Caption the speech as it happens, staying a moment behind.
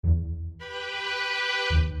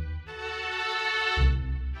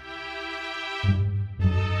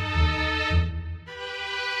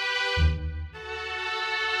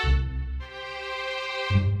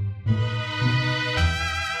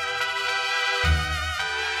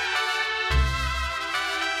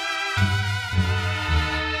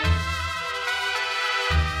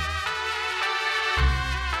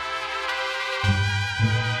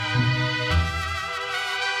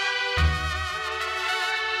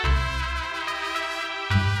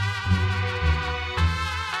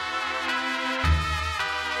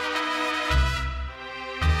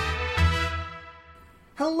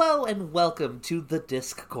Hello and welcome to The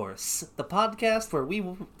Discourse, the podcast where we...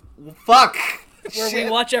 Fuck! We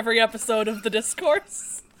watch every episode of The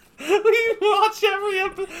Discourse. We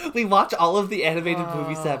watch all of the animated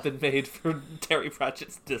movies that have been made for Terry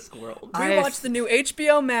Pratchett's Discworld. We watch the new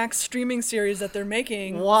HBO Max streaming series that they're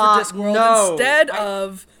making for Discworld instead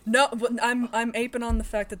of... No, I'm aping on the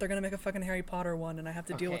fact that they're going to make a fucking Harry Potter one, and I have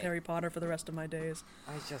to deal with Harry Potter for the rest of my days.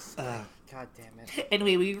 God damn it.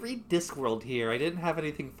 Anyway, we read Discworld here. I didn't have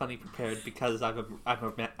anything funny prepared because I'm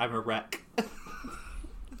a wreck.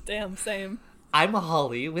 Damn, same. I'm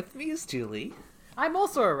Holly. With me is Julie. I'm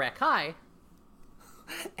also a wreck. Hi.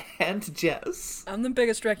 And Jess. I'm the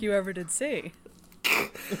biggest wreck you ever did see.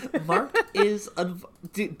 Mark is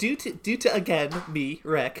due to again me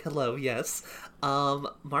wreck. Hello, yes.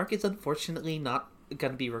 Mark is unfortunately not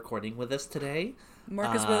gonna be recording with us today.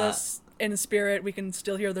 Mark is with us in spirit. We can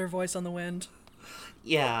still hear their voice on the wind.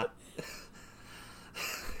 Yeah.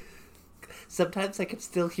 Sometimes I can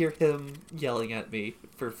still hear him yelling at me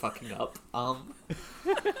for fucking up.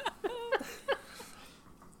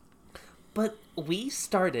 But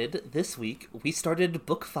this week, we started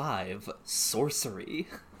Book 5, Sorcery.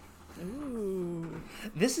 Ooh.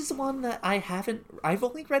 This is one that I've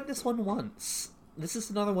only read this one once. This is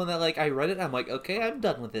another one that, I read it and I'm like, okay, I'm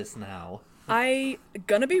done with this now.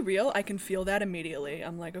 Gonna be real, I can feel that immediately.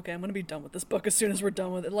 I'm like, okay, I'm gonna be done with this book as soon as we're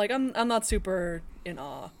done with it. I'm not super in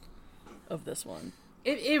awe of this one.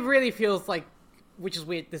 It really feels like, which is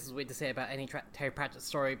weird, this is weird to say about any Terry Pratchett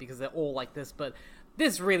story because they're all like this, but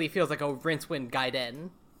this really feels like a Rincewind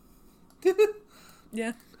Gaiden.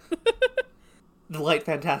 Yeah. The Light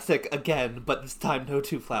Fantastic again, but this time no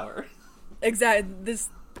Two-Flower. Exactly.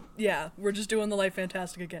 We're just doing the Light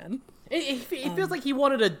Fantastic again. It feels like he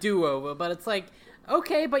wanted a do-over, but it's like,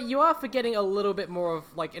 okay, but you are forgetting a little bit more of,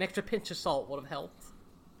 an extra pinch of salt would have helped.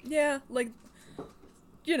 Yeah,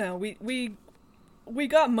 we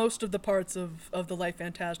got most of the parts of the Light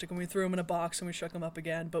Fantastic and we threw them in a box and we shook them up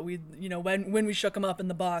again, but when we shook them up in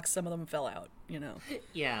the box, some of them fell out,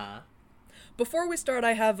 Yeah. Before we start,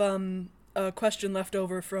 I have a question left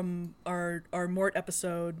over from our Mort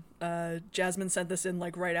episode. Jasmine sent this in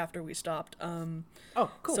right after we stopped.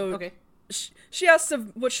 Oh, cool. So okay. She asked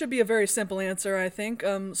what should be a very simple answer, I think.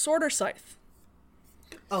 Sword or scythe?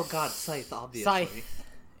 Oh god, Scythe, obviously. Scythe.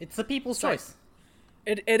 It's the people's choice.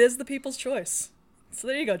 It is the people's choice. So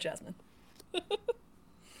there you go, Jasmine.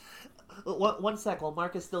 One sec, while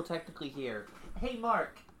Mark is still technically here. Hey,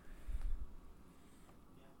 Mark.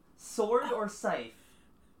 Sword or scythe?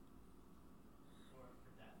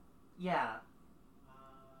 Yeah.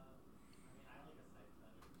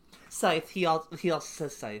 Scythe. He also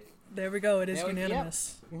says scythe. There we go. It is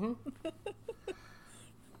unanimous. Yep. Mm-hmm.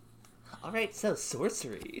 All right. So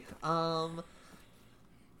sorcery.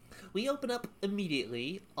 We open up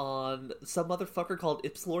immediately on some motherfucker called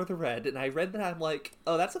Ipsilor the Red, and I read that I'm like,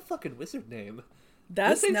 oh, that's a fucking wizard name.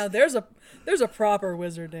 There's a proper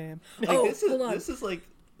wizard name. Hold on.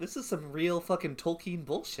 This is some real fucking Tolkien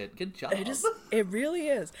bullshit. Good job. It really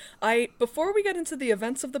is. Before we get into the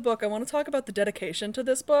events of the book, I want to talk about the dedication to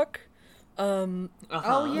this book. Oh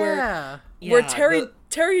yeah. Where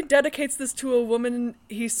Terry dedicates this to a woman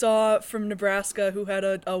he saw from Nebraska who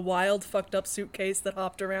had a wild fucked up suitcase that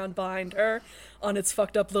hopped around behind her on its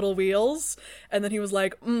fucked up little wheels, and then he was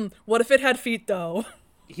like, what if it had feet though?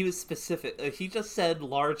 He was specific. He just said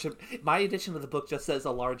large. My edition of the book just says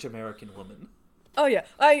a large American woman. Oh yeah,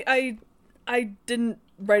 I didn't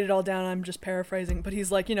write it all down. I'm just paraphrasing, but he's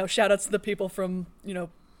like, shout outs to the people from,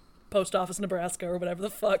 Post Office, Nebraska, or whatever the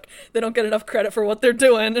fuck. They don't get enough credit for what they're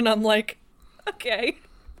doing, and I'm like, okay.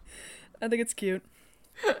 I think it's cute.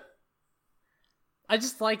 I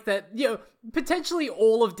just like that, potentially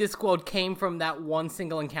all of Discworld came from that one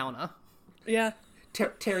single encounter. Yeah.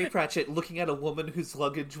 Terry Pratchett looking at a woman whose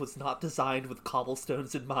luggage was not designed with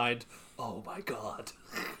cobblestones in mind. Oh my god.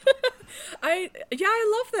 I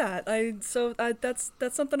love that.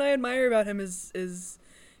 That's something I admire about him is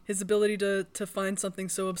his ability to find something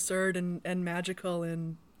so absurd and magical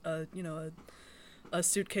in a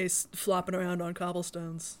suitcase flopping around on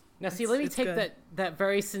cobblestones. Now see, let me take that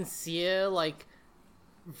very sincere,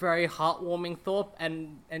 very heartwarming thought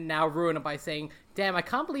and now ruin it by saying, damn, I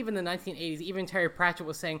can't believe in the 1980s even Terry Pratchett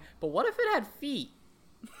was saying, but what if it had feet?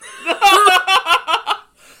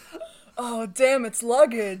 Oh damn, it's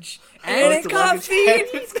luggage. And it's got feet.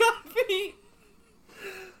 It's got feet.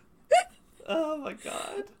 Oh my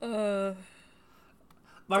god.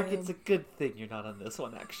 Mark, damn. it's a good thing you're not on this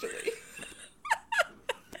one, actually.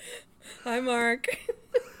 Hi, Mark.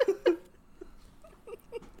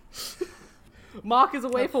 Mark is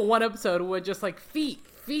away for one episode and we're just like, feet.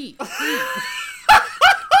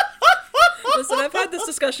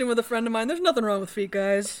 this discussion with a friend of mine. There's nothing wrong with feet,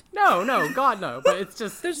 guys. No, God, no. But it's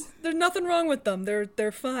just There's nothing wrong with them.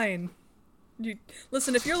 They're fine.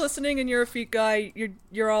 Listen, if you're listening and you're a feet guy,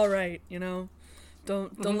 you're all right. You know,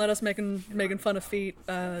 don't let us making fun of feet.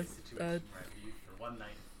 I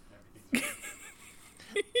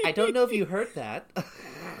don't know if you heard that.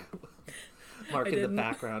 Mark in the didn't.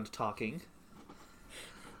 background talking.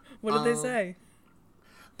 What did they say?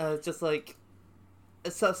 Just like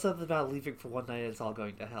something about leaving for one night and it's all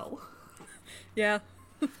going to hell. Yeah.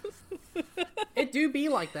 it do be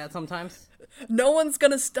like that sometimes. No one's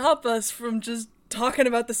gonna stop us from just talking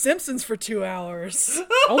about The Simpsons for 2 hours.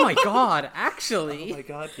 Oh my god, actually. Oh my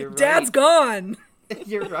god, you're right. Dad's gone.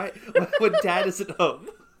 You're right. When Dad isn't home.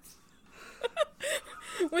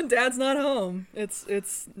 When Dad's not home,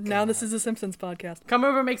 it's now. This is a Simpsons podcast. Come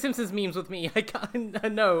over and make Simpsons memes with me. I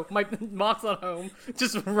can't. No, my Mark's not home.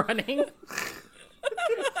 Just running.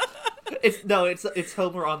 It's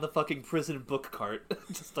Homer on the fucking prison book cart.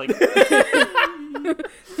 Just like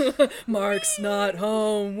Mark's not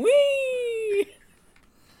home. Whee!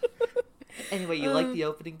 Anyway, you like the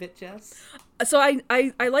opening bit, Jess? So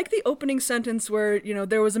I like the opening sentence where,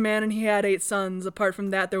 there was a man and he had 8 sons. Apart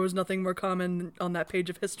from that, there was nothing more common on that page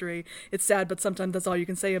of history. It's sad, but sometimes that's all you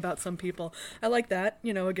can say about some people. I like that.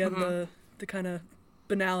 Again, the kind of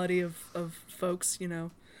banality of folks,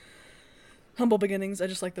 humble beginnings. I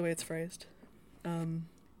just like the way it's phrased.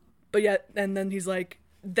 But yeah, and then he's like,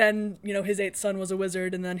 his 8th son was a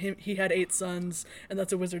wizard, and then he had 8 sons, and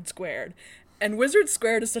that's a wizard squared. And wizard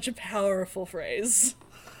squared is such a powerful phrase.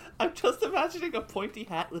 I'm just imagining a pointy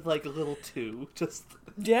hat with like a little 2, just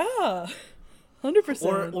Yeah,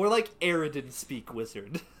 100%. or like Aridin speak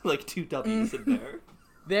wizard, like 2 W's in there.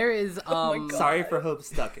 There is my God. Sorry for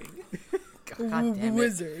homestucking. God damn it.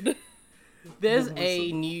 Wizard. There's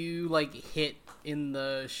a new hit in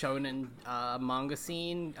the shonen manga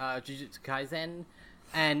scene, Jujutsu Kaisen,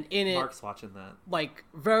 and in it, Mark's watching that.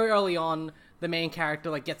 Very early on, the main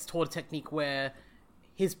character gets taught a technique where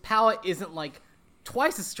his power isn't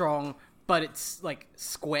twice as strong, but it's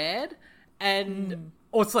squared, and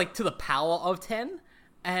or it's to the power of 10.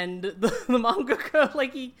 And the mangaka,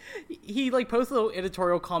 he posted a little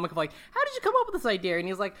editorial comic of how did you come up with this idea? And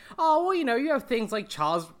he's like, oh, well, you have things like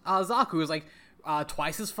Charles Zaku, who's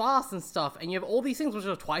twice as fast and stuff, and you have all these things which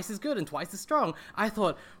are twice as good and twice as strong. I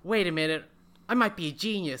thought, wait a minute, I might be a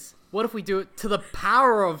genius. What if we do it to the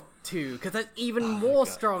power of 2? Because that's even more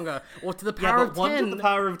stronger. Or to the power of 10. 1 to the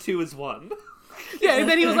power of 2 is 1. Yeah, and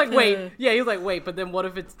then he was like, wait. Yeah, he was like, wait, but then what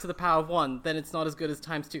if it's to the power of 1? Then it's not as good as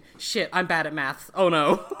times 2. Shit, I'm bad at maths. Oh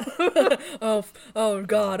no. Oh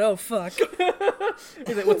god, oh fuck.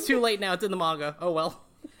 He's like, well, it's too late now, it's in the manga. Oh well.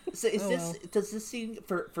 So does this scene,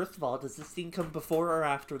 first of all, does this scene come before or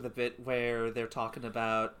after the bit where they're talking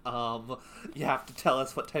about, you have to tell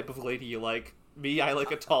us what type of lady you like? Me, I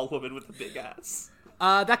like a tall woman with a big ass.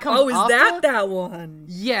 That comes Oh, is after? that one?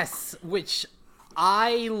 Yes, which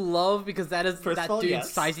I love because that is First that of all, dude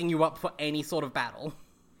yes. sizing you up for any sort of battle.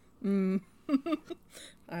 I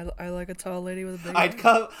like a tall lady with a big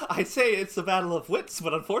I'd say it's a battle of wits,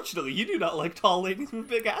 but unfortunately you do not like tall ladies with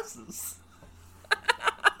big asses.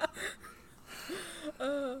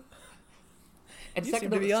 And You seem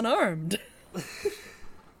second to be unarmed.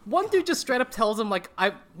 One dude just straight up tells him my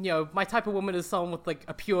type of woman is someone with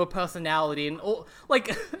a pure personality, and all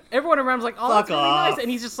everyone around's like, oh, Fuck that's really off. nice, and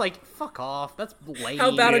he's just like, fuck off, that's lame.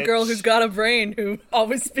 How about a bitch. girl who's got a brain who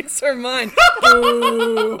always speaks her mind?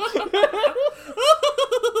 Boo.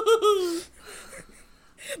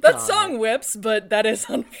 That song whips, but that is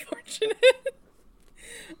unfortunate.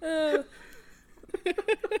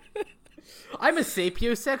 I'm a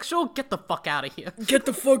sapiosexual. Get the fuck out of here. Get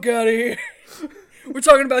the fuck out of here. We're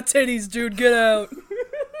talking about titties, dude. Get out.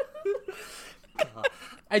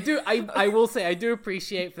 I will say I do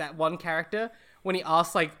appreciate that one character when he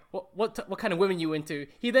asks what kind of women you into.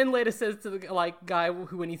 He then later says to the guy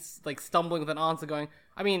who, when he's stumbling with an answer, going,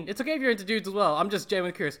 I mean, it's okay if you're into dudes as well. I'm just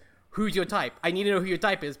genuinely curious. Who's your type? I need to know who your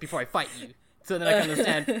type is before I fight you, so then I can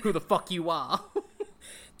understand who the fuck you are.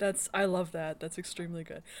 I love that. That's extremely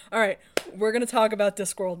good. All right, we're gonna talk about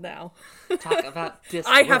Discworld now. Talk about Discworld.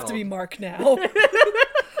 I have to be Mark now.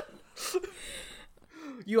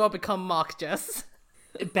 You all become Mark, Jess.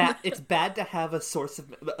 It's bad to have a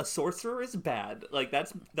sorcerer is bad.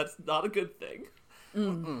 That's not a good thing.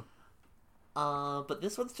 But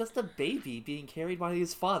this one's just a baby being carried by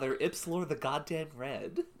his father, Ipsilor the Goddamn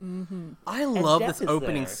Red. I love Death this is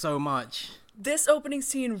opening there. so much. This opening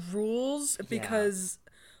scene rules because,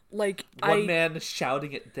 One man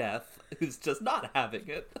shouting at death who's just not having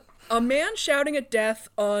it. a man shouting at death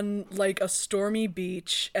on a stormy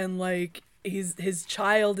beach and his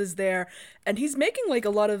child is there, and he's making like a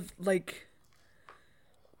lot of like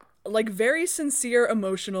very sincere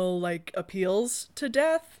emotional like appeals to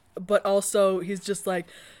Death, but also he's just like,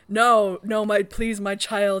 no, my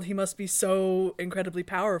child, he must be so incredibly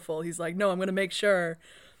powerful. He's like, no, I'm gonna make sure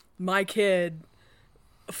my kid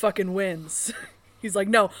fucking wins. He's like,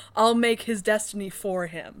 no, I'll make his destiny for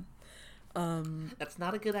him. That's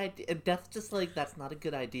not a good idea. And Death's just like, that's not a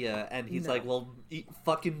good idea. And he's No. like, well,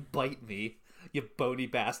 fucking bite me, you bony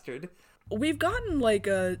bastard. We've gotten like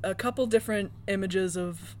a couple different images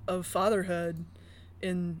of fatherhood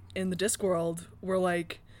in the Discworld, where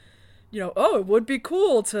like, you know, oh, it would be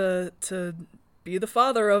cool to be the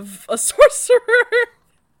father of a sorcerer.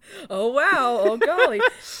 Oh wow, oh golly.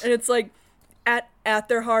 And it's like, at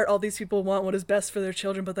their heart, all these people want what is best for their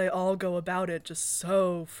children, but they all go about it just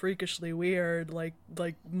so freakishly weird. Like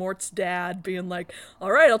Mort's dad being like,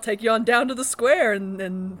 all right, I'll take you on down to the square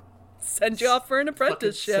and send you off for an Fucking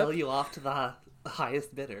apprenticeship. sell you off to the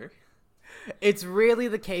highest bidder. It's really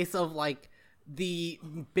the case of like the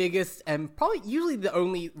biggest and probably usually the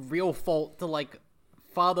only real fault to like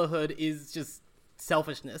fatherhood is just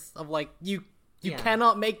selfishness of like you Yeah.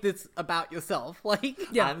 cannot make this about yourself. Like,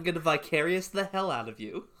 Yeah. I'm gonna vicarious the hell out of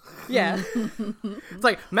you. yeah, it's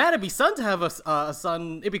like, man, it'd be son to have a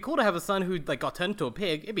son. It'd be cool to have a son who like got turned into a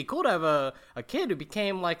pig. It'd be cool to have a kid who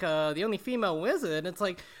became like the only female wizard. And it's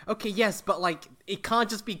like, okay, yes, but like it can't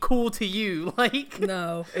just be cool to you. Like,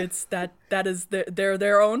 No, it's that is they're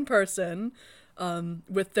their own person,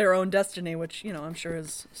 with their own destiny, which, you know, I'm sure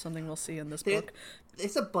is something we'll see in this book.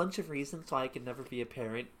 There's a bunch of reasons why I can never be a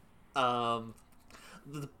parent.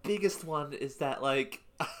 The biggest one is that, like,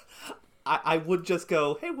 I would just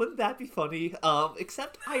go, hey, wouldn't that be funny?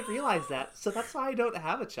 Except I realize that, so that's why I don't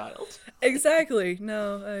have a child. Exactly.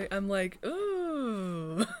 No, I'm like,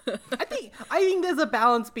 ooh. I think there's a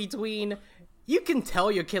balance between you can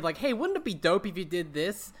tell your kid like, hey, wouldn't it be dope if you did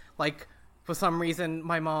this? Like, for some reason,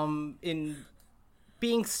 my mom, in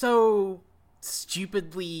being so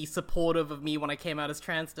stupidly supportive of me when I came out as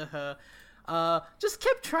trans to her, just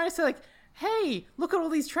kept trying to say like, hey, look at all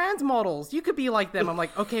these trans models. You could be like them. I'm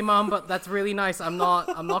like, okay, Mom, but that's really nice. I'm not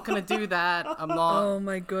gonna do that. I'm not. Oh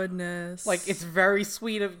my goodness. Like, it's very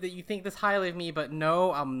sweet of that you think this highly of me, but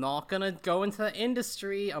no, I'm not gonna go into the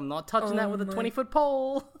industry. I'm not touching that with a 20-foot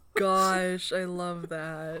pole. Gosh, I love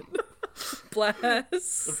that.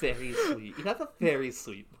 Bless. Very sweet. You have a very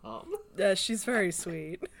sweet mom. Yeah, she's very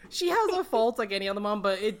sweet. She has her faults like any other mom,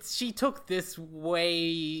 but she took this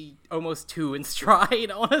way almost too in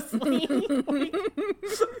stride, honestly.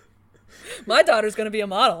 My daughter's gonna be a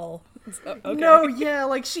model. Okay. No, yeah,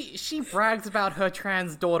 like she brags about her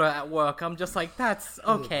trans daughter at work. I'm just like, that's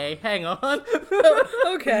okay, hang on.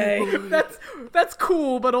 Okay. That's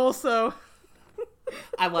cool, but also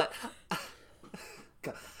I want.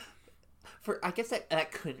 God. I guess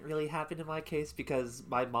that couldn't really happen in my case because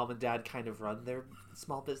my mom and dad kind of run their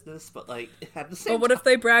small business, but like at the same But what if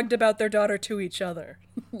they bragged about their daughter to each other?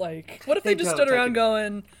 Like, what if they just don't, stood around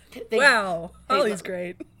technically. going, "Wow, Hey, Holly's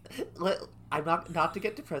great." I'm not to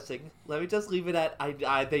get depressing. Let me just leave it at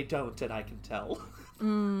they don't, and I can tell.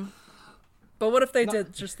 But what if they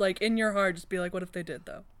did? Just like in your heart, just be like, "What if they did?"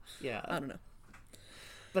 Though Yeah. I don't know.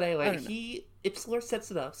 But anyway, don't know. Ipsilor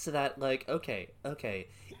sets it up so that, like, okay,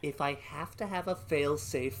 if I have to have a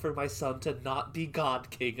fail-safe for my son to not be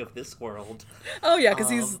God King of this world, Oh yeah,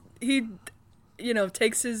 because he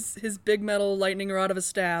takes his big metal lightning rod of a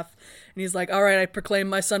staff, and he's like, "All right, I proclaim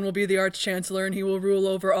my son will be the Arch-Chancellor, and he will rule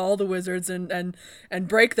over all the wizards and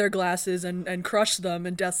break their glasses and crush them."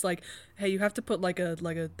 And Death's like, "Hey, you have to put like a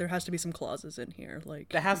there has to be some clauses in here. Like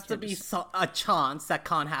there has to be a chance that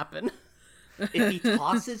can't happen. if he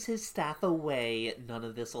tosses his staff away, none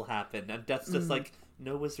of this will happen. And Death's just like,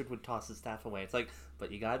 no wizard would toss his staff away. It's like,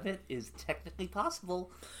 but you gotta admit, it is technically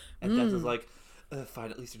possible. And Death is like,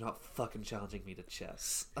 fine, at least you're not fucking challenging me to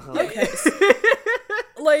chess. Okay.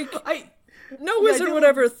 Like, no wizard would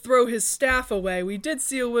ever throw his staff away. We did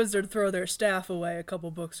see a wizard throw their staff away a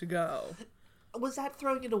couple books ago. Was that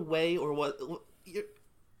throwing it away, or what?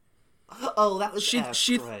 Oh, that was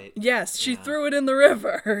right. Yes, she threw it in the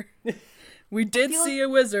river. We did feel see a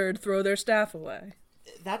wizard throw their staff away.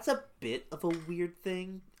 That's a bit of a weird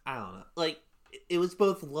thing. I don't know. Like, it was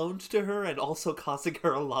both loaned to her and also causing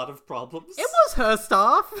her a lot of problems. It was her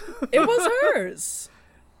stuff. It was hers.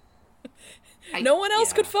 No one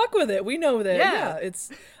else could fuck with it. We know that. Yeah.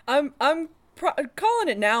 It's. I'm calling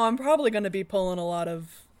it now. I'm probably going to be pulling a lot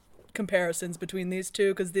of comparisons between these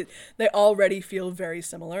two because they already feel very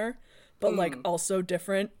similar, but like also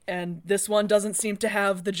different. And this one doesn't seem to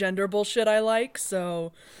have the gender bullshit I like.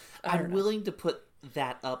 So I'm willing to put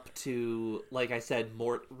that up to, like I said,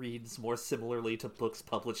 Mort reads more similarly to books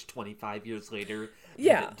published 25 years later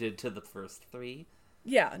than it did to the first three.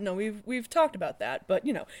 Yeah, no, we've talked about that, but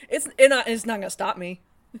it's not gonna stop me.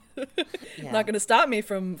 Not gonna stop me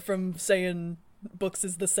from saying books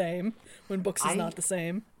is the same when books is not the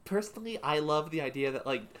same. Personally, I love the idea that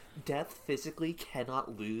like Death physically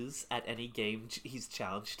cannot lose at any game he's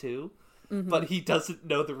challenged to. But he doesn't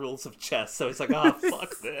know the rules of chess, so he's like, oh,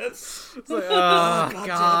 fuck this. It's like, oh,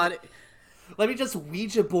 God. Let me just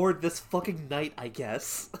Ouija board this fucking knight, I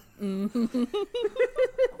guess.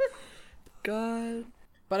 God.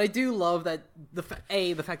 But I do love that, the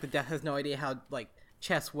fact that Death has no idea how, like,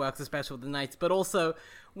 chess works, especially with the knights, but also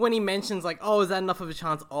when he mentions, like, oh, is that enough of a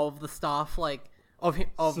chance of the staff, like, of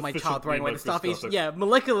my child throwing away the staff? Yeah,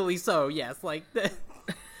 molecularly so, yes. Like,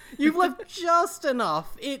 you've left just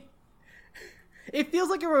enough. It feels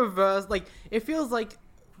like a reverse, like, it feels like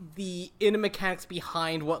the inner mechanics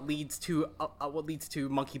behind what leads to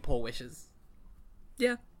monkey paw wishes.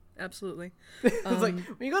 Yeah, absolutely. It's like,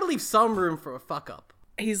 you gotta leave some room for a fuck up.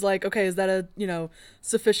 He's like, okay, is that a,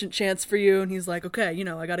 sufficient chance for you? And he's like, okay,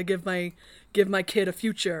 I gotta give my kid a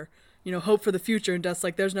future, hope for the future. And Death's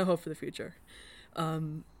like, there's no hope for the future.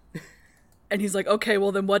 And he's like, okay,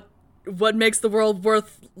 well then what makes the world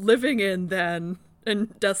worth living in then?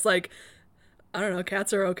 And Death's like, I don't know,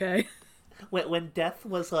 cats are okay. When Death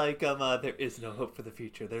was like, there is no hope for the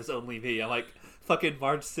future, there's only me, I'm like, fucking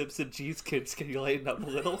Marge Simpson, jeez kids, can you lighten up a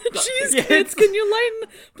little? Jeez kids, can you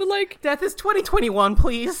lighten? But like, Death is 2021,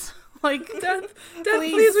 please. Like, Death,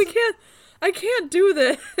 please, I can't do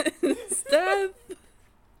this. Death.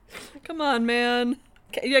 Come on, man.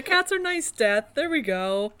 Yeah, cats are nice, Death. There we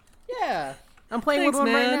go. Yeah. I'm playing Thanks, with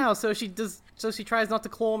one man. right now, so she tries not to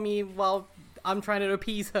claw me while I'm trying to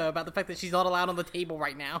appease her about the fact that she's not allowed on the table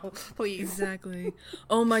right now. Please. Exactly.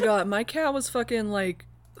 Oh my god, my cat was fucking like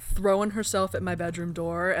throwing herself at my bedroom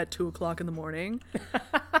door at 2:00 in the morning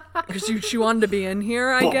because she wanted to be in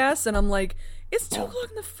here, I guess. And I'm like, it's 2:00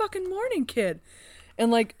 in the fucking morning, kid.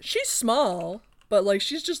 And like, she's small, but like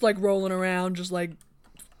she's just like rolling around, just like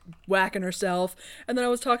whacking herself. And then I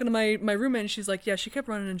was talking to my roommate, and she's like, yeah, she kept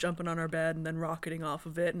running and jumping on our bed and then rocketing off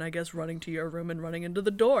of it, and I guess running to your room and running into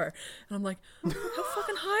the door. And I'm like, how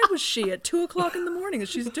fucking high was she at 2:00 in the morning that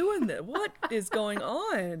she's doing this? What is going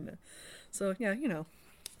on? So yeah,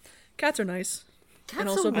 cats are nice. Cats and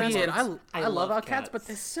also are weird. bats. I love our cats, but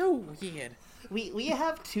they're so weird. We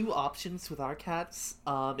have two options with our cats.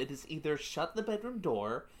 It is either shut the bedroom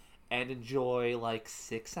door and enjoy like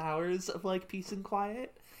 6 hours of like peace and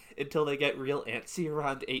quiet until they get real antsy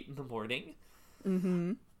around 8 in the morning.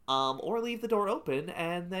 Mm-hmm. Or leave the door open,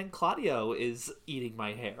 and then Claudio is eating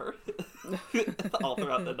my hair all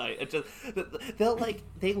throughout the night. It just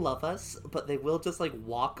they love us, but they will just like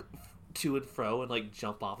walk to and fro and like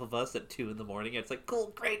jump off of us at 2 in the morning. It's like,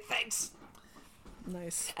 cool, great, thanks.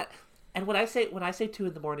 Nice. And when I say 2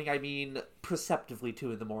 in the morning, I mean perceptively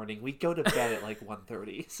 2 in the morning. We go to bed at like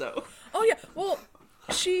 1:30. So. Oh yeah. Well,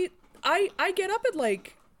 I get up at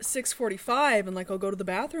like 6:45 and like I'll go to the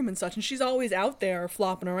bathroom and such, and she's always out there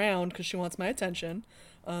flopping around because she wants my attention.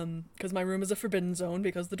 Because my room is a forbidden zone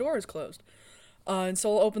because the door is closed. And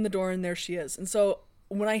so I'll open the door and there she is. And so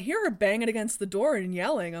when I hear her banging against the door and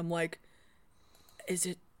yelling, I'm like, is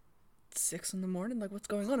it 6 in the morning? Like, what's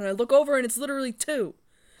going on? And I look over and it's literally 2.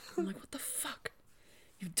 I'm like, what the fuck?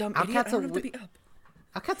 You dumb idiot. I don't have to be up.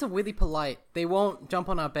 Our cats are really polite. They won't jump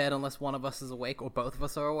on our bed unless one of us is awake or both of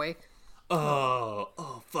us are awake.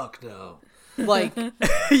 Oh, fuck no. Like,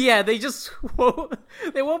 yeah, they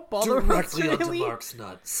won't bother us. Directly Really. onto Mark's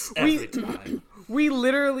nuts every time. We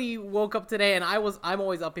literally woke up today, and I'm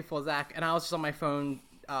always up before Zach, and I was just on my phone,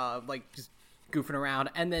 like, just goofing around,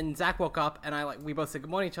 and then Zach woke up, and we both said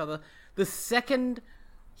good morning to each other. The second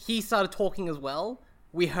he started talking as well,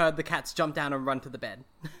 we heard the cats jump down and run to the bed.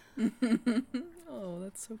 Oh,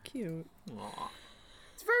 that's so cute. Aww.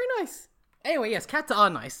 It's very nice. Anyway, yes, cats are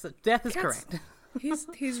nice. Death is correct.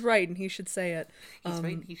 He's right, and he should say it. He's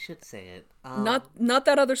right, he should say it. Not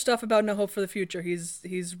that other stuff about no hope for the future.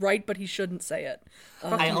 He's right, but he shouldn't say it.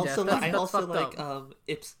 I also like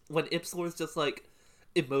Ips. when Ipsilor's just like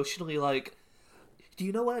emotionally like, do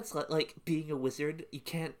you know what it's like being a wizard? You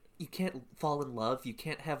can't fall in love. You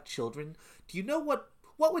can't have children. Do you know what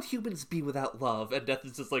would humans be without love? And Death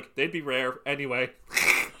is just like, they'd be rare anyway.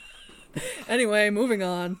 Anyway, moving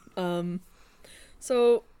on.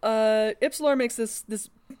 So Ipsilor makes this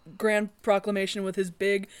grand proclamation with his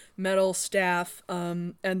big metal staff,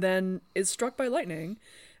 and then is struck by lightning,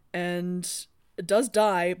 and does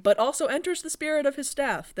die, but also enters the spirit of his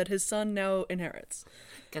staff that his son now inherits.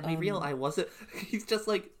 Can be real? I wasn't. He's just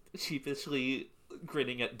like sheepishly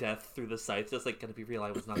grinning at death through the sights. That's like gonna be real.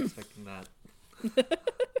 I was not expecting that.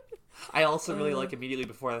 I also really like immediately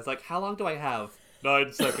before I was like, how long do I have?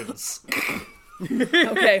 9 seconds.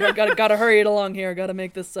 Okay, I gotta hurry it along here. Gotta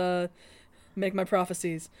make this make my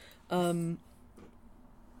prophecies.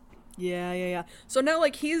 Yeah. So now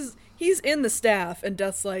like he's in the staff, and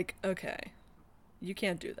Death's like, okay, you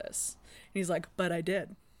can't do this. And he's like, but I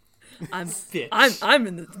did. I'm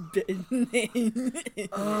in the.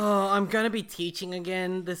 Oh, I'm gonna be teaching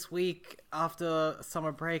again this week after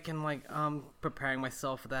summer break, and like I'm preparing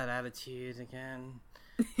myself for that attitude again.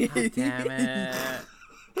 God damn it!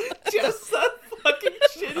 Just that fucking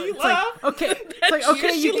shitty laugh. Okay, it's like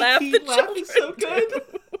okay, you laugh. Keep laughing so good.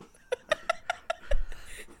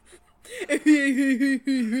 It's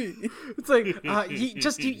like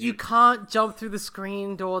you can't jump through the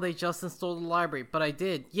screen door. They just installed the library, but I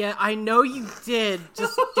did. Yeah, I know you did.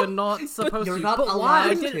 Just you're not supposed You're to. not but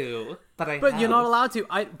allowed why? to. But you're not allowed to.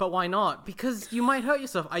 But why not? Because you might hurt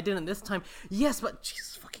yourself. I didn't this time. Yes, but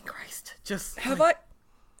Jesus fucking Christ! Just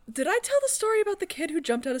Did I tell the story about the kid who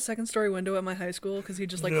jumped out a second-story window at my high school because he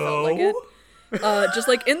just like No. felt like it? Just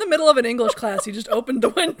like in the middle of an English class, he just opened the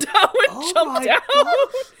window and jumped out. God.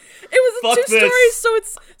 It was Fuck 2 this.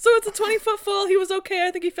 stories, so it's a 20-foot fall. He was okay.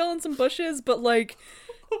 I think he fell in some bushes, but like,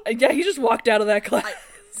 yeah, he just walked out of that class.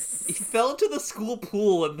 He fell into the school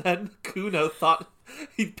pool, and then Kuno thought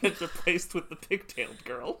he'd been replaced with the pigtailed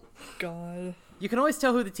girl. God. you can always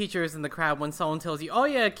tell who the teacher is in the crowd when someone tells you, "Oh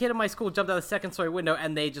yeah, a kid in my school jumped out a second-story window,"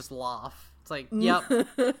 and they just laugh. It's like, yep,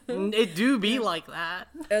 it do be like that.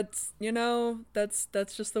 It's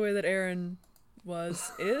that's just the way that Aaron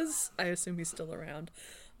is. I assume he's still around.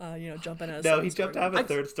 Jumping out. No, he jumped out of a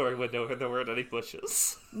third-story window, and there weren't any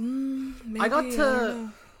bushes. Maybe, I got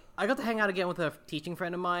to hang out again with a teaching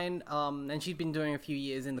friend of mine, and she'd been doing a few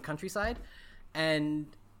years in the countryside, and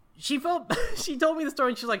she told me the story,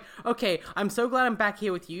 and she's like, okay, I'm so glad I'm back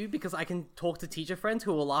here with you because I can talk to teacher friends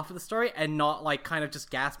who will laugh at the story and not like kind of just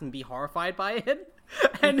gasp and be horrified by it.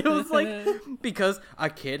 And it was like, because a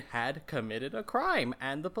kid had committed a crime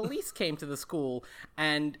and the police came to the school,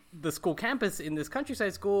 and the school campus in this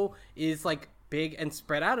countryside school is like big and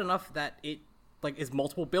spread out enough that it like is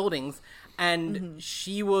multiple buildings, and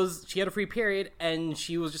she had a free period, and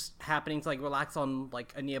she was just happening to like relax on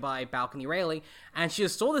like a nearby balcony railing, and she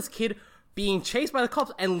just saw this kid being chased by the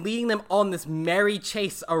cops and leading them on this merry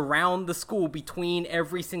chase around the school between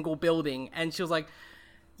every single building. And she was like,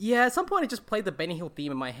 yeah, at some point it just played the Benny Hill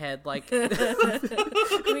theme in my head, like it's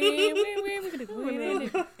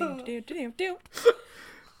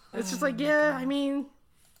just like, yeah, I mean,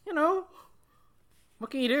 what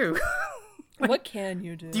can you do? What can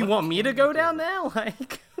you do? Do you want me to go down there?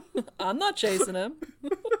 Like, I'm not chasing him.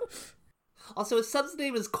 Also, his son's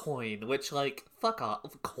name is Coin, which, like, fuck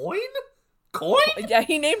off. Coin? Coin? Yeah,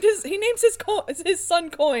 he names his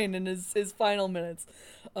son Coin in his final minutes,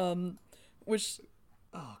 which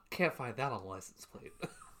Can't find that on the license plate.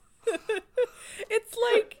 it's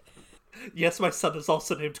like. Yes, my son is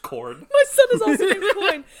also named Corn. My son is also named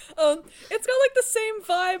Coin. It's got like the same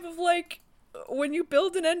vibe of like when you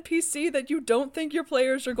build an NPC that you don't think your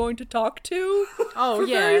players are going to talk to for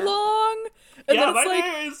very long, and Yeah, then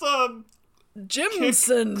my it's like name is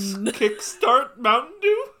Jimson. Kickstart Mountain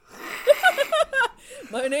Dew.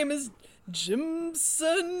 My name is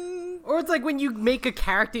Jimson. or it's like when you make a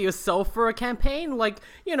character yourself for a campaign, like,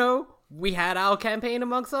 we had our campaign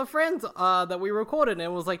amongst our friends that we recorded, and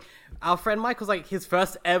it was like our friend Mike was like his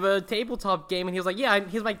first ever tabletop game, and he was like, yeah,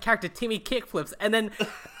 here's my character Timmy Kickflips, and then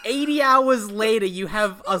 80 hours later you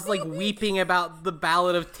have us like weeping about the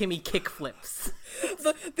ballad of Timmy Kickflips.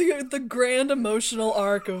 The grand emotional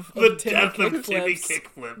arc of The Timmy death of Kickflips. Timmy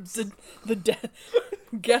Kickflips. The death.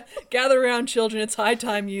 Gather around, children. It's high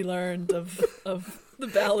time you learned of the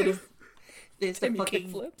ballad of There's Timmy a fucking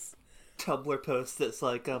Kickflips. Tumblr post that's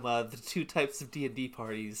like the two types of D&D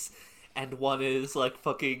parties, and one is like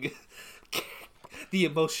fucking the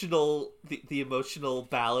emotional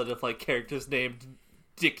ballad of like characters named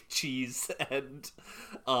Dick Cheese and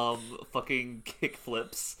fucking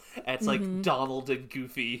Kickflips. And it's like Donald and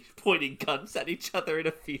Goofy pointing guns at each other in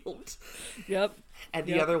a field. Yep. And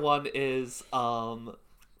the other one is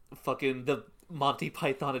fucking the Monty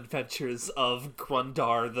Python Adventures of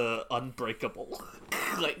Grundar the Unbreakable.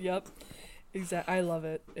 Like, Yep. Exactly. I love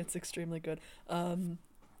it. It's extremely good.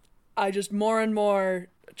 I just more and more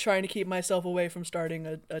trying to keep myself away from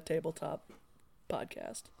starting a tabletop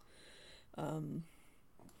podcast.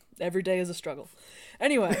 Every day is a struggle.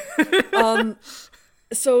 Anyway,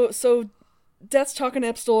 so Death's talking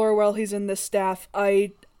to Epstor while he's in this staff.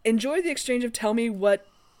 I enjoy the exchange of tell me what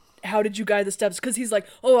how did you guide the steps? Because he's like,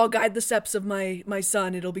 oh, I'll guide the steps of my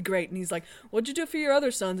son. It'll be great. And he's like, what'd you do for your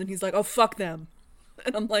other sons? And he's like, oh, fuck them.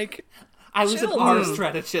 And I'm like, I was chill, an R dude.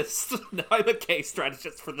 strategist. Now I'm a K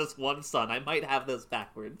strategist for this one son. I might have those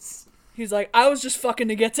backwards. He's like, I was just fucking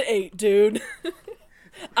to get to 8, dude.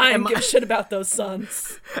 I don't give a shit about those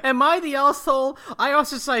sons. Am I the asshole? I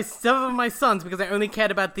ostracized 7 of my sons because I only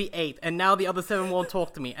cared about the 8, and now the other 7 won't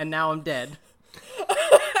talk to me, and now I'm dead.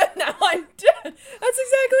 Now I'm dead. That's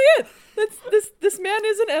exactly it. This man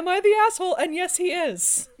isn't am I the asshole? And yes, he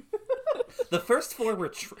is. The first 4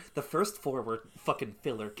 were fucking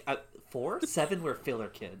filler. 7 were filler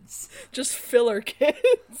kids. Just filler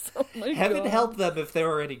kids. Oh my Heaven god. help them if there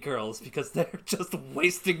are any girls, because they're just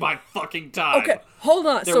wasting my fucking time. Okay, hold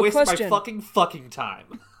on. They're So wasting question. my fucking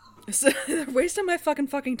time. So, they're wasting my fucking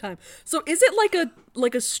time. So is it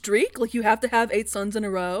like a streak? Like you have to have 8 sons in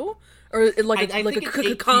a row? Or like I like think it's a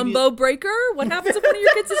 8 combo breaker? What happens if one of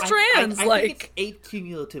your kids is trans? I like think it's 8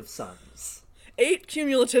 cumulative sons. 8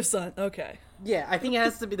 cumulative sons. Okay. Yeah, I think it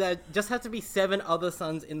has to be that. Just have to be 7 other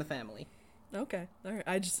sons in the family. Okay. All right.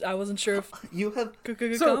 I wasn't sure if You have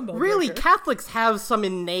So combo really, breaker. Catholics have some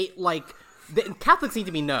innate Catholics need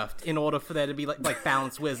to be nerfed in order for there to be like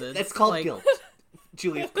balanced wizards. it's called Like, guilt.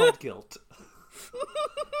 Julie, it's called guilt.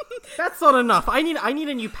 That's not enough. I need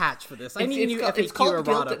a new patch for this. I need a new It's FAQ called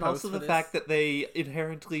errata guilt, and post also for the this. fact that they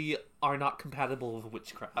inherently are not compatible with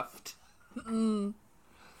witchcraft.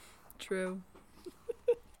 True.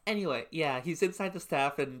 Anyway, yeah, he's inside the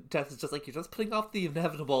staff, and Death is just like, you're just putting off the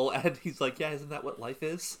inevitable, and he's like, yeah, isn't that what life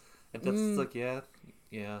is? And Death's just like, yeah.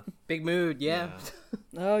 Big mood, yeah.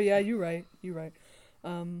 Oh yeah, you're right.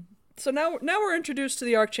 So now we're introduced to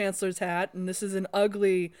the Archchancellor's hat, and this is an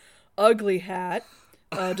ugly hat.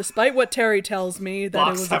 Despite what Terry tells me that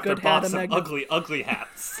Box it was a after good hat, box a of ugly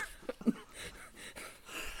hats.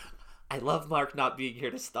 I love Mark not being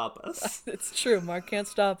here to stop us. It's true. Mark can't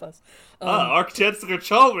stop us. Arch-Chancellor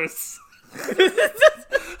Chalmers! Super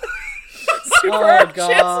Oh, Archchancellor God.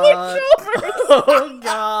 Chalmers. Oh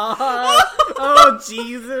god. Oh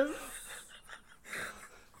Jesus.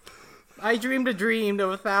 I dreamed a dream of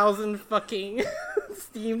 1,000 fucking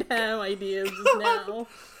steamed ham ideas just now.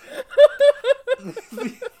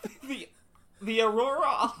 the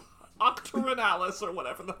Aurora Octorinalis, or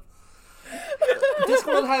whatever the...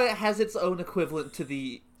 Discworld has its own equivalent to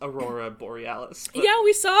the Aurora Borealis. But Yeah,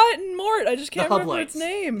 we saw it in Mort. I just can't The hub remember its lights.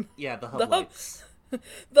 name. yeah, the The hub hub- lights.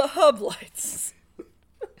 The hub lights.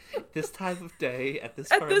 This time of day, at this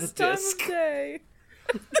At part this of the time disc, of day.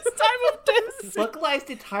 This time of day. localized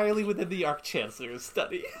entirely within the Arch-Chancellor's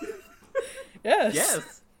study. Yes.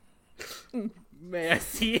 Yes. May I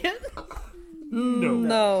see it?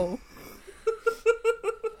 No.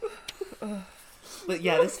 But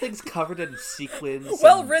yeah, this thing's covered in sequins.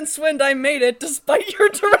 Well, and- Rincewind, I made it despite your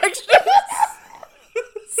directions.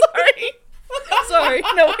 Sorry.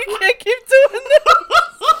 No, we can't keep doing this.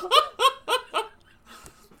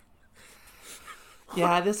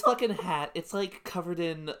 Yeah, this fucking hat, it's like covered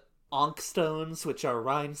in Ankh stones, which are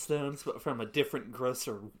rhinestones, but from a different,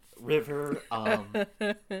 grosser river.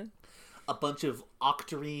 A bunch of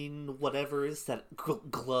octarine whatevers that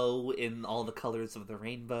glow in all the colors of the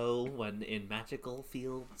rainbow when in magical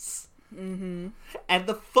fields. Mm-hmm. And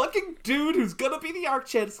the fucking dude who's gonna be the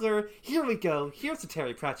Arch-Chancellor, here we go, here's a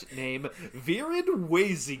Terry Pratchett name, Virid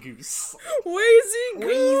Wazygoose. Wazy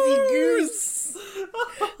Wazy Goose.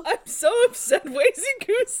 I'm so upset. Wazy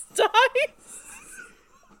Goose dies.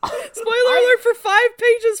 Spoiler alert for 5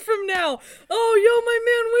 pages from now. Oh, yo, my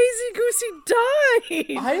man Wazy Goosey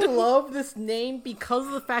died. I love this name because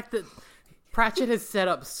of the fact that Pratchett has set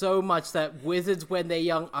up so much that wizards, when they're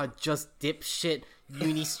young, are just dipshit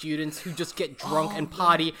uni students who just get drunk and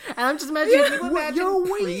party. And I'm just imagining, Can you imagine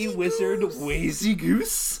pre-wizard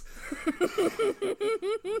Wazygoose?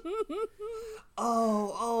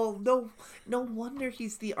 No wonder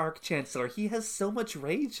he's the Arch-Chancellor. He has so much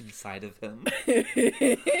rage inside of him.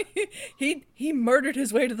 He murdered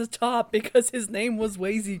his way to the top because his name was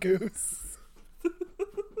Wazy Goose.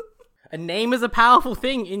 A name is a powerful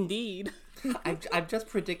thing, indeed. I'm just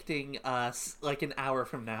predicting us like an hour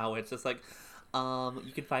from now. It's just like,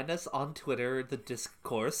 you can find us on Twitter, the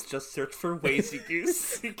Discourse. Just search for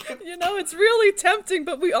Wazygoose. You know, it's really tempting,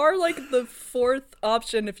 but we are like the 4th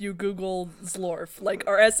option if you Google Zlorf. Like,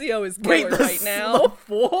 our SEO is killer right now.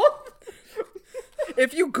 Fourth?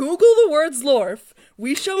 If you Google the word Zlorf,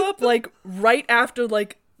 we show up like right after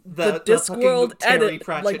like the Discworld fucking Terry edit,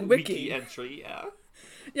 Pratchett like wiki. entry, yeah.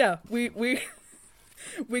 Yeah, we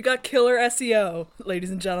got killer SEO, ladies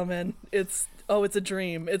and gentlemen. It's a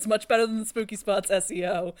dream. It's much better than the Spooky Spots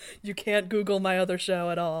SEO. You can't Google my other show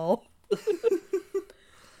at all.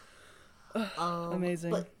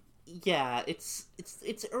 Amazing. But yeah, it's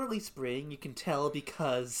early spring. You can tell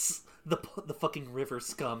because the fucking river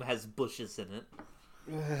scum has bushes in it.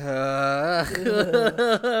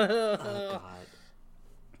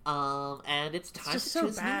 Oh god. And it's time just to so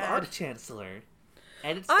choose new bad. Arch Chancellor.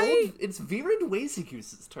 And it's Viren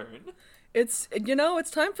Wazigoose's turn. It's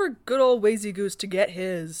time for good old Wazy Goose to get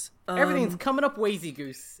his. Everything's coming up Wazy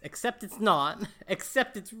Goose, except it's not.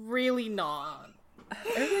 Except it's really not.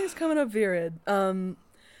 Everything's coming up Virid.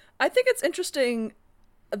 I think it's interesting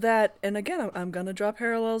that, and again, I'm gonna draw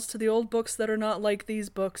parallels to the old books that are not like these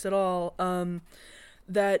books at all.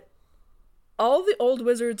 That all the old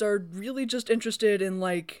wizards are really just interested in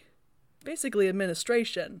like basically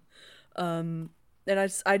administration. And I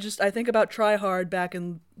think about Tryhard back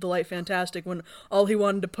in The Light Fantastic when all he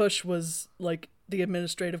wanted to push was like the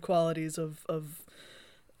administrative qualities of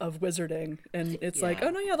wizarding, and it's like, oh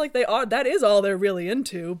no, yeah, like that is all they're really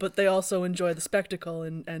into, but they also enjoy the spectacle,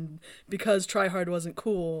 and because Tryhard wasn't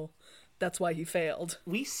cool, that's why he failed.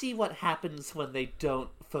 We see what happens when they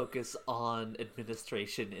don't focus on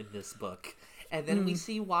administration in this book. And then we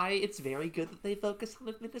see why it's very good that they focus on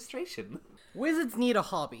administration. Wizards need a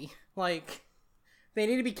hobby. Like, they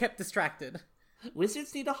need to be kept distracted.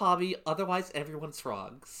 Wizards need a hobby, otherwise everyone's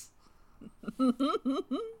frogs.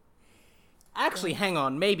 Actually, hang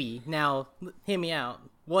on, maybe. Now, hear me out.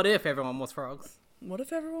 What if everyone was frogs? What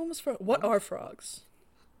if everyone was frogs? What are frogs?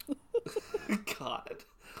 God.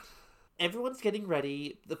 Everyone's getting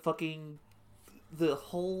ready. The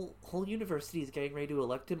whole university is getting ready to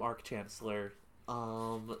elect him Arch-Chancellor.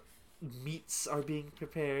 Meats are being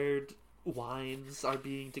prepared. Wines are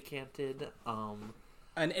being decanted. An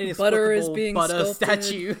Butter is inexplicable being butter sculpted.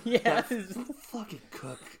 statue. Yeah. Fucking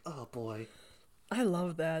cook. Oh boy. I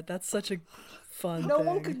love that. That's such a fun No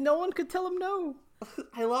thing. one could tell him no.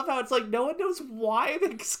 I love how it's like no one knows why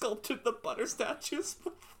they sculpted the butter statues.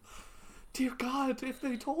 Dear God, if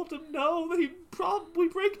they told him no, they'd probably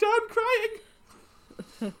break down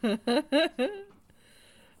crying.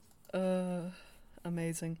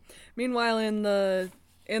 Amazing. Meanwhile, in the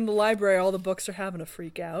library, all the books are having a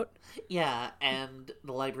freak out. Yeah, and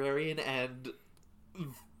the librarian and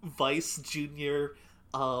Vice Junior,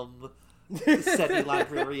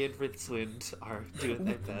 semi-librarian Rincewind are doing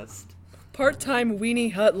their best. Part-time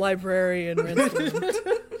Weenie Hut librarian Rincewind.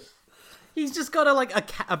 He's just got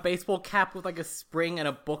a baseball cap with like a spring and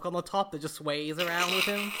a book on the top that just sways around with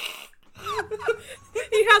him.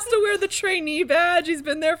 He has to wear the trainee badge. He's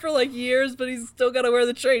been there for like years, but he's still got to wear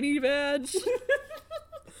the trainee badge.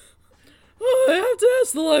 Oh, I have to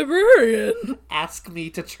ask the librarian. Ask me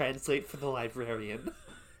to translate for the librarian.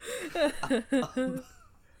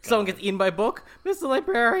 Someone gets eaten by a book. Mr.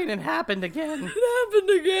 Librarian, it happened again. It happened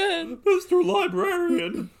again. Mr.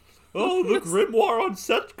 Librarian! Oh, the grimoire on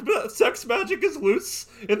sex magic is loose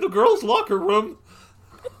in the girls' locker room.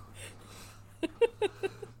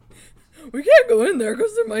 We can't go in there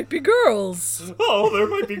because there might be girls. Oh, there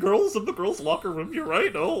might be girls in the girls' locker room. You're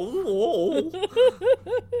right. Oh.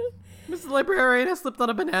 Mr. Librarian, I slipped on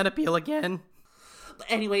a banana peel again. But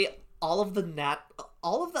anyway, all the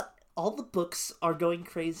books are going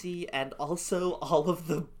crazy, and also all of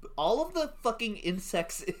the fucking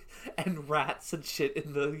insects and rats and shit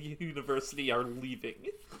in the university are leaving.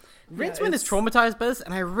 Rincewind is traumatized by this,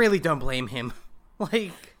 and I really don't blame him.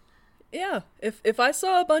 Like, yeah, if I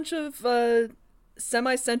saw a bunch of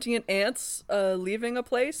semi-sentient ants leaving a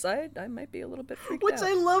place, I might be a little bit freaked what out.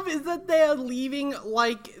 I love is that they are leaving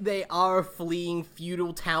like they are fleeing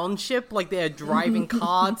feudal township, like they are driving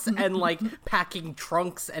carts and like packing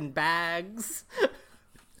trunks and bags.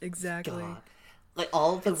 Exactly. God. Like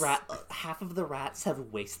all of the half of the rats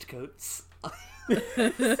have waistcoats.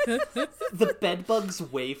 The bedbugs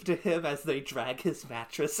wave to him as they drag his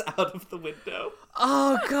mattress out of the window.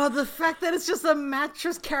 Oh god, the fact that it's just a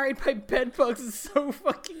mattress carried by bedbugs is so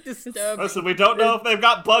fucking disturbing. Listen, we don't know if they've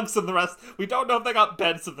got bugs in the rest. We don't know if they got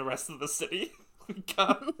beds in the rest of the city.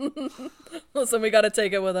 Listen, we gotta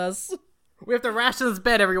take it with us. We have to ration this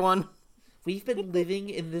bed, everyone. We've been living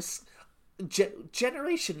in this...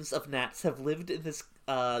 generations of gnats have lived in this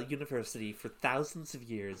university for thousands of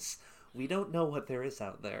years. We don't know what there is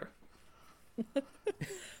out there.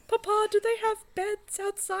 Papa, do they have beds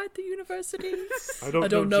outside the university? I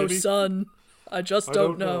don't know, Ginny. son. I just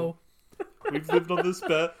don't know. We've lived on this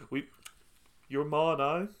bed. Your ma and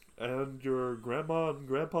I, and your grandma and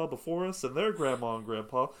grandpa before us, and their grandma and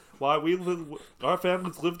grandpa. Why, our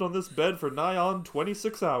family's lived on this bed for nigh on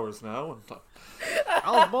 26 hours now.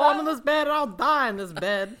 I was born in this bed and I'll die in this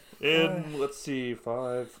bed. Let's see,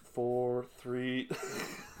 5, 4, 3...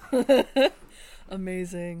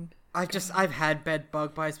 Amazing. I've had bed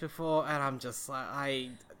bug bites before, and I'm just like,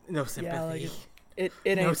 no sympathy. It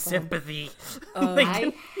ain't no fun. sympathy.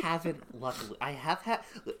 I haven't, luckily. I have had.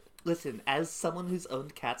 Listen, as someone who's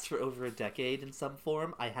owned cats for over a decade in some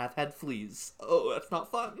form, I have had fleas. Oh, that's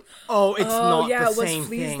not fun. Oh, it's not yeah, the it was same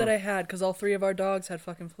fleas thing. that I had because all 3 of our dogs had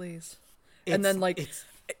fucking fleas. And then it's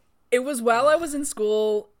it was while I was in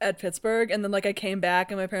school at Pittsburgh, and then I came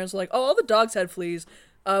back and my parents were like, "Oh, all the dogs had fleas.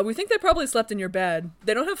 We think they probably slept in your bed.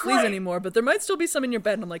 They don't have fleas Great. anymore, but there might still be some in your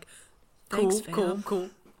bed." And I'm like, "Thanks, fam."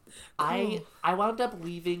 cool. I wound up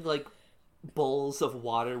leaving bowls of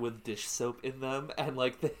water with dish soap in them, and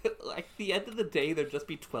the end of the day there'd just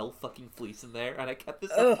be 12 fucking fleas in there, and I kept this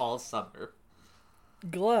up all summer.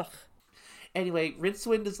 Gluck. Anyway,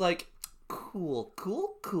 Rincewind is like, cool.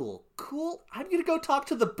 I'm gonna go talk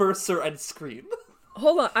to the bursar and scream.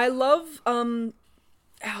 Hold on, I love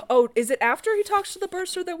Oh, is it after he talks to the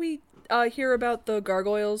bursar that we hear about the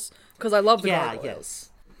gargoyles? Because I love the gargoyles. Yes.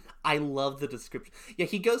 I love the description. Yeah,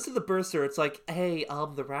 he goes to the bursar. It's like, hey,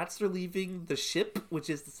 the rats are leaving the ship, which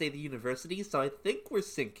is to say the university, so I think we're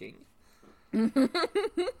sinking. And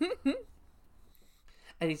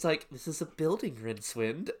he's like, this is a building,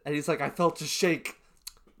 Rincewind. And he's like, I felt a shake.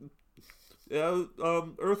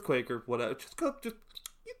 Earthquake or whatever.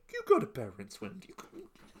 You go to bed, Rincewind.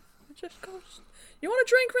 Just go. You want a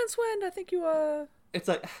drink, Rincewind? I think you It's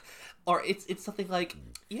like, or it's something like,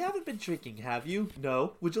 you haven't been drinking, have you?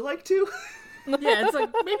 No. Would you like to? Yeah, it's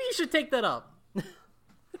like, maybe you should take that up.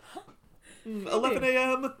 11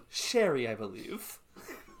 a.m. Sherry, I believe.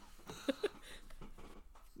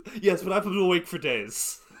 Yes, but I've been awake for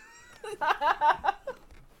days.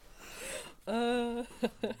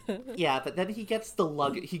 Yeah, but then he gets the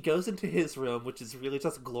luggage. He goes into his room, which is really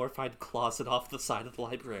just a glorified closet off the side of the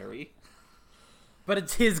library. But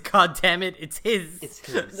it's his, goddammit, it's his. It's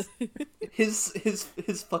his.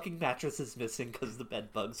 His fucking mattress is missing because the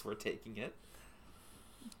bed bugs were taking it.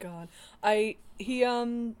 God. He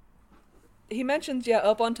mentions,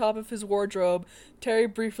 up on top of his wardrobe, Terry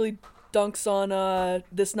briefly dunks on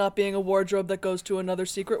this not being a wardrobe that goes to another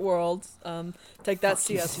secret world. Take that,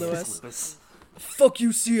 C.S. Lewis. Fuck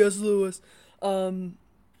you, C.S. Lewis. And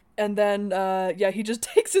then, he just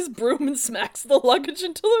takes his broom and smacks the luggage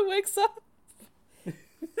until it wakes up.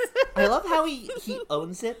 I love how he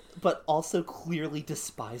owns it, but also clearly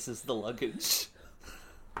despises the luggage.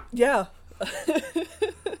 Yeah.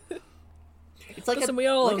 It's like Listen, we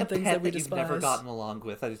all own a things pet that we you've never despise. gotten along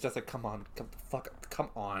with, and it's just like, come on.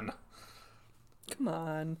 Come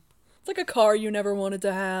on. It's like a car you never wanted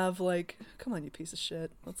to have. Like, come on, you piece of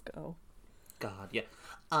shit. Let's go. God, yeah.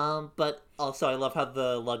 But also I love how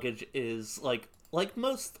the luggage is like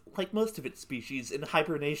most of its species in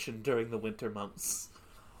hibernation during the winter months.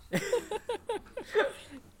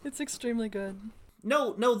 It's extremely good.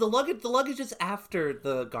 No, the luggage is after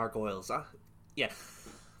the gargoyles. Yeah.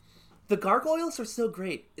 The gargoyles are so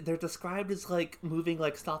great. They're described as moving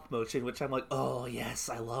like stop motion, which I'm like, oh yes,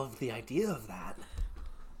 I love the idea of that.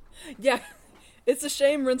 Yeah. It's a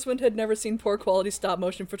shame Rincewind had never seen poor quality stop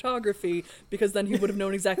motion photography, because then he would have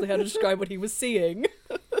known exactly how to describe what he was seeing.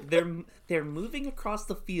 They're moving across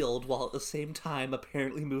the field while at the same time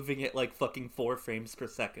apparently moving at fucking 4 frames per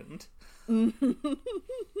second. And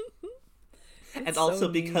also so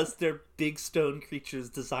because they're big stone creatures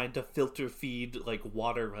designed to filter feed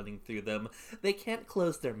water running through them, they can't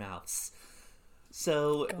close their mouths.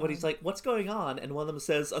 So when he's like, what's going on? And one of them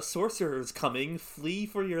says, a sorcerer is coming, flee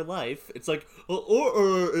for your life. It's like,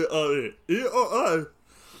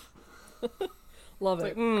 Love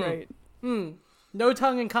it. Great. No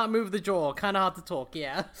tongue and can't move the jaw. Kind of hard to talk,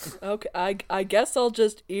 yeah. Okay, I guess I'll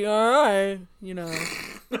just alright,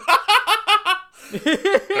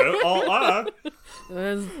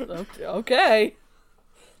 Okay.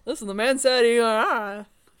 Listen, the man said alright.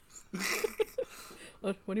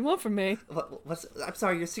 What do you want from me? I'm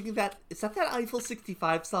sorry, you're singing that? Is that Eiffel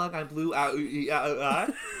 65 song? I'm blue.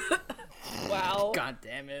 Wow. God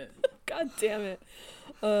damn it. God damn it.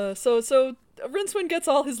 So Rincewind gets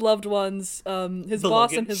all his loved ones, his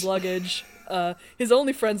boss luggage. and his luggage, his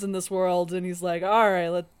only friends in this world, and he's like, all right,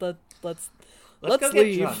 let's go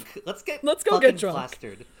leave. get drunk. Let's go get drunk.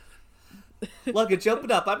 Plastered. Luggage,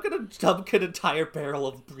 open up. I'm gonna dunk an entire barrel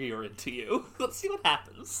of beer into you. Let's see what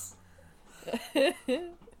happens.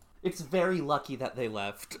 It's very lucky that they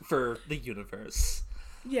left for the universe.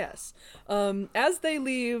 Yes. As they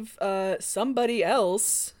leave, somebody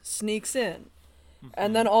else sneaks in.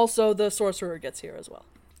 And then also the sorcerer gets here as well.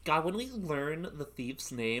 God, when we learn the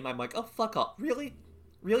thief's name, I'm like, oh, fuck off. Really?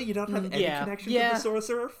 Really? You don't have any connection to the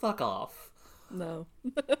sorcerer? Fuck off. No.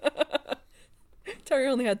 Terry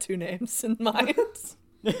only had 2 names in mind.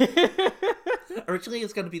 Originally, it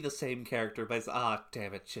was going to be the same character, but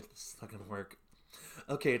damn it, shit, this is not going to work.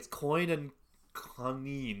 Okay, it's Coin and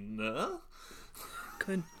Kanina.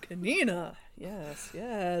 Kanina.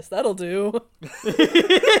 Yes, that'll do.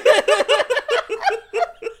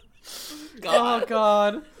 Oh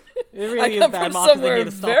god. It really I is come bad from marketing somewhere here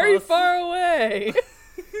to stop very us. far away.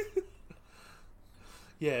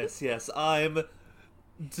 Yes, I'm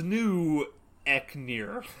Dnu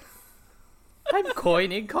Eknir. I'm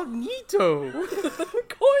Coin Incognito.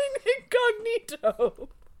 Coin incognito.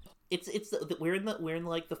 We're in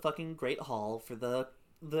like the fucking Great Hall for the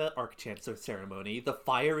Archchancellor ceremony. The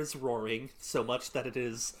fire is roaring so much that it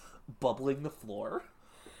is bubbling the floor.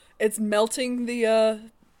 It's melting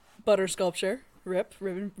the butter sculpture. Rip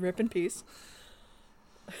in peace.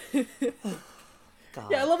 God.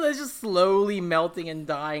 Yeah, I love that it's just slowly melting and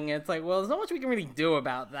dying. It's like, well, there's not much we can really do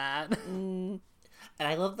about that. And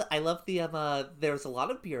I love the there's a lot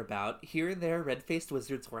of beer about. Here and there, red-faced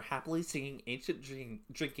wizards were happily singing ancient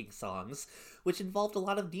drinking songs, which involved a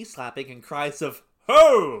lot of knee-slapping and cries of,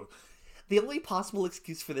 "Ho!" The only possible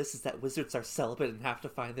excuse for this is that wizards are celibate and have to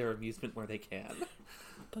find their amusement where they can.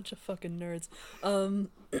 Bunch of fucking nerds.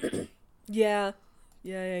 Yeah.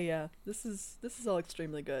 This is all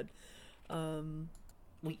extremely good.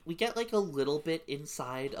 We get like a little bit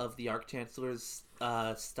inside of the Archchancellor's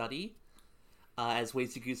study as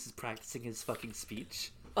Wazy Goose is practicing his fucking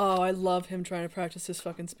speech. Oh, I love him trying to practice his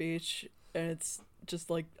fucking speech, and it's just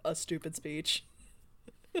like a stupid speech.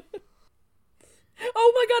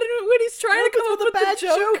 Oh my god, and when he's trying to come up with a bad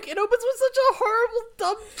joke, it opens with such a horrible,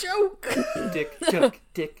 dumb joke.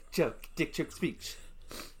 Dick joke speech.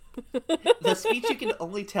 The speech you can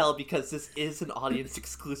only tell because this is an audience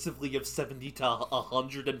exclusively of 70 to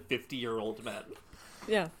 150-year-old men.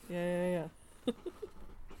 Yeah.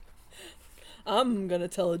 I'm gonna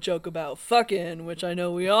tell a joke about fucking, which I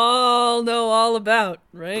know we all know all about,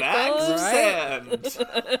 right? Bags of fellas?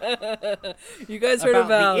 sand. You guys heard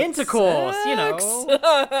about the intercourse, you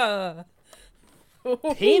know.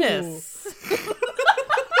 Penis.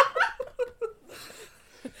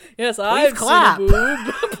 Yes, I've clap. seen a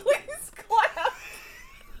boob. Please clap.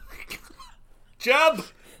 Jeb!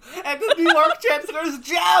 And the new Archchancellor's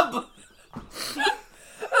Jeb!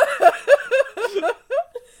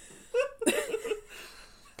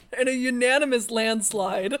 In a unanimous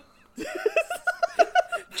landslide.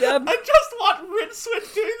 Jeb. I just want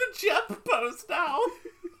Rincewind doing the Jeb pose now.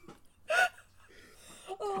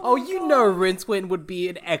 Oh, you know Rincewind would be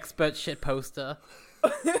an expert shit poster.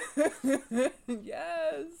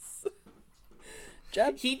 Yes.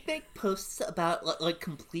 Jeb. He'd make posts about, like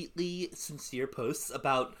completely sincere posts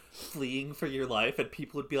about fleeing for your life, and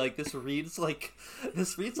people would be like, this reads like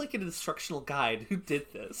an instructional guide. Who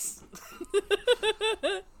did this?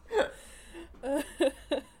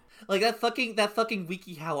 Like that fucking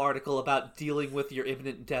WikiHow article about dealing with your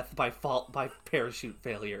imminent death by parachute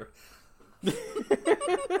failure. I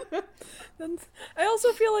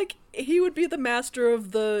also feel like he would be the master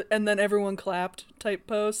of the and then everyone clapped type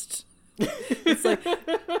post. It's like,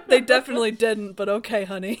 they definitely didn't, but okay,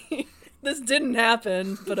 honey. This didn't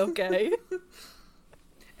happen, but okay.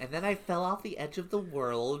 And then I fell off the edge of the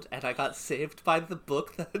world, and I got saved by the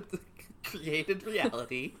book that created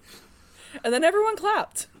reality. And then everyone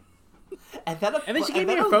clapped. And then she gave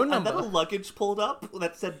me her phone number. And then a luggage pulled up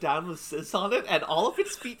that said "Down with Sis" on it, and all of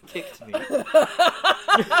its feet kicked me. And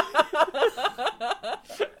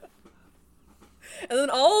then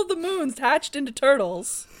all of the moons hatched into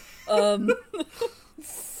turtles. Holly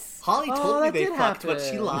told me they did fucked, but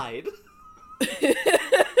happen. she lied.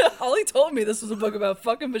 Holly told me this was a book about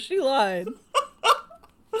fucking, but she lied.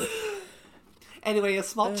 Anyway, a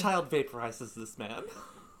small child vaporizes this man.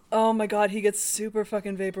 Oh my god, he gets super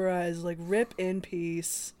fucking vaporized. Like, rip in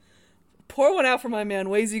peace. Pour one out for my man,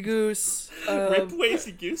 Wazy Goose. Rip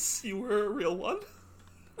Wazy Goose, you were a real one.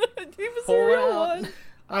 He was Pour a real out. one.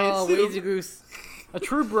 Oh, assume- Wazy Goose. A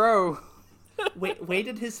true bro.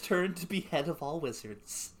 Waited his turn to be head of all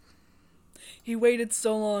wizards. He waited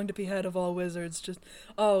so long to be head of all wizards. Just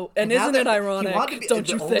and now isn't that it ironic? he wanted to be, Don't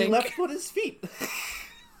you the only think? left foot his feet.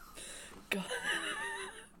 God.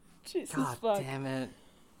 Jesus God fuck. damn it.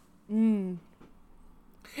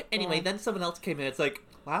 Anyway, then someone else came in. It's like,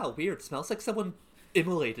 wow, weird. Smells like someone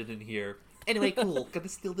immolated in here. Anyway, cool. Gonna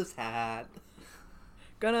steal this hat.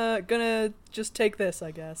 Gonna just take this,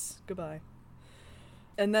 I guess. Goodbye.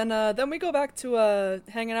 And then we go back to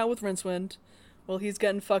hanging out with Rincewind while he's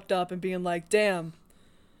getting fucked up and being like, damn,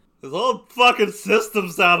 This whole fucking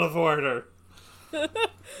system's out of order.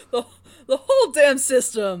 the whole damn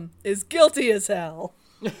system is guilty as hell.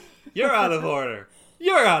 You're out of order.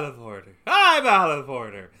 You're out of order. I'm out of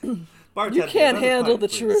order. Bartender, You can't another handle pint, the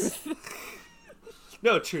please. truth.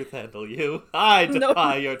 No truth handle you. I No.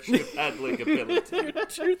 defy your truth handling ability.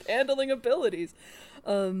 Truth handling abilities.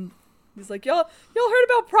 He's like, y'all heard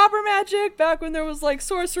about proper magic back when there was like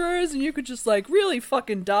sorcerers and you could just like really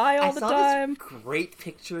fucking die all I the saw time. this great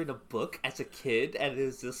picture in a book as a kid, and it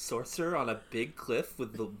was this sorcerer on a big cliff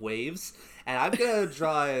with the waves. And I'm gonna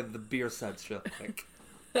draw in the beer sense real quick.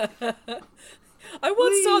 I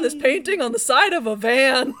once saw this painting on the side of a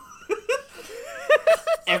van.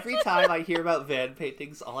 Every time I hear about van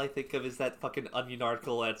paintings, all I think of is that fucking Onion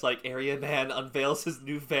article that's like, Area Man unveils his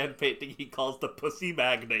new van painting he calls the Pussy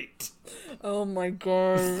Magnate. Oh my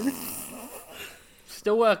god.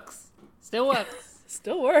 Still works. Still works.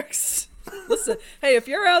 Still works. Listen, hey, if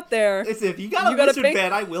you're out there, Listen, if you got a got a wizard paint-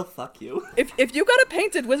 van, I will fuck you. if you got a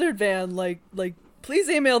painted wizard van, like please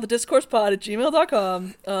email the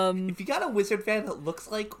discoursepod@gmail.com. If you got a wizard van that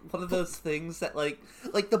looks like one of those things that like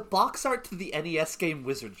the box art to the NES game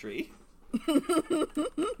Wizardry.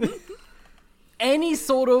 Any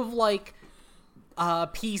sort of like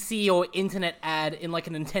PC or internet ad in like a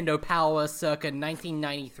Nintendo Power circa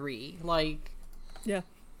 1993. Like, Yeah.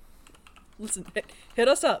 Listen, hit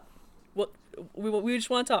us up. What we just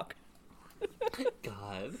want to talk.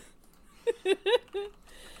 God.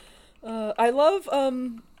 I love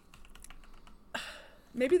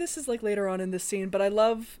maybe this is like later on in this scene, but I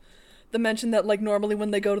love the mention that like normally when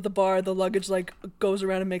they go to the bar, the luggage like goes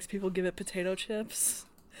around and makes people give it potato chips.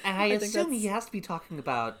 And I think assume that's- he has to be talking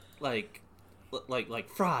about like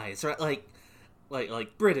fries, right?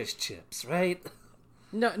 Like British chips, right?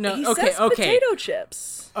 no, He okay, says okay, potato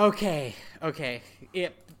chips. okay.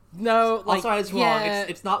 No, like, Also, I was wrong. yeah,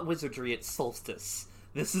 It's not Wizardry. It's Solstice.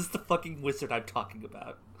 This is the fucking wizard I'm talking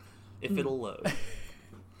about. If it'll load.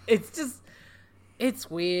 it's just, it's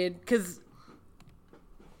weird because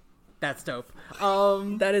that's dope.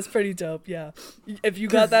 That is pretty dope. Yeah, if you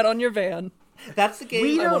got that on your van. That's the game.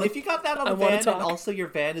 We don't- If you got that on I the wanna van, talk. and also your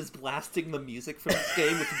van is blasting the music from this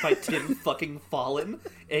game, which is by Tim fucking Fallon,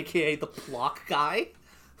 aka the Plock guy.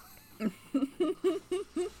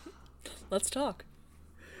 Let's talk.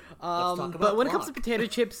 talk about But when it comes to Block. potato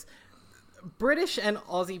chips, British and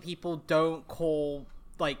Aussie people don't call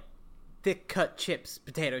like thick cut chips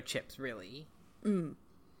potato chips. Really,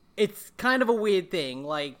 it's kind of a weird thing.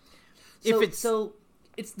 Like, if it's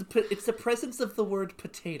it's the presence of the word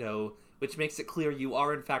potato, which makes it clear you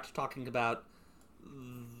are in fact talking about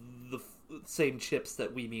the same chips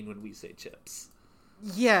that we mean when we say chips.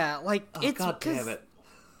 yeah, like Oh, it's God damn it.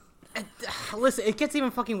 Listen, it gets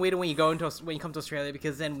even fucking weirder when you go when you come to Australia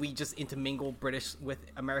because then we just intermingle British with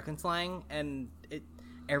American slang and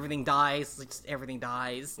everything dies. Just everything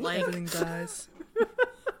dies. Like, Everything dies.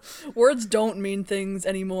 Words don't mean things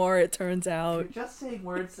anymore. It turns out. You're just saying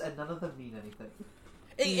words and none of them mean anything.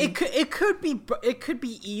 it could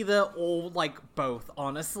be either or like both.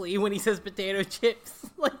 Honestly, when he says potato chips,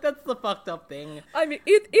 like that's the fucked up thing. I mean,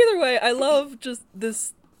 either way, I love just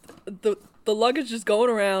the luggage just going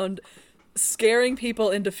around, scaring people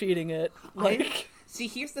into feeding it. Like, See,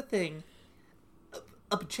 here's the thing.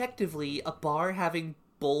 Objectively, a bar having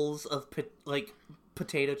bowls of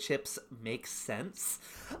potato chips makes sense.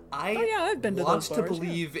 I've been to want those to bars, yeah.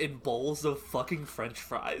 believe in bowls of fucking French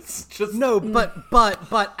fries. Just No, but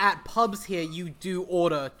at pubs here you do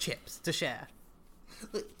order chips to share.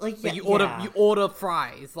 like You order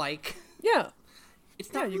fries. Like, yeah,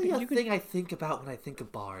 It's not you really can- a thing I think about when I think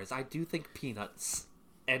of bars. I do think peanuts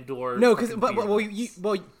and/or no, because fucking beer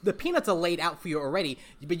well, the peanuts are laid out for you already,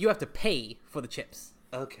 but you have to pay for the chips.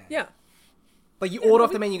 okay. yeah. Like, you order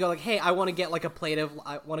off the menu, you go like, "Hey, I want to get a plate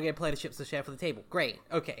of chips to share for the table." Great,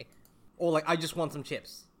 okay. Or like, I just want some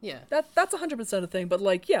chips. Yeah. That's 100% a thing. But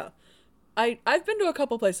like, yeah, I've been to a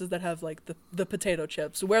couple places that have like the potato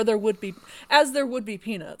chips where there would be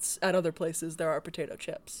peanuts. At other places, there are potato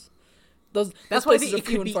chips. That's That's why I places think are it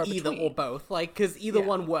few could and be far either between. or both. Like, because either Yeah.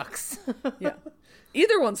 one works. Yeah,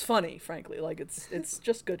 either one's funny. Frankly, like it's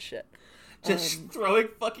just good shit. Just throwing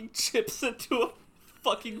fucking chips into a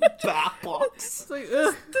fucking bath box. It's like,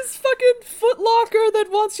 ugh. This fucking Foot Locker that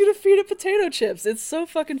wants you to feed it potato chips. It's so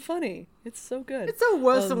fucking funny. It's so good. It's so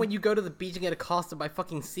worse than when you go to the beach and get accosted by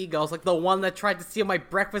fucking seagulls, like the one that tried to steal my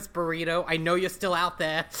breakfast burrito. I know you're still out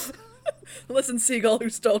there. Listen, Seagull, who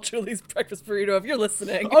stole Julie's breakfast burrito, if you're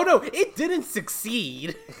listening, Oh no, it didn't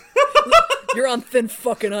succeed. you're on thin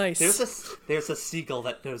fucking ice. There's a seagull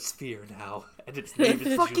that knows fear now, and its name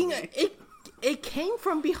is Fucking Julie. it came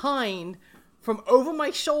from behind, from over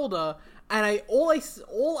my shoulder, and all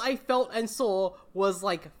I felt and saw was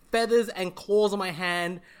like feathers and claws on my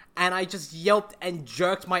hand, and I just yelped and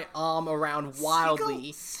jerked my arm around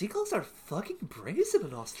wildly. Seagulls are fucking brazen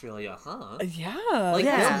in Australia, huh? Yeah. Like,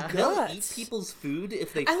 Yeah. they'll eat people's food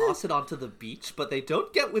if they toss it onto the beach, but they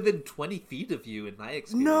don't get within 20 feet of you, in my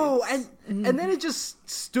experience. No, and then it just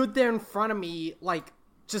stood there in front of me, like,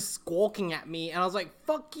 just squawking at me, and I was like,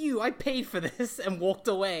 fuck you, I paid for this, and walked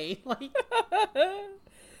away. Like,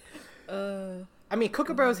 I mean,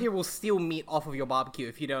 kookaburras here will steal meat off of your barbecue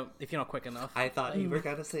if you're not quick enough. I thought you were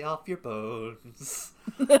gonna say off your bones.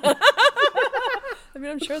 I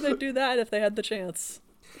mean, I'm sure they'd do that if they had the chance.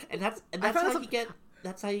 And that's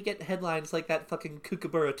how you get headlines like that fucking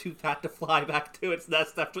kookaburra too fat to fly back to its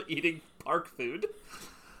nest after eating park food.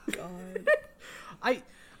 God. I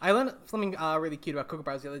learned something really cute about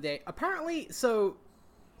kookaburras the other day. Apparently, so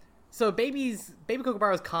baby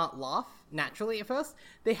kookaburras can't laugh naturally at first.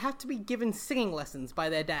 They have to be given singing lessons by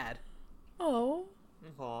their dad. Oh,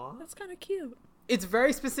 Aww. that's kind of cute. It's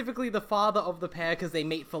very specifically the father of the pair, because they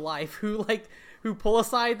mate for life, who pull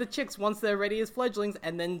aside the chicks once they're ready as fledglings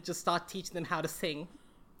and then just start teaching them how to sing.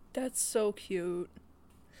 That's so cute.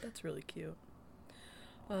 That's really cute.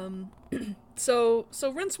 So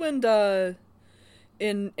Rincewind,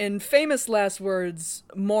 in famous last words,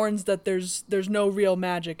 mourns that there's no real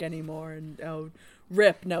magic anymore, and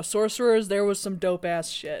rip. Now, sorcerers, there was some dope ass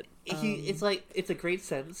shit. It's a great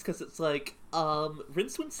sentence, because it's like,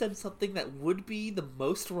 Rincewind said something that would be the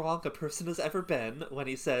most wrong a person has ever been when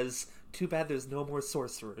he says, too bad there's no more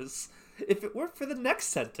sorcerers. If it weren't for the next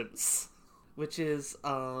sentence, which is,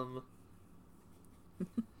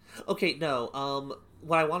 okay, no,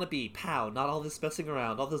 what I want to be, pow, not all this messing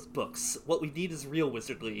around, all those books. What we need is real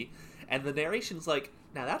wizardly. And the narration's like,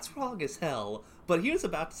 now that's wrong as hell, but he was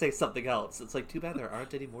about to say something else. It's like, too bad there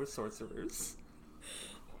aren't any more sorcerers.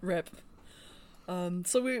 Rip.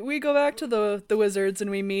 So we go back to the wizards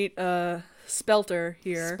and we meet Spelter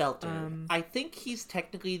here. Spelter. I think he's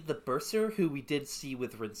technically the bursar who we did see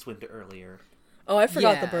with Rincewind earlier. Oh, I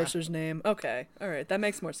forgot the Yeah. bursar's name. Okay, all right, that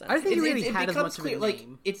makes more sense. I think he really it had as becomes much of a clear, like,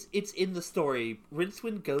 name. it's in the story.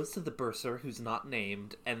 Rincewind goes to the bursar, who's not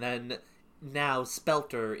named, and then now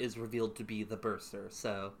Spelter is revealed to be the bursar.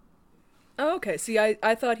 So, Oh, okay. See,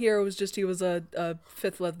 I thought here it was just he was a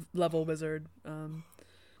fifth level wizard.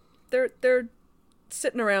 They're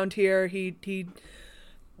sitting around here. They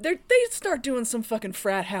start doing some fucking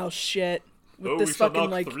frat house shit with this fucking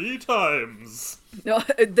like 3 times. no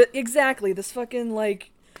exactly this fucking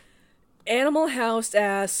like Animal House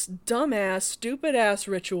ass, dumbass, stupid ass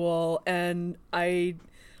ritual, and I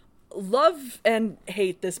love and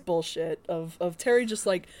hate this bullshit of Terry just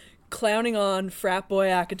like clowning on frat boy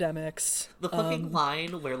academics. The fucking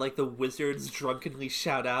line where, like, the wizards drunkenly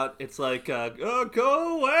shout out, it's like, oh,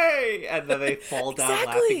 go away! And then they fall down laughing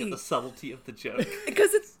Exactly. at the subtlety of the joke.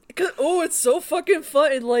 Because it's so fucking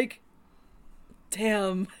fun. And, like,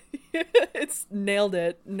 damn, it's nailed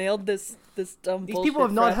this dumb These bullshit. people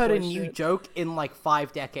have not frat heard a boy new shit. joke in like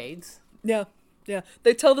 5 decades. Yeah.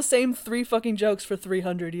 They tell the same 3 fucking jokes for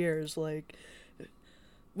 300 years. Like,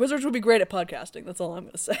 wizards would be great at podcasting. That's all I'm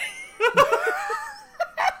gonna say.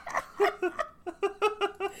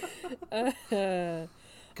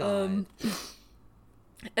 God.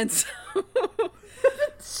 And so,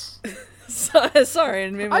 sorry,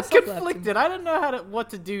 and maybe I'm myself laugh. conflicted. I don't know what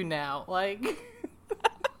to do now. Like,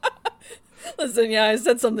 Listen, yeah, I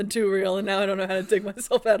said something too real, and now I don't know how to dig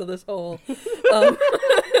myself out of this hole.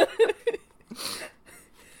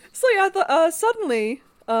 So yeah, suddenly,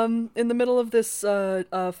 in the middle of this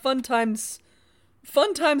fun times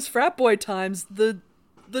frat boy times, the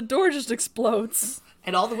door just explodes.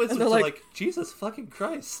 And all the wizards they're are like- like, Jesus fucking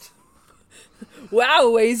Christ.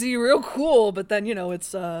 Wow, AZ, real cool. But then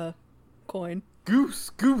it's coin. goose,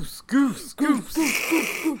 goose, goose, goose.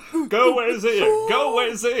 Go AZ! Go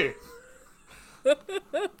AZ!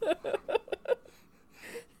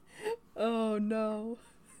 Oh no,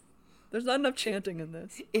 there's not enough chanting in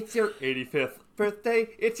this. It's your 85th birthday.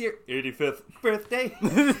 It's your 85th birthday.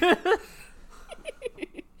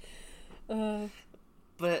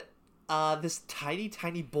 But this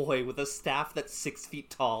tiny boy with a staff that's 6 feet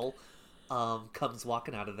tall comes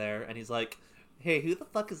walking out of there, and he's like, hey, who the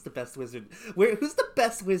fuck is the best wizard? Who's the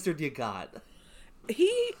best wizard you got?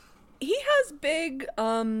 He has big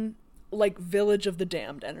like Village of the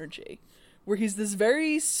Damned energy, where he's this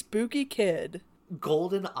very spooky kid.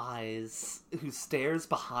 Golden eyes who stares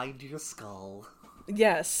behind your skull.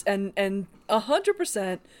 Yes, and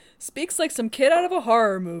 100% speaks like some kid out of a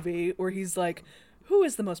horror movie, where he's like, who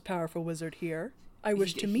is the most powerful wizard here? I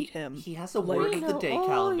wish to meet him. He has a Like- word of the day all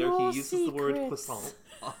calendar. He your uses the word secrets. croissant.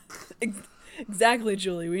 Exactly,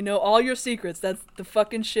 Julie. We know all your secrets. That's the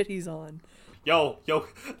fucking shit he's on. yo.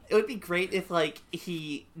 It would be great if, like,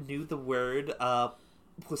 he knew the word,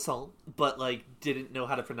 poisson, but, like, didn't know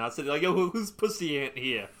how to pronounce it. Like, yo, who's pussy ant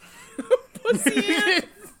here? Pussy ant.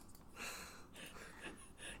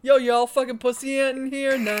 Yo, y'all fucking pussy ant in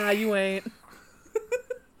here? Nah, you ain't.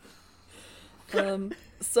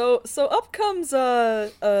 So up comes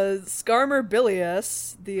Skarmer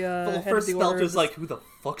Bilius, the head First of the order. Spelter's like, who the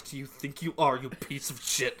fuck do you think you are, you piece of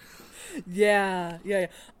shit? Yeah.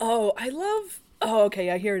 Oh, okay,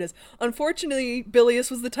 yeah, here it is. Unfortunately, Bilius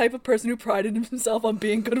was the type of person who prided himself on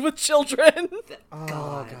being good with children.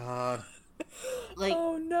 God. Like,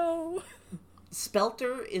 Oh no.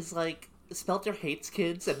 Spelter is like, Spelter hates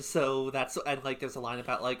kids, and so that's, and like, there's a line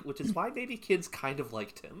about, like, which is why maybe kids kind of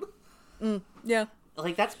liked him. Yeah.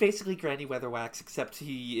 Like, that's basically Granny Weatherwax, except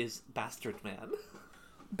he is Bastard Man.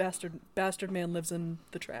 Bastard man lives in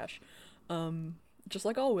the trash. Just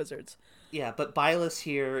like all wizards. Yeah, but Byleth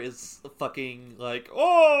here is fucking like,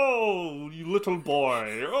 oh, you little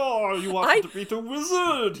boy, oh, you want to beat a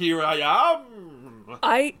wizard, here I am.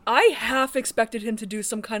 I half expected him to do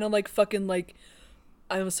some kind of like fucking like,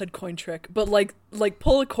 I almost said coin trick, but like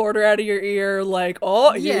pull a quarter out of your ear, like,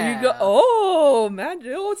 oh, here you go, oh, man,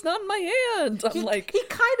 oh, it's not in my hand. I'm like, he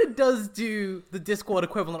kind of does do the Discord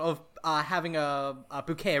equivalent of having a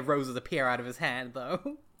bouquet of roses appear out of his hand,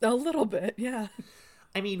 though. a little bit, yeah.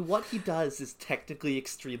 I mean, what he does is technically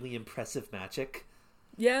extremely impressive magic.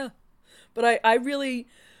 Yeah, but I really,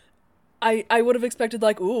 I would have expected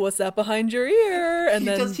like, ooh, what's that behind your ear? And he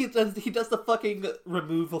then he does the fucking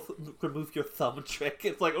remove your thumb trick.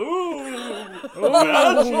 It's like, ooh,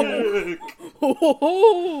 magic.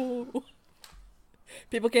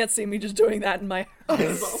 People can't see me just doing that in my I house.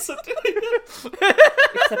 was also doing it,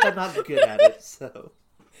 except I'm not good at it. So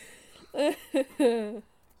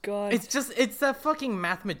God, It's that fucking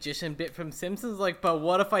math magician bit from Simpsons, like, but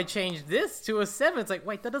what if I change this to a 7? It's like,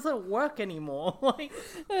 wait, that doesn't work anymore. Like,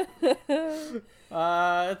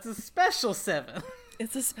 it's a special 7.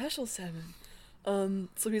 it's a special 7.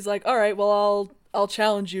 So he's like, all right, well, I'll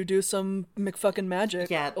challenge you, do some McFucking magic,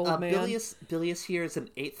 yeah, old man. Bilius here is an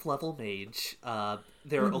 8th level mage.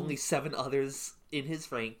 There are only 7 others in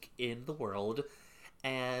his rank in the world.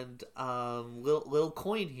 And little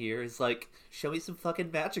Coin here is like, show me some fucking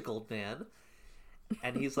magic, old man.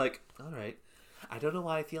 And he's like, alright. I don't know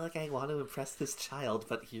why I feel like I want to impress this child,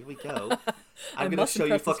 but here we go. I'm gonna show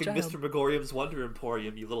you fucking Mr. Megorium's Wonder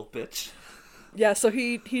Emporium, you little bitch. Yeah, so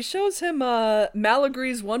he shows him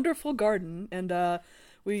Malagry's wonderful garden, and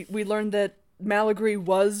we learned that Malagry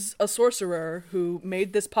was a sorcerer who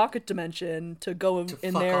made this pocket dimension to go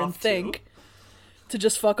in there and think. To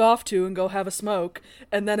just fuck off to and go have a smoke,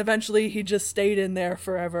 and then eventually he just stayed in there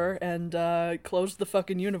forever and closed the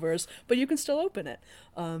fucking universe, but you can still open it.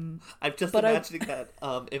 I'm just imagining that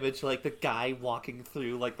image, like the guy walking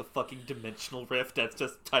through like the fucking dimensional rift that's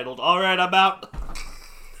just titled, alright, I'm out.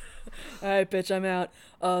 Alright, bitch, I'm out.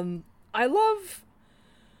 I love...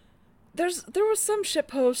 There was some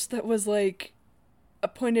shitpost that was like,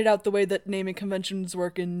 pointed out the way that naming conventions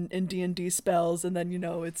work in D&D spells, and then, you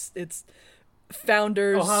know, it's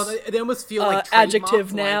founders they almost feel like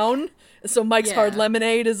adjective like... noun. So Mike's Hard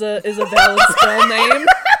Lemonade is a valid spell name.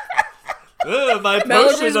 My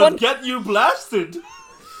potion of get you blasted.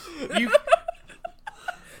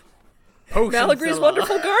 Malagry's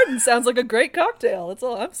Wonderful Garden sounds like a great cocktail. That's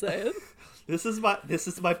all I'm saying. This is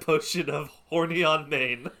my potion of horny on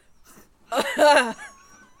main.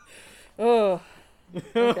 Oh.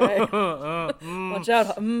 Okay. Watch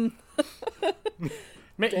out.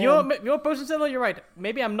 Your potion seller, you're right.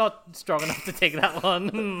 Maybe I'm not strong enough to take that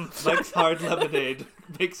one. Mike's Hard Lemonade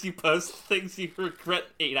makes you post things you regret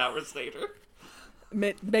 8 hours later.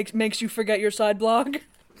 Makes you forget your side blog.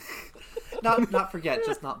 Not forget,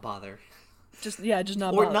 just not bother. Just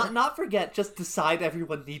not or bother. not forget, just decide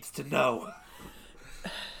everyone needs to know.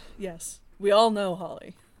 Yes, we all know,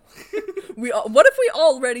 Holly. What if we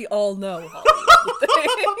already all know, Holly?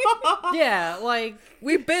 Yeah, like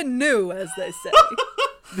we've been new, as they say.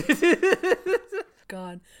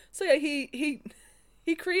 God. So yeah,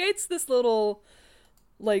 he creates this little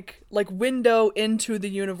like window into the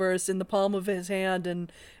universe in the palm of his hand,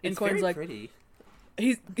 and It's Coin's very like pretty.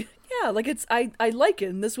 like it's I like it,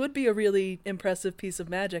 and this would be a really impressive piece of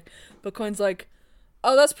magic. But Coin's like,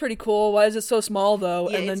 oh, that's pretty cool. Why is it so small though?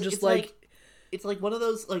 Yeah, and then just like it's like one of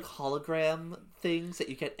those like hologram things that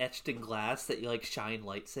you get etched in glass that you like shine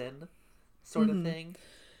lights in, sort of thing.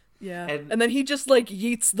 Yeah, and then he just like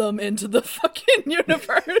yeets them into the fucking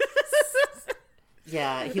universe.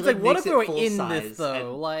 Yeah, he it's like what makes if it we were full in size, this though?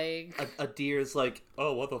 and Like a deer's like,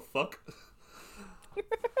 oh, what the fuck?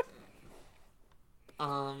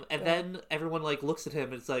 And then everyone like looks at him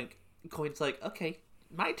and it's like, Coin's like, okay,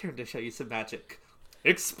 my turn to show you some magic.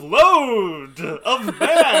 Explode of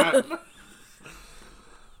man!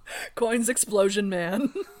 Coin's explosion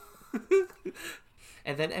man.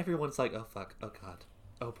 And then everyone's like, oh fuck, oh god,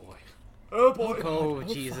 oh boy. Oh boy. Oh,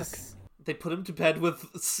 Jesus. They put him to bed with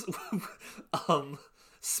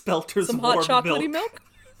Spelter's Some warm hot chocolatey milk.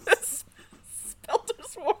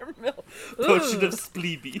 Spelter's warm milk. Potion of Ugh.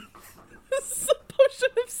 Spleeby. Some potion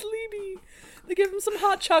of sleepy. They give him some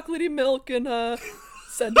hot chocolatey milk and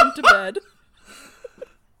send him to bed.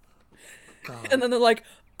 God. And then they're like,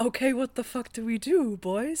 okay, what the fuck do we do,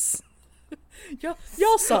 boys?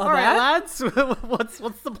 Y'all saw All right, that. lads.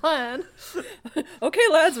 What's the plan? Okay,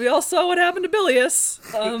 lads, we all saw what happened to Bilius.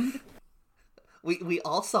 We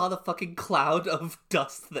all saw the fucking cloud of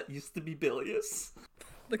dust that used to be Bilius.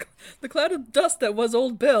 The cloud of dust that was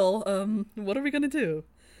old Bill. What are we gonna do?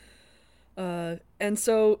 And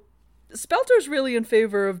so Spelter's really in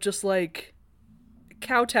favor of just like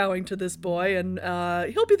kowtowing to this boy, and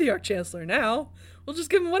he'll be the Archchancellor now. We'll just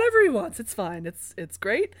give him whatever he wants. It's fine. It's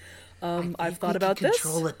great. I've thought about this.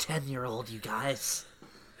 Control a 10-year-old, you guys.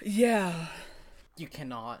 Yeah. You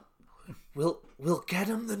cannot. We'll get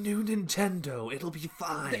him the new Nintendo. It'll be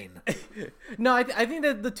fine. No, I think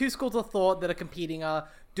that the two schools of thought that are competing are: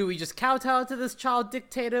 do we just kowtow to this child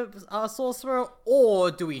dictator sorcerer, or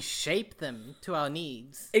do we shape them to our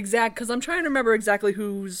needs? Exact, because I'm trying to remember exactly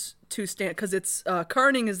who's to stand, because it's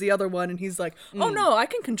Carning is the other one, and he's like, oh no, I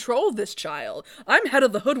can control this child. I'm head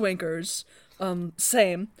of the Hoodwinkers.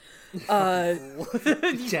 Same.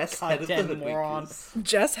 Jess, head of the Goddamn moron. Hoodwinkers.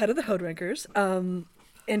 Jess, head of the Hoodwinkers.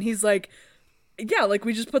 And he's like, yeah, like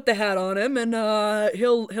we just put the hat on him, and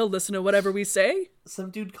he'll listen to whatever we say.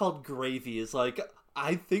 Some dude called Gravy is like,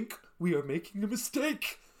 I think we are making a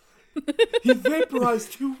mistake. He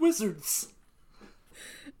vaporized 2 wizards.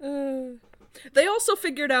 They also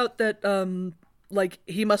figured out that like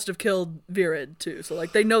he must have killed Virid too. So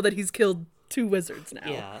like they know that he's killed 2 wizards now.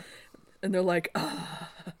 Yeah. And they're like,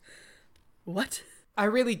 what? I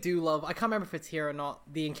really do love. I can't remember if it's here or not.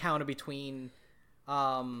 The encounter between,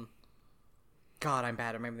 God, I'm bad.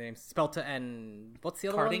 I remember the names. Spelter and what's the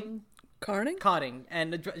other Carding? one? Carning? Carding,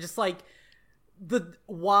 and just like the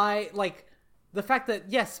fact that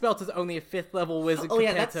yes, Spelter's only a 5th level wizard Oh yeah,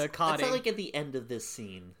 compared that's to Carding. not like at the end of this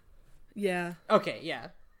scene. Yeah. Okay, yeah,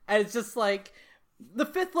 and it's just like the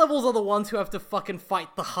 5th levels are the ones who have to fucking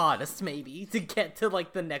fight the hardest, maybe, to get to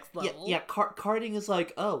like the next level. Yeah, Carding is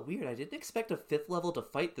like, oh, weird, I didn't expect a 5th level to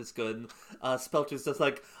fight this good. Spelter's just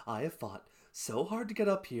like, I have fought so hard to get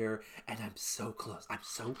up here, and I'm so close. I'm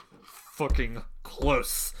so fucking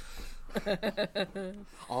close.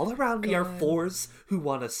 All around me are 4s who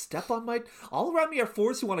want to step on my... All around me are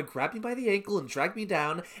 4s who want to grab me by the ankle and drag me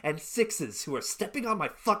down, and 6s who are stepping on my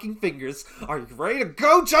fucking fingers. Are you ready to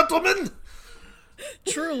go, gentlemen?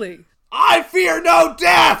 Truly. I fear no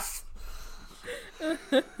death!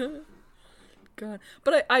 God.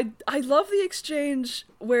 But I love the exchange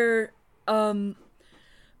where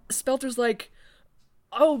Spelter's like,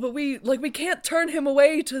 oh, but we can't turn him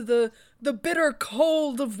away to the bitter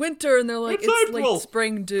cold of winter, and they're like, it's April. late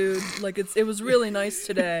spring, dude. Like it was really nice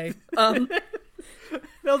today. That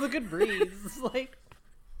was a good breeze. Like,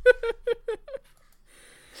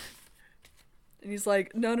 And he's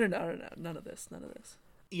like, no, none of this.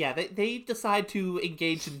 Yeah, they decide to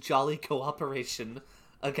engage in jolly cooperation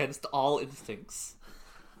against all instincts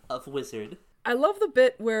of wizard. I love the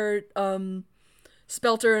bit where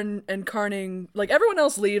Spelter and Carning, like everyone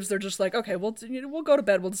else leaves, they're just like, okay, we'll go to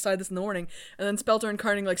bed, we'll decide this in the morning. And then Spelter and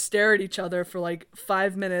Carning like stare at each other for like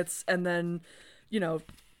 5 minutes and then,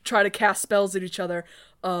 try to cast spells at each other.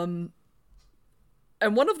 And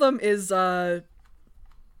one of them is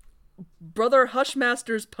Brother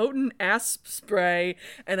Hushmaster's potent asp spray,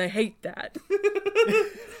 and I hate that.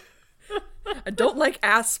 I don't like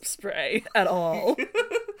asp spray at all.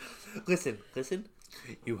 Listen.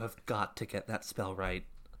 You have got to get that spell right.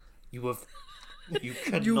 You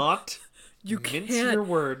cannot You mince can't. your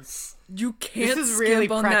words. You can't this is really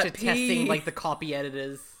skimp on Pratchett that P. testing like the copy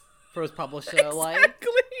editors for his publisher.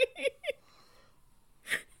 Exactly.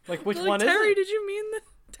 Like which Like, one Terry, is it? did you mean that?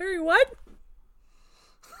 Terry, what?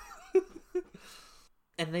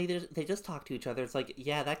 And they just talk to each other. It's like,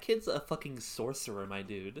 yeah, that kid's a fucking sorcerer, my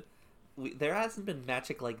dude. There hasn't been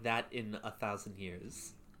magic like that in 1,000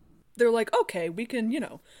 years. They're like, okay, we can,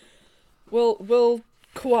 we'll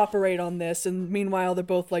cooperate on this. And meanwhile, they're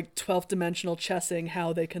both like 12th dimensional chessing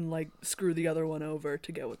how they can like screw the other one over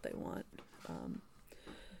to get what they want.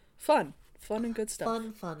 Fun and good stuff.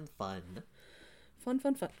 Fun. Fun.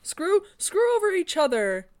 Screw over each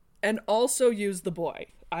other and also use the boy.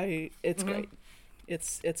 It's great.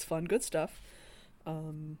 It's fun, good stuff.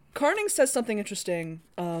 Carning says something interesting,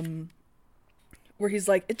 where he's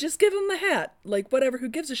like, just give him the hat. Like, whatever, who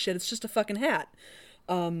gives a shit? It's just a fucking hat.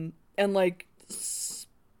 And like,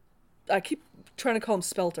 I keep trying to call him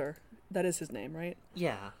Spelter. That is his name, right?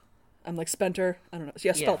 Yeah. I'm like, Spenter? I don't know.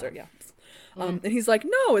 Yeah, Spelter, yeah. And he's like,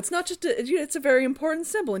 no, it's not just it's a very important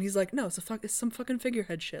symbol. And he's like, no, it's some fucking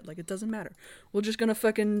figurehead shit. Like, it doesn't matter. We're just gonna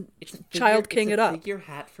fucking Child King it up. It's a figure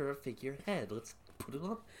hat for a figurehead. Let's put it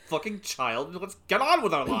on a fucking child and let's get on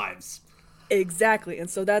with our lives. Exactly. And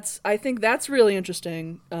so I think that's really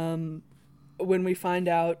interesting, when we find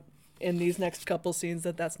out in these next couple scenes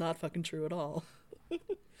that that's not fucking true at all.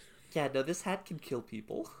 Yeah, no, this hat can kill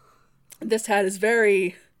people. This hat is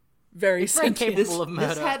very, very sentient. capable of murder.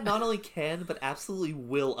 This hat not only can, but absolutely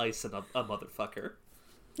will ice a motherfucker.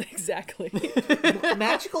 Exactly.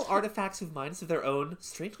 Magical artifacts with minds of their own,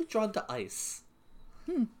 strangely drawn to ice.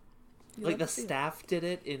 Like the staff did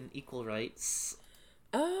it in Equal Rights.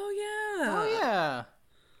 Oh, yeah. Oh, yeah.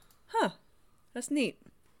 Huh. That's neat.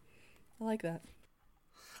 I like that.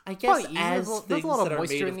 I guess Probably as there's things a lot of that are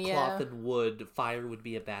moisture made in of the cloth air. and wood, fire would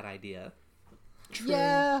be a bad idea. True.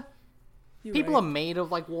 Yeah. You're People right. are made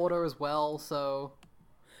of, like, water as well, so...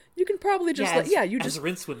 You can probably just as just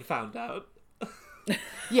Rincewind found out.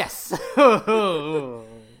 Yes.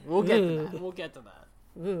 We'll get to that. We'll get to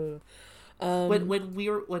that.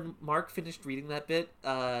 When Mark finished reading that bit,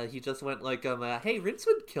 he just went like, "Hey,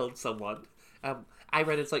 Rincewind killed someone." I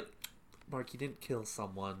read it's like, Mark, he didn't kill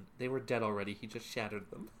someone; they were dead already. He just shattered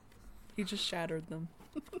them. He just shattered them.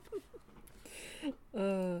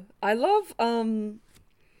 I love,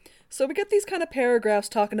 so we get these kind of paragraphs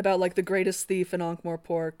talking about, like, the greatest thief in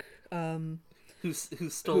Ankh-Morpork, Who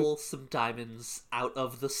stole some diamonds out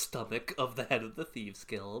of the stomach of the head of the Thieves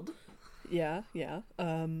Guild? yeah,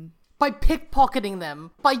 By pickpocketing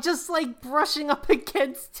them. By just, like, brushing up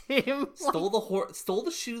against him. Stole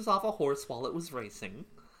the shoes off a horse while it was racing.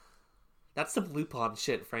 That's some Lupin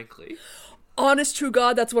shit, frankly. honest true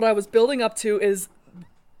God, that's what I was building up to. Is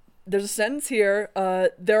there's a sentence here,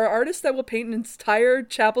 there are artists that will paint an entire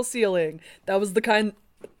chapel ceiling. This was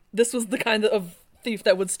the kind of thief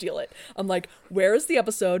that would steal it. I'm like, where is the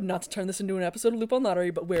episode, not to turn this into an episode of Lupin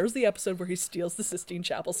Lottery, but where's the episode where he steals the Sistine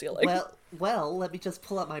Chapel ceiling? Well, let me just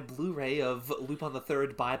pull out my Blu-ray of Lupin the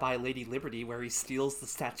Third Bye Bye Lady Liberty, where he steals the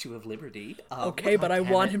Statue of Liberty. Okay, but I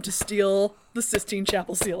want him to steal the Sistine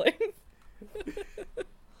Chapel ceiling.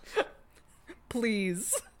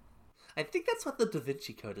 Please. I think that's what the Da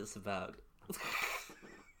Vinci Code is about.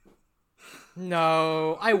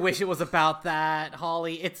 No, I wish it was about that,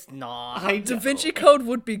 Holly. It's not. I Da know. Vinci Code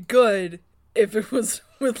would be good if it was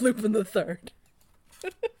with Lupin the Third.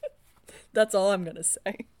 That's all I'm gonna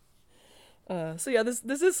say. So yeah,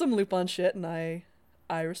 this is some Lupin shit, and I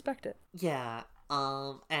respect it. Yeah,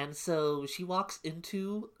 and so she walks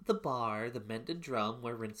into the bar, the Mended Drum,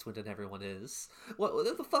 where Rincewind and everyone is. What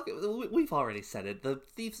the fuck? We've already said it. The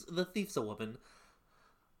thief's a woman.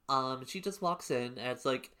 She just walks in, and it's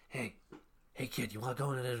like, hey kid, you want to go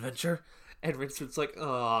on an adventure? And Rincewind's like,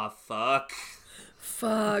 oh fuck.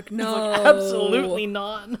 Fuck no. Like, absolutely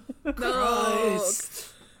not. Christ.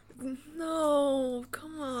 No,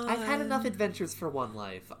 come on. I've had enough adventures for one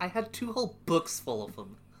life. I had 2 whole books full of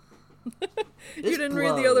them. You didn't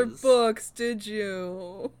read the other books, did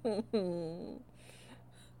you?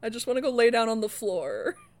 I just want to go lay down on the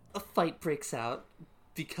floor. A fight breaks out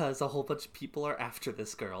because a whole bunch of people are after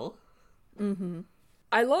this girl. Mm-hmm.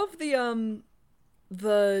 I love the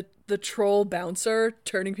troll bouncer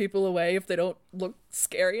turning people away if they don't look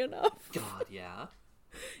scary enough. God, yeah.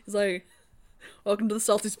 He's like, welcome to the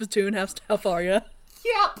Salty Spittoon, how far ya?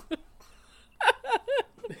 Yep!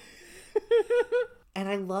 And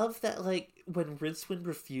I love that, like, when Rincewind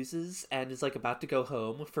refuses and is, like, about to go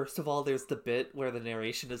home, first of all, there's the bit where the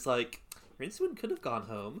narration is like, Rincewind could have gone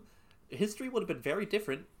home. History would have been very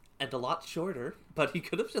different and a lot shorter, but he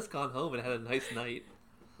could have just gone home and had a nice night.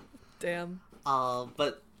 Damn.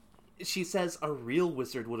 But she says a real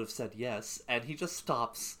wizard would have said yes, and he just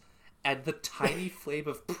stops, and the tiny flame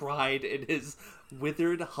of pride in his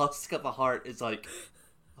withered husk of a heart is like,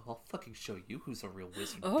 I'll fucking show you who's a real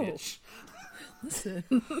wizard, bitch. Listen,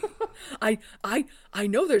 I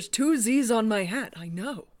know there's 2 Z's on my hat. I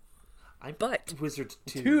know. But wizard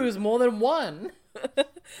 2. 2 is more than 1.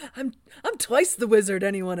 I'm twice the wizard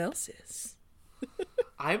anyone else is.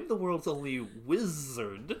 I'm the world's only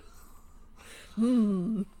wizard.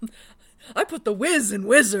 I put the whiz in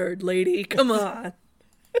wizard, lady. Come on.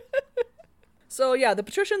 So yeah, the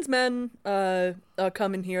patricians' men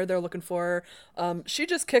come in here. They're looking for her. She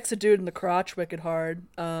just kicks a dude in the crotch wicked hard.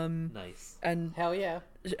 Nice. And Hell yeah.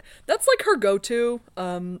 that's like her go-to.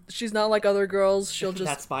 She's not like other girls. She'll just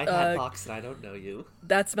That's my hat box, and I don't know you.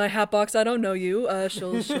 That's my hat box. I don't know you.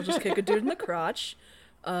 She'll just kick a dude in the crotch.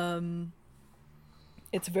 It's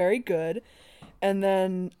very good. And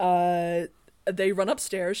then they run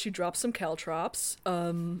upstairs. She drops some caltrops.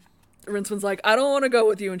 Rincewind's like, I don't want to go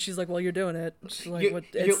with you, and she's like, well, you're doing it. She's like, You'll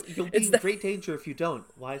be in great danger if you don't.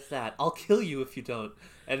 Why is that? I'll kill you if you don't.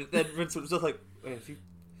 And then Rincewind's just like, wait,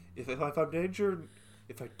 if I'm in danger,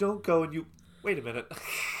 if I don't go and you, wait a minute.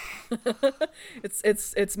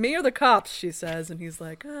 it's me or the cops, she says, and he's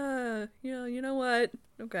like, you know what?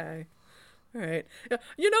 Okay. All right.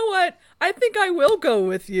 You know what? I think I will go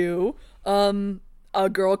with you. A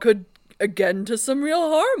girl could get into some real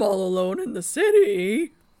harm all alone in the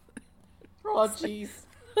city. Oh, jeez.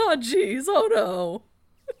 Oh, jeez. Oh, no.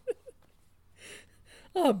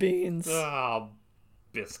 Oh, beans. Oh,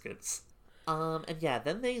 biscuits. And yeah,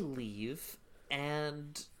 then they leave,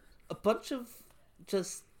 and a bunch of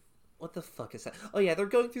just... What the fuck is that? Oh yeah, they're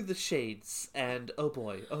going through the shades, and oh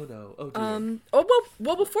boy, oh no, oh dear.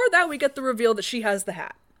 Well, before that, we get the reveal that she has the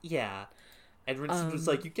hat. Yeah. And Rincewind was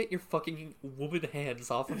like, you get your fucking woman hands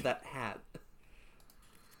off of that hat.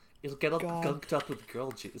 It'll get all gunked up with girl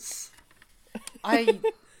juice. I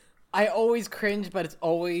always cringe, but it's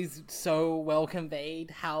always so well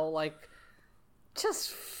conveyed how, like, just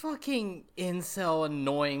fucking incel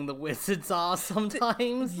annoying the wizards are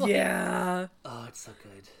sometimes. Yeah. Oh, it's so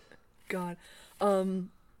good. God.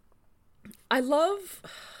 I love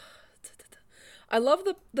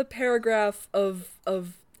the paragraph of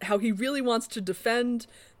how he really wants to defend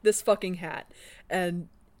this fucking hat. And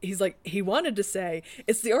he's like, he wanted to say,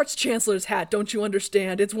 it's the Arch-Chancellor's hat, don't you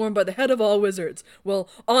understand? It's worn by the head of all wizards. Well,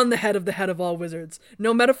 on the head of all wizards.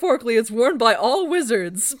 No, metaphorically, it's worn by all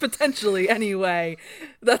wizards, potentially, anyway.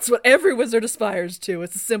 That's what every wizard aspires to.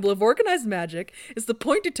 It's a symbol of organized magic. It's the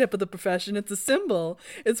pointy tip of the profession. It's a symbol.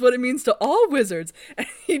 It's what it means to all wizards. And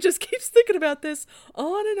he just keeps thinking about this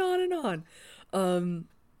on and on and on.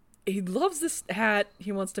 He loves this hat.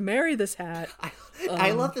 He wants to marry this hat.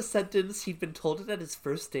 I love the sentence, he'd been told it at his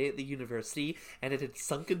first day at the university, and it had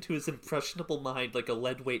sunk into his impressionable mind like a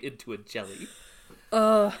lead weight into a jelly.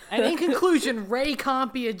 And in conclusion, Rey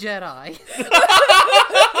can't be a Jedi.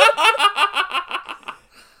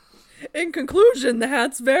 In conclusion, the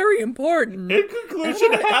hat's very important. In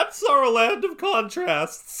conclusion, hats are a land of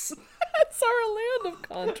contrasts. Hats are a land of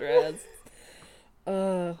contrasts.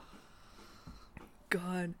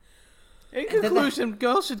 God. In conclusion,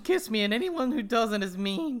 girls should kiss me, and anyone who doesn't is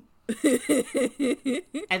mean.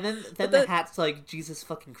 And then the hat's like, Jesus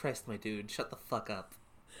fucking Christ, my dude, shut the fuck up.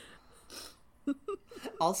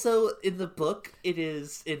 Also, in the book, it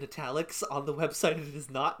is in italics. On the website, it is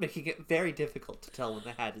not, making it very difficult to tell when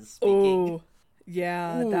the hat is speaking. Oh,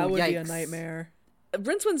 yeah, that would be a yikes. nightmare.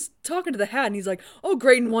 Rincewind's talking to the hat, and he's like, oh,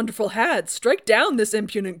 great and wonderful hat, strike down this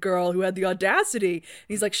impudent girl who had the audacity. And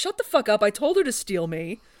he's like, shut the fuck up, I told her to steal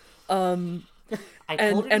me. I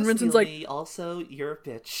told her to Rincewind's steal like, me, also, you're a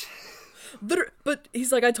bitch. But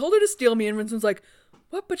he's like, I told her to steal me, and Rincewind's like,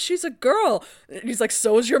 what, but she's a girl. And he's like,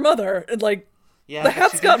 so is your mother. And like, Yeah, the but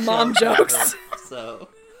hat's she got didn't mom show up for jokes. her, so...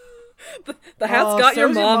 The hat's got your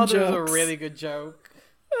mom Mother jokes. is a really good joke.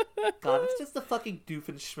 God, it's just the fucking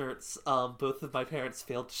Doofenshmirtz. Both of my parents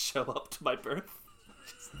failed to show up to my birth.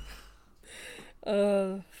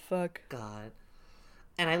 Fuck. God.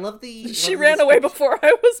 And I love the... She ran away before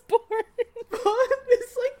I was born.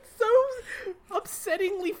 It's like so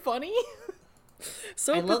upsettingly funny.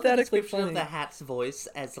 So I love the pathetically description funny. of the hat's voice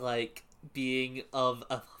as, like, being of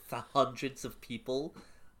hundreds of people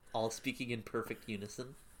all speaking in perfect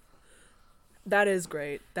unison. That is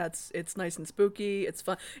great. It's nice and spooky. It's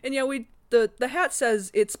fun. And yeah, the hat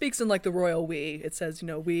says, it speaks in like the royal we. It says,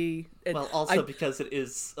 we. Well, also because it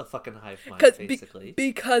is a fucking hive mind, basically.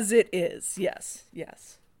 Because it is. Yes.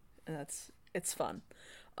 And it's fun.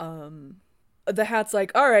 The hat's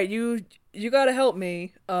like, all right, you gotta help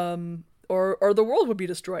me, or the world would be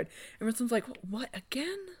destroyed. And Rincewind's like, what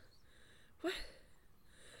again? What?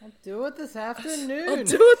 I'll do it this afternoon. I'll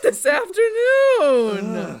do it this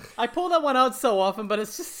afternoon. I pull that one out so often, but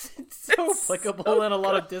it's so applicable so in a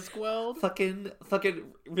lot of Discworld. Fucking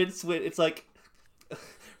Rincewind, it's like...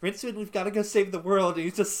 Rincewind, we've got to go save the world, and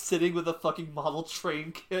he's just sitting with a fucking model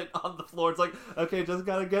train kit on the floor. It's like, okay, just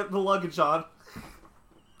gotta get the luggage on.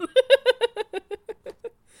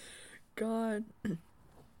 God.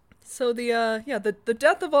 So the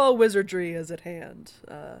death of all wizardry is at hand.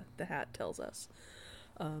 The hat tells us.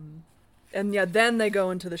 And yeah, then they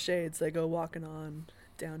go into the shades. They go walking on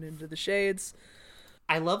down into the shades.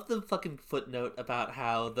 I love the fucking footnote about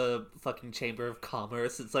how the fucking Chamber of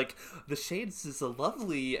Commerce, it's like, the Shades is a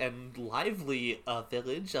lovely and lively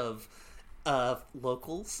village of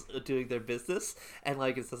locals doing their business. And,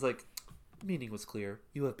 like, it says, like, meaning was clear.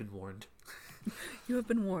 You have been warned. You have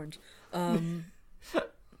been warned.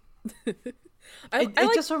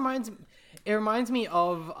 It just reminds me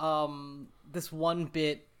of this one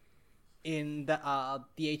bit in the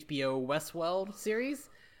HBO Westworld series,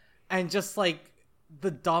 and just like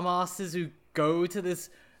the dumbasses who go to this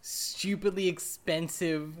stupidly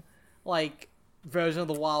expensive like version of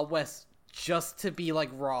the Wild West just to be like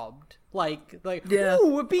robbed. Like Yeah.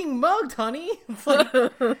 Ooh, we're being mugged, honey. It's like,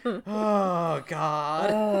 oh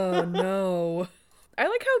god. Oh no. I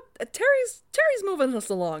like how Terry's moving us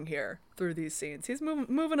along here through these scenes. He's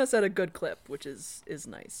moving us at a good clip, which is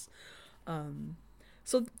nice.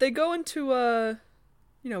 So they go into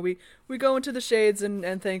we go into the shades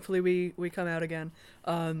and thankfully we come out again.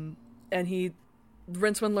 And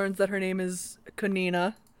Rincewind learns that her name is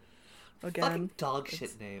Konina. Again. Fucking dog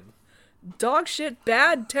shit name. Dog shit,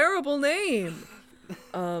 bad, terrible name.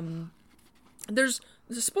 There's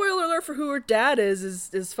a spoiler alert for who her dad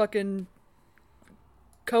is fucking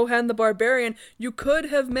Kohen the Barbarian. You could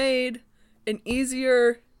have made an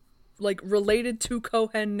easier, like, related to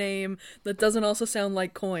Kohen name that doesn't also sound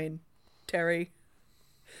like coin, Terry.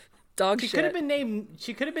 Dog She shit. could have been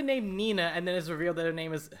named Nina, and then it's revealed that her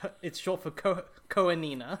name is it's short for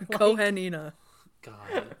Kohenina. Like, Kohenina.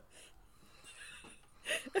 God.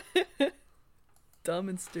 Dumb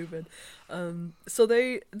and stupid. So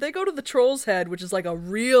they go to the Troll's Head, which is like a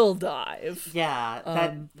real dive. Yeah,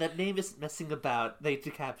 that name isn't messing about. They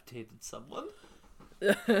decapitated someone.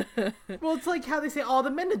 Well, it's like how they say, "Oh, the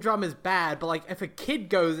men to drum is bad," but like if a kid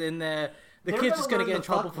goes in there, the They're kid's gonna just gonna learn get in the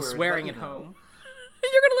trouble fuck for word, swearing but, at you know. home.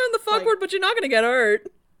 You're gonna learn the fuck Like- word, but you're not gonna get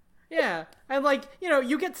hurt. Yeah, and like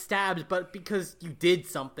you get stabbed, but because you did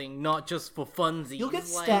something, not just for funsies. You'll get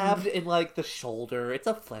like- stabbed in, like, the shoulder. It's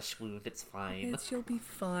a flesh wound. It's fine. You'll be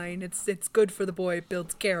fine. It's good for the boy. It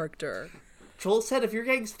builds character. Joel said if you're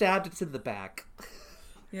getting stabbed, it's in the back.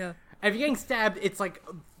 Yeah. If you're getting stabbed, it's like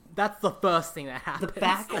that's the first thing that happens. The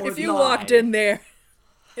back or If the you eye. walked in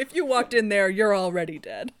there, you're already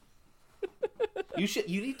dead.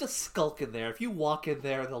 You need to skulk in there. If you walk in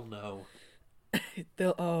there, they'll know.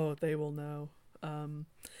 They will know.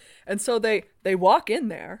 And so they walk in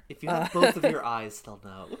there. If you have both of your eyes, they'll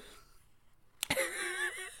know.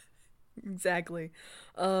 Exactly.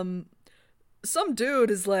 Some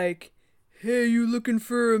dude is like, "Hey, you looking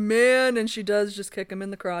for a man?" And she does just kick him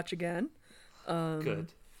in the crotch again. Good.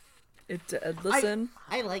 Listen.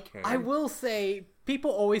 I like her. I will say,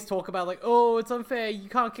 people always talk about like, oh, it's unfair. You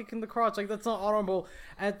can't kick in the crotch. Like that's not honorable.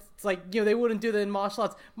 And it's like they wouldn't do that in martial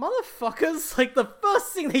arts. Motherfuckers! Like the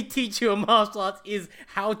first thing they teach you in martial arts is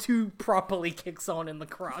how to properly kick someone in the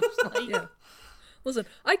crotch. Like, Yeah. Listen,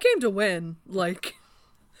 I came to win. Like,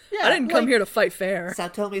 yeah, I didn't come like, here to fight fair.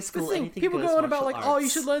 Satome School, Thing, anything people goes going about martial like, oh, you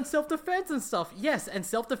arts. should learn self-defense and stuff. Yes, and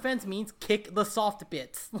self-defense means kick the soft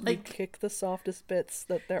bits. You Like kick the softest bits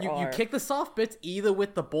that there you are. kick the soft bits either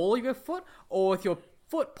with the ball of your foot or with your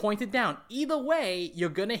foot pointed down. Either way, you're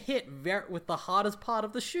gonna hit with the hardest part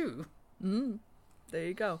of the shoe. There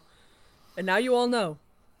you go. And now you all know.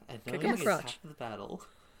 And Kick knowing in the is crotch. half the battle.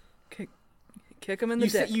 Kick him in the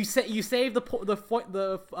dick. You save the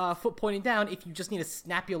foot pointing down if you just need to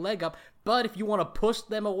snap your leg up. But if you want to push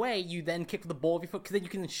them away, you then kick the ball of your foot because then you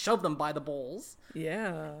can shove them by the balls.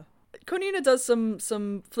 Yeah. Konina does some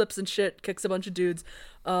flips and shit, kicks a bunch of dudes.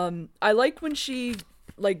 I like when she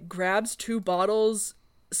like grabs two bottles,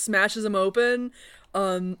 smashes them open.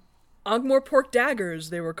 Angmor pork daggers,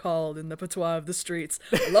 they were called in the patois of the streets.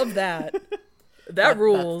 I love that. That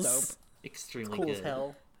rules. That's dope. Extremely Cool good. as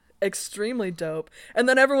hell. Extremely dope. And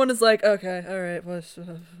then everyone is like, okay, all right, well,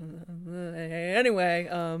 anyway,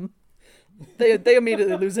 they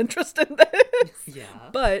immediately lose interest in this. Yeah.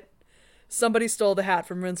 But somebody stole the hat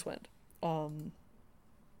from Rincewind.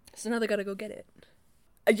 So now they gotta go get it.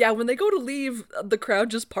 Yeah, when they go to leave, the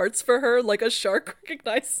crowd just parts for her like a shark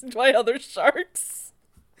recognized by other sharks.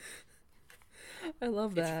 I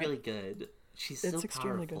love that. It's really good. She's It's so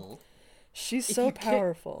extremely good. powerful. She's If so you kick-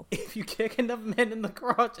 powerful. If you kick enough men in the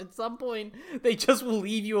crotch, at some point they just will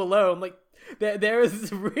leave you alone. Like there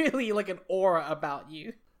is really like an aura about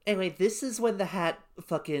you. Anyway, this is when the hat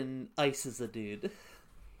fucking ices a dude.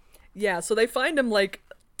 Yeah, so they find him like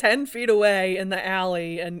 10 feet away in the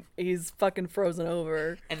alley, and he's fucking frozen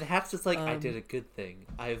over. And the hat's just like, I did a good thing.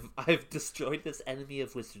 I've destroyed this enemy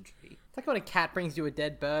of wizardry. It's like when a cat brings you a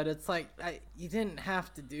dead bird. It's like, you didn't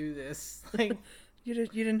have to do this. Like, You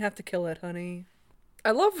didn't have to kill it, honey. I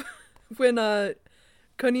love when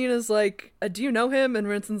Konina's like, do you know him? And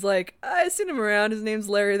Rinson's like, I've seen him around. His name's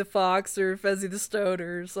Larry the Fox or Fezzy the Stoat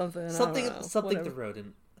or something. Something Whatever. the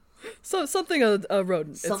rodent. So something a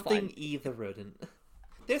rodent. Something it's fine. E the rodent.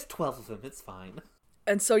 There's 12 of them, it's fine.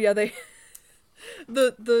 And so yeah, they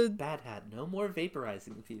the Bad Hat, no more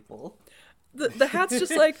vaporizing people. the hat's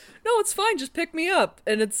just like, no, it's fine, just pick me up.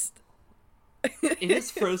 And it's It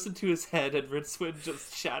is frozen to his head, and Rincewind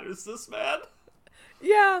just shatters this man.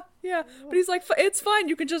 yeah. But he's like, it's fine,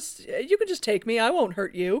 you can just take me, I won't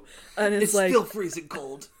hurt you. And it's like, still freezing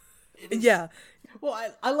cold. yeah. well,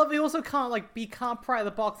 I love he also can't pry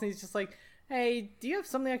the box, and he's just like, hey, do you have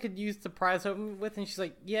something I could use to pry this open with? And she's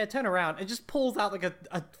like, yeah, turn around. And just pulls out like a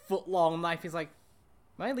foot-long knife. He's like,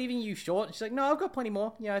 am I leaving you short? And she's like, no, I've got plenty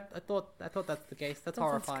more. Yeah, I thought that's the case. That's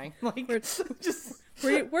horrifying. Like, just...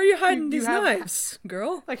 Where are you hiding You these have- knives,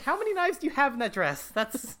 girl? Like, how many knives do you have in that dress?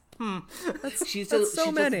 That's... She That's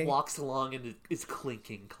so many. just walks along and is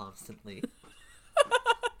clinking constantly.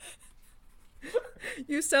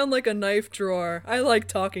 You sound like a knife drawer. I like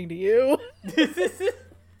talking to you.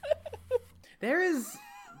 There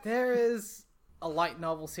is a light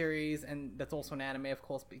novel series, and that's also an anime, of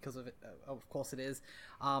course, because of it. Of course, it is.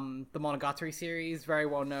 The Monogatari series, very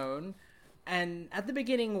well known. And at the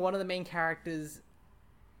beginning, one of the main characters,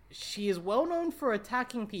 she is well known for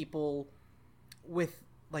attacking people with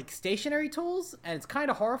like stationary tools, and it's kind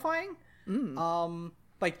of horrifying.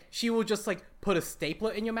 Like she will just like put a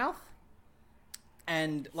stapler in your mouth,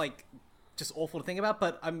 and like just awful to think about.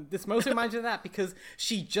 But this mostly reminds me of that because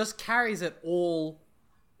she just carries it all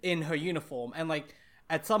in her uniform, and like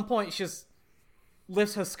at some point she just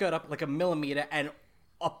lifts her skirt up like a millimeter, and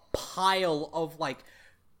a pile of like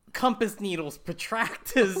compass needles,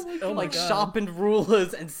 protractors, my like God. sharpened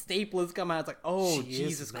rulers and staplers come out. It's like, oh, She is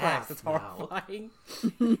Jesus math Christ, it's now. horrifying.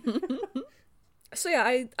 So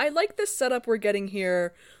yeah, I like this setup we're getting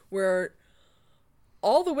here, where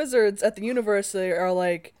all the wizards at the university are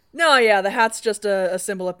like, no, yeah, the hat's just a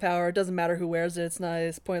symbol of power. It doesn't matter who wears it. It's not.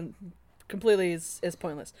 It's completely is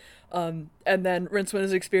pointless. And then Rincewind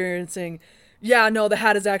is experiencing, yeah, no, the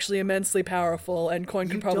hat is actually immensely powerful, and Coin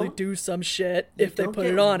You could probably don't- do some shit if they Don't put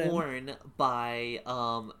get it on him. worn by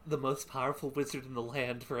the most powerful wizard in the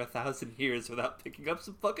land for 1,000 years without picking up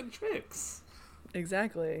some fucking tricks.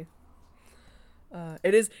 Exactly.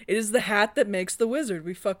 It is the hat that makes the wizard.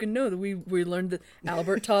 We fucking know that. We learned that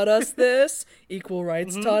Albert taught us this. Equal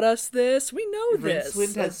Rights taught us this. We know this.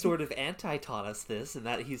 Rincewind has sort of anti-taught us this, and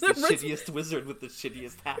that he's the shittiest wizard with the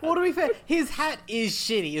shittiest hat. Well, to be fair, his hat is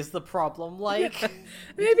shitty is the problem. Like,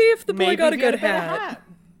 Maybe if the boy maybe got a if he had good better hat,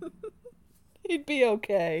 he'd be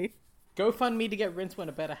okay. Go fund me to get Rincewind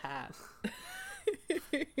a better hat.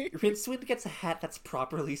 Rincewind gets a hat that's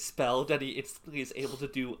properly spelled, and he instantly is able to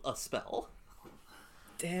do a spell.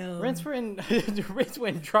 Damn.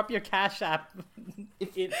 Rincewind, drop your cash app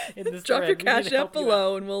in this Drop thread. your We need cash to help app you out.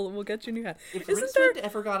 below, and we'll get you a new hat. If Isn't Rincewind there?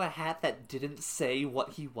 ever got a hat that didn't say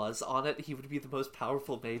what he was on it, he would be the most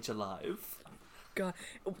powerful mage alive. God,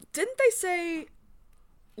 didn't they say,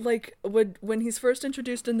 like, when he's first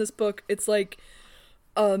introduced in this book, it's like,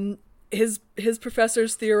 his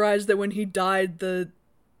professors theorized that when he died, the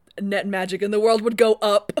net magic in the world would go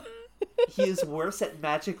up. He is worse at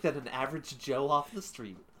magic than an average Joe off the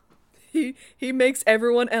street. He makes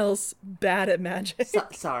everyone else bad at magic.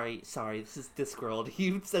 Sorry, this is Discworld.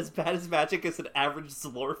 He's as bad as magic as an average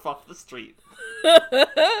Zlorf off the street.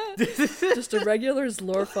 Just a regular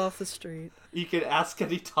Zlorf off the street. You can ask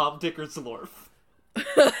any Tom, Dick, or Zlorf.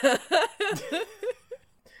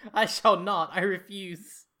 I shall not. I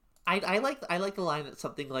refuse. I like the line that's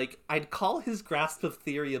something like, I'd call his grasp of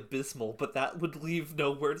theory abysmal, but that would leave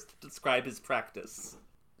no words to describe his practice.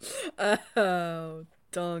 Oh,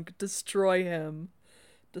 Dunk, destroy him.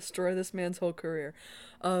 Destroy this man's whole career.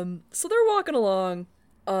 So they're walking along,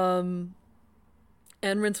 and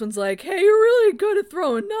Rincewind's like, hey, you're really good at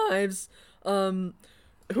throwing knives. Who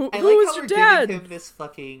I is like how your we're dad? giving him this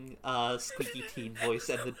fucking squeaky teen voice,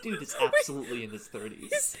 and the dude is absolutely in his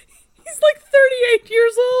 30s. He's like 38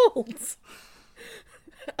 years old.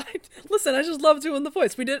 Listen, I just love doing the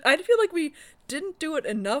voice. I feel like we didn't do it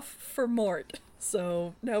enough for Mort,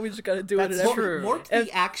 so now we just gotta do it. That's At every... true. Mort, the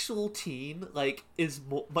actual teen, like, is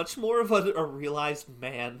much more of a realized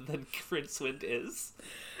man than Rincewind is.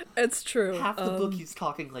 It's true. Half the book he's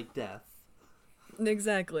talking like death.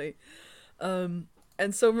 Exactly. And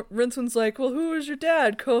And so Rincewind's like, well, who was your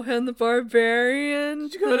dad? Kohen the Barbarian?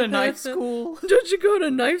 Did you go to knife school? Did you go to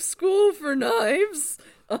knife school for knives?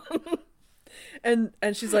 And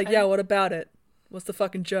she's like, yeah, what about it? What's the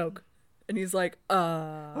fucking joke? And he's like,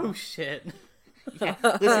 Oh, shit. Yeah.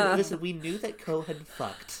 Listen, we knew that Kohen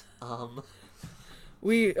fucked.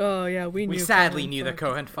 We knew. We sadly Cohen knew that fucked.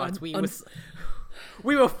 Kohen fucked.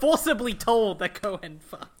 We were forcibly told that Kohen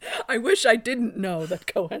fucked. I wish I didn't know that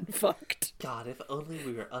Cohen fucked. God, if only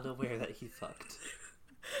we were unaware that he fucked.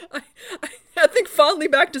 I think fondly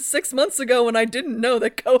back to 6 months ago when I didn't know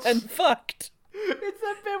that Cohen fucked. It's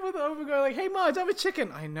that bit with Over going like, hey Marge, I'm a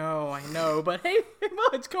chicken. I know, but hey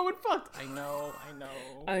Marge, Cohen fucked. I know.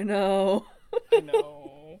 I know.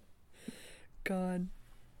 God.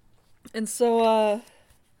 And so,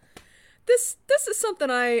 this is something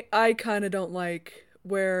I kind of don't like,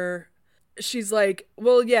 where she's like,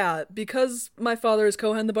 well, yeah, because my father is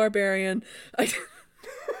Kohen the Barbarian,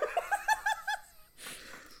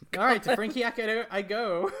 Alright, to Frankiac I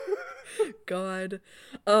go. God.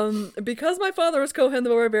 Because my father is Kohen the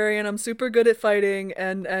Barbarian, I'm super good at fighting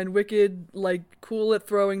and wicked, like, cool at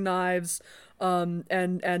throwing knives,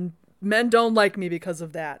 and men don't like me because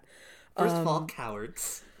of that. First of all,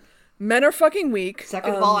 cowards. Men are fucking weak.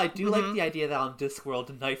 Second of all, I do like the idea that on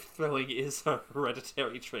Discworld, knife throwing is a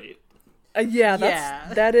hereditary trait.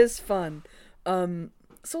 That is fun.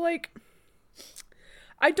 So, like,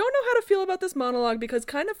 I don't know how to feel about this monologue, because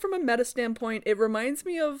kind of from a meta standpoint, it reminds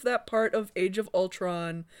me of that part of Age of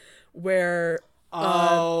Ultron where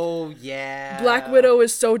Black Widow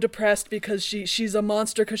is so depressed because she's a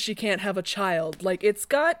monster because she can't have a child. Like, it's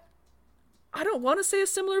got, I don't want to say a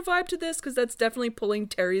similar vibe to this, because that's definitely pulling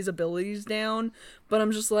Terry's abilities down, but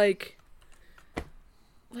I'm just like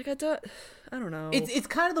I don't know. It's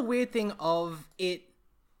kind of the weird thing of it,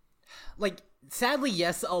 like, sadly,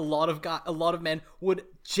 yes, a lot of men would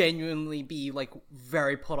genuinely be, like,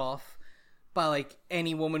 very put off by, like,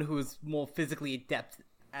 any woman who is more physically adept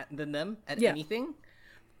than them at anything.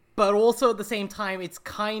 But also, at the same time, it's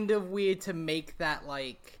kind of weird to make that,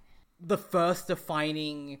 like, the first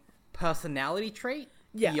defining personality trait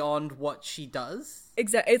beyond what she does.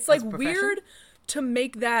 Exactly. It's, like, weird to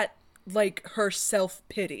make that, like, her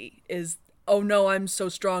self-pity is, oh no, I'm so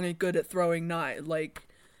strong and good at throwing knives, like...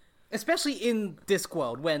 Especially in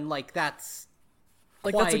Discworld, when, like, that's...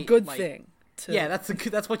 Like, that's a good thing. Yeah,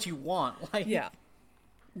 that's what you want. Like, yeah.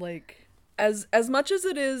 Like, as much as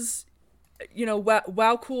it is, you know,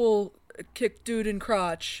 wow cool, kick dude in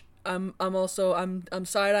crotch, I'm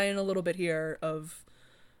side-eyeing a little bit here of,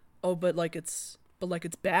 but it's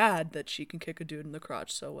bad that she can kick a dude in the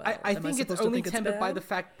crotch so well. I think it's only tempered by the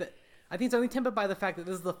fact that... I think it's only tempered by the fact that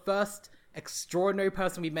this is the first extraordinary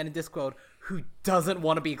person we've met in Discworld who doesn't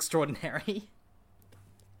want to be extraordinary.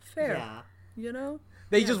 Fair. Yeah. You know?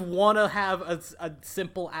 They just want to have a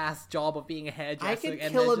simple-ass job of being a hairdresser. I can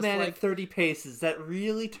and kill a just man like... at 30 paces. That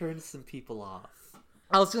really turns some people off.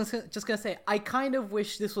 I was just gonna say, I kind of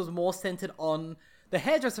wish this was more centered on the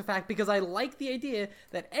hairdresser fact, because I like the idea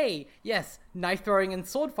that A, yes, knife throwing and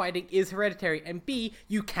sword fighting is hereditary, and B,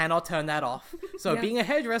 you cannot turn that off. So being a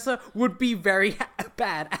hairdresser would be very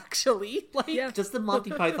bad, actually. Like, Just the Monty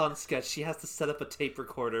Python sketch, she has to set up a tape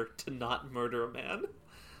recorder to not murder a man.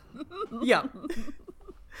 yeah.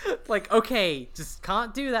 Like, okay, just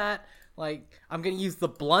can't do that. Like, I'm gonna use the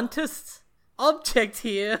bluntest object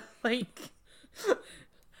here. Like...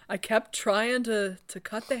 I kept trying to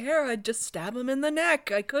cut the hair. I'd just stab him in the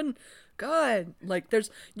neck. I couldn't. God, like,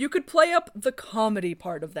 you could play up the comedy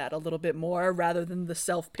part of that a little bit more rather than the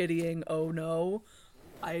self-pitying, oh no,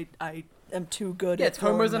 I am too good at it's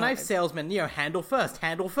Homer's a knife knives. salesman. You know, handle first.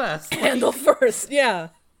 Handle first, yeah.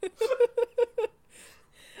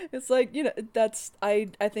 It's like, you know, that's, I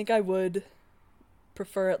think I would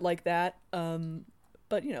prefer it like that.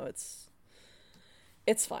 But, you know, it's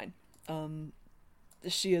fine.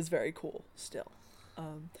 She is very cool still.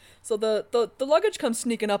 So the luggage comes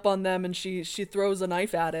sneaking up on them, and she throws a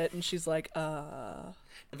knife at it, and she's like, The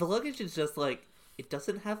luggage is just like, it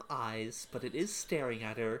doesn't have eyes, but it is staring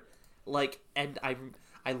at her. Like, and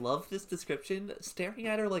I love this description, staring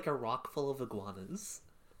at her like a rock full of iguanas.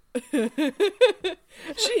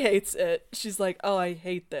 She hates it. She's like, oh, I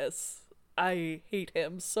hate this. I hate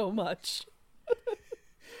him so much.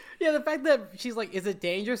 Yeah, the fact that she's like, is it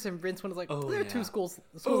dangerous? And Rincewind is like, there are two schools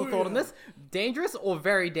of thought on this. Dangerous or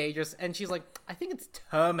very dangerous? And she's like, I think it's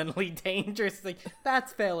terminally dangerous. Like,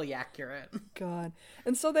 that's fairly accurate. God.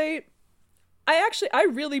 And so I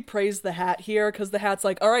really praise the hat here, because the hat's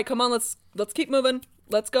like, all right, come on, let's keep moving.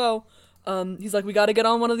 Let's go. He's like, we got to get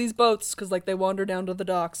on one of these boats, because, like, they wander down to the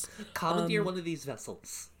docks. Commandeer one of these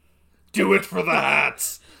vessels. Do it for the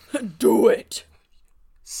hat! Do it!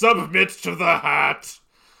 Submit to the hat!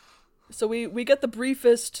 So we get the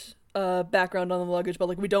briefest background on the luggage, but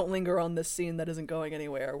like we don't linger on this scene that isn't going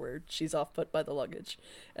anywhere, where she's off put by the luggage,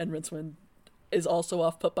 and Rincewind is also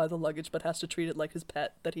off put by the luggage, but has to treat it like his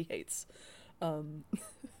pet that he hates. The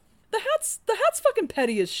hat's fucking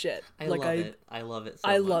petty as shit. I love it. I love it so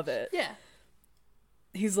I much. love it. Yeah.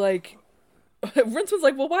 He's like, Rincewood's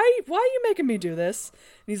like, well, why are you making me do this?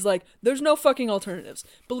 And he's like, there's no fucking alternatives.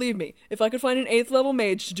 Believe me, if I could find an 8th level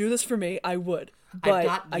mage to do this for me, I would. But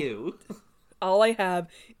I've got you. all I have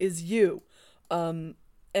is you. And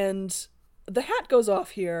the hat goes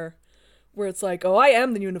off here, where it's like, oh, I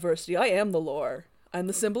am the university, I am the lore. I'm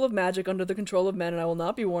the symbol of magic under the control of men, and I will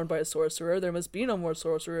not be worn by a sorcerer. There must be no more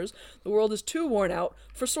sorcerers. The world is too worn out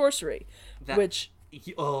for sorcery. The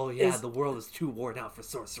world is too worn out for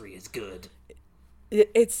sorcery is good.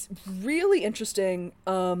 It's really interesting.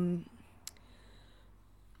 I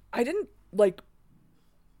didn't, like,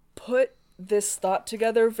 put this thought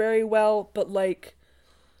together very well, but, like,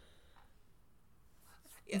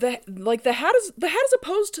 the hat is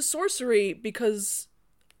opposed to sorcery because,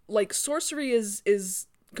 like, sorcery is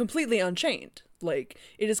completely unchained. Like,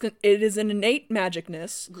 it is an innate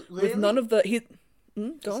magicness with none of the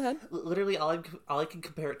go ahead. Literally, all I can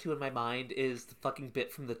compare it to in my mind is the fucking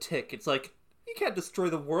bit from The Tick. It's like, you can't destroy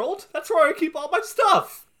the world. That's where I keep all my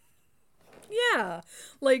stuff. Yeah,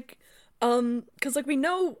 like, because like we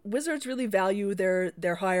know wizards really value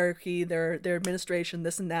their hierarchy, their administration,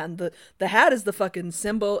 this and that, and the hat is the fucking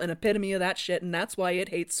symbol and epitome of that shit, and that's why it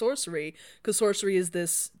hates sorcery, because sorcery is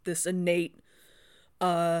this innate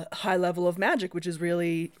high level of magic, which is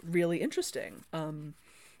really, really interesting.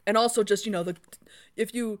 And also just, you know,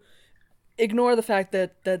 if you ignore the fact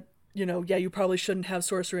that you know, yeah, you probably shouldn't have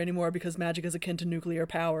sorcery anymore because magic is akin to nuclear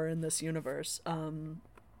power in this universe.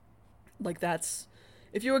 Like, that's,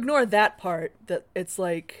 if you ignore that part, that it's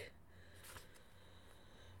like,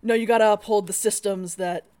 no, you gotta uphold the systems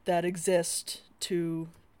that exist to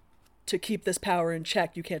keep this power in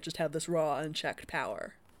check. You can't just have this raw, unchecked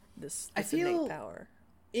power. This innate power.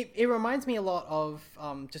 It reminds me a lot of,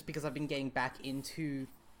 just because I've been getting back into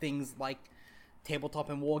things like tabletop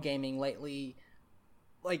and wargaming lately,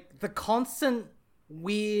 like the constant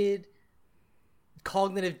weird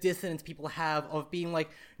cognitive dissonance people have of being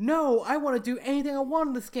like, no, I want to do anything I want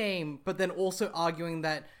in this game, but then also arguing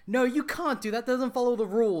that, no, you can't do that, doesn't follow the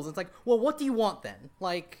rules. It's like, well, what do you want then?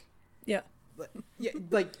 Like, yeah,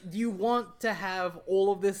 like, you want to have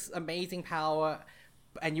all of this amazing power,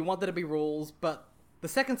 and you want there to be rules, but the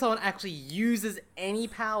second someone actually uses any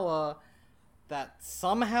power that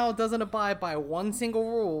somehow doesn't abide by one single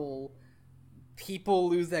rule, people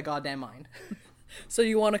lose their goddamn mind. So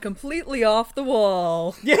you want a completely off the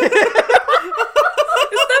wall. Yeah. It's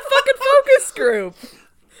that fucking focus group.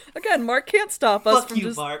 Again, Mark can't stop us from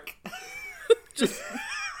just Mark. just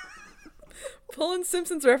pulling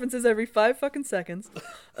Simpsons references every 5 fucking seconds.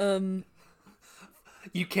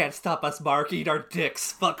 You can't stop us, Mark. Eat our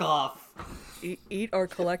dicks. Fuck off. Eat our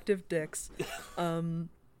collective dicks.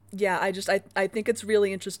 Yeah, I think it's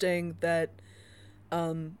really interesting that,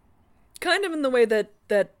 kind of in the way that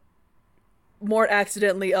Mort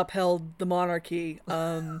accidentally upheld the monarchy.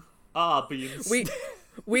 Beans.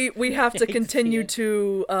 We have to continue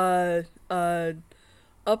to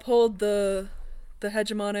uphold the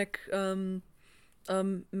hegemonic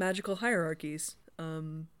magical hierarchies,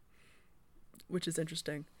 which is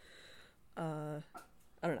interesting. I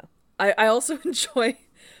don't know. I also enjoy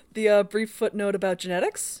the brief footnote about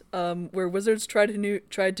genetics, where wizards tried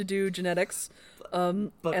to do genetics, but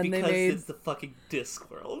and because they made, it's the fucking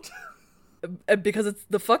Discworld. because it's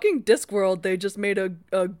the fucking Discworld, they just made a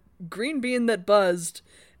green bean that buzzed,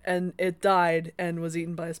 and it died and was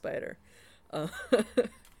eaten by a spider.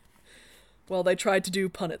 Well, they tried to do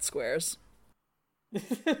Punnett squares.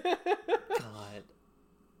 God.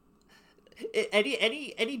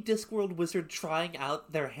 Any Discworld wizard trying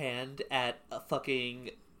out their hand at a fucking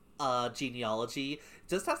genealogy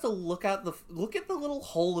just has to look at the little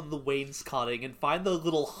hole in the wainscoting and find the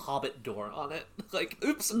little hobbit door on it. Like,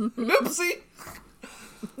 oops, oopsie.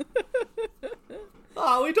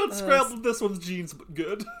 We don't scrambled this one's genes, but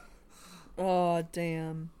good. Oh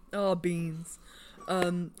damn. Oh beans.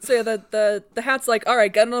 So yeah, the hat's like, all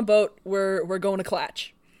right, get on a boat. We're going to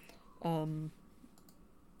Clatch.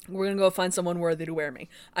 We're gonna go find someone worthy to wear me.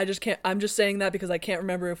 I'm just saying that because I can't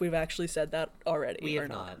remember if we've actually said that already. We have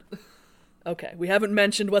not. Okay, we haven't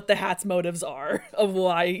mentioned what the hat's motives are of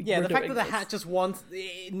why. Yeah, we're the fact doing that the this. hat just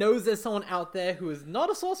knows there's someone out there who is not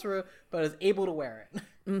a sorcerer but is able to wear it.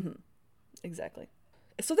 Mm-hmm. Exactly.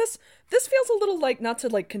 So this feels a little like, not to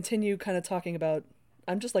like continue kind of talking about,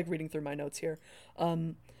 I'm just like reading through my notes here.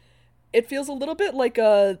 It feels a little bit like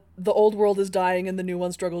the old world is dying and the new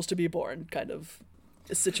one struggles to be born kind of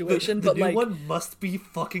situation. The but new like, one must be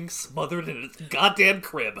fucking smothered in its goddamn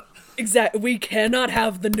crib. we cannot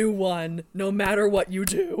have the new one no matter what you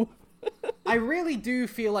do. I really do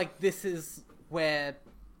feel like this is where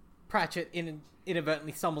Pratchett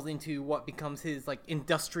inadvertently stumbles into what becomes his like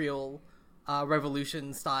industrial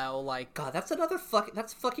revolution style. Like, God,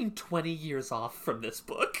 that's fucking 20 years off from this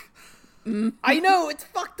book. I know it's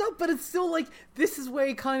fucked up, but it's still like this is where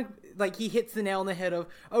he kind of like he hits the nail on the head of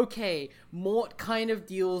okay, Mort kind of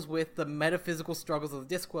deals with the metaphysical struggles of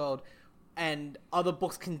the Discworld, and other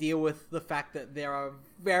books can deal with the fact that there are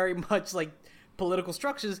very much like political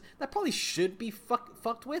structures that probably should be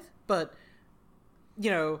fucked with, but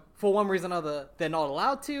you know, for one reason or another, they're not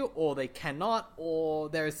allowed to, or they cannot, or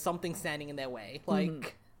there is something standing in their way.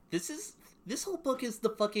 Like, this whole book is the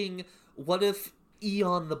fucking what if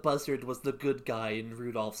Eon the Buzzard was the good guy in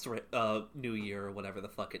Rudolph's New Year or whatever the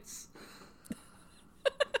fuck it's.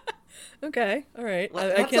 Okay, all right.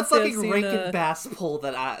 That's I can't a fucking say I've seen, Rankin Bass pull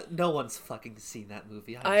that no one's fucking seen that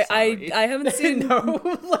movie. I haven't seen no,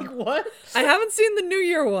 like what? I haven't seen the New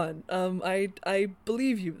Year one. I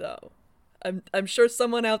believe you though. I'm sure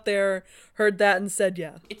someone out there heard that and said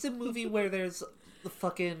yeah. It's a movie where there's the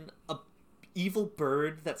fucking evil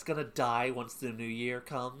bird that's gonna die once the New Year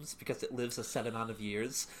comes because it lives a set amount of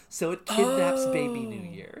years. So it kidnaps baby New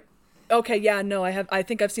Year. Okay, yeah, no, I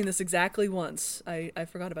think I've seen this exactly once. I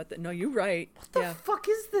forgot about that. No, you're right. What the fuck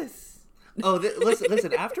is this? Oh,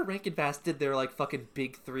 listen. After Rankin Bass did their like fucking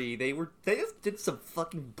big three, they did some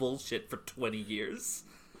fucking bullshit for 20 years.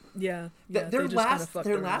 Yeah, their last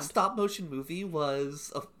stop motion movie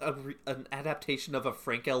was an adaptation of a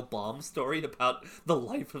Frank L. Baum story about the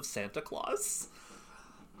life of Santa Claus.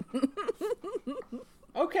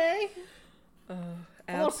 Okay. I'm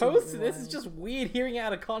not opposed to this. It's just weird hearing it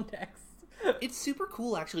out of context. It's super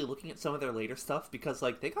cool actually looking at some of their later stuff because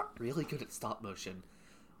like they got really good at stop motion.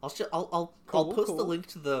 I'll post the link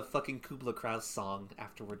to the fucking Kubla Kraus song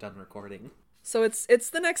after we're done recording. So it's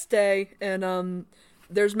the next day and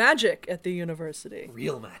there's magic at the university.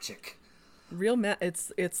 Real magic.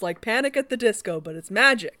 It's like Panic at the Disco, but it's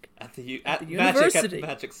magic at the university. Magic at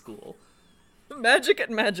magic school. Magic at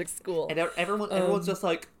magic school. And everyone's just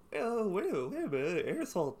like, oh, wait a minute,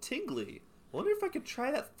 air's all tingly. Wonder if I could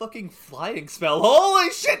try that fucking flying spell.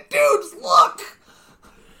 Holy shit, dudes, look!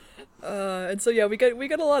 And so yeah, we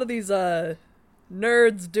get a lot of these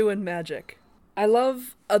nerds doing magic. I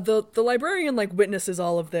love the librarian like witnesses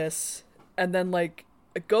all of this, and then like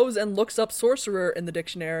it goes and looks up sorcerer in the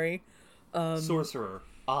dictionary. Sorcerer.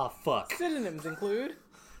 Ah, fuck. Synonyms include.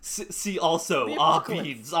 See also. Ah,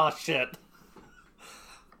 beans. Ah, shit.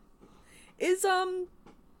 Is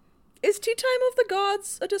Tea Time of the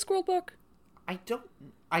Gods a Discworld book?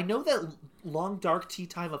 I know that Long Dark Tea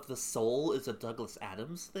Time of the Soul is a Douglas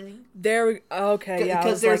Adams thing. Okay, yeah.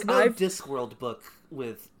 Because there's no Discworld book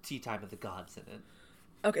with Tea Time of the Gods in it.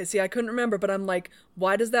 Okay, see, I couldn't remember, but I'm like,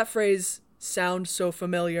 why does that phrase sound so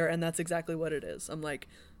familiar? And that's exactly what it is. I'm like,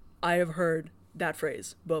 I have heard that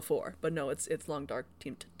phrase before, but no, it's Long Dark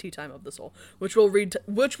Tea Time of the Soul, which we'll read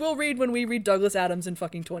when we read Douglas Adams in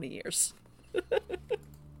fucking 20 years.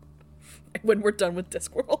 When we're done with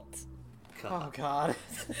Discworld. Oh God,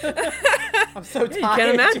 I'm so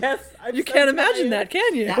tired. You can't imagine that,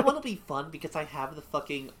 can you? That one will be fun because I have the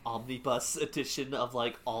fucking omnibus edition of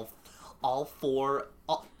like all five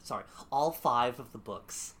of the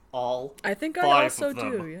books. I think I also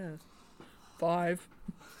do. Yeah, 5.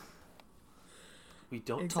 We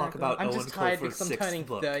don't talk about I'm Owen just tired Colfer's because I'm turning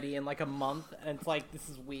book. 30 in like a month, and it's like this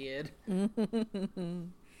is weird.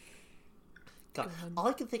 God. All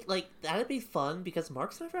I can think, like, that'd be fun because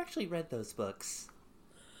Mark's never actually read those books.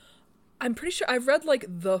 I'm pretty sure I've read, like,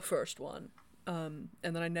 the first one. And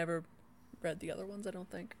then I never read the other ones, I don't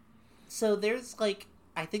think. So there's, like,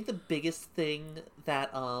 I think the biggest thing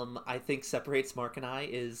that, I think separates Mark and I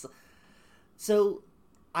is... So,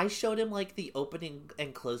 I showed him, like, the opening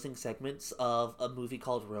and closing segments of a movie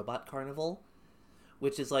called Robot Carnival,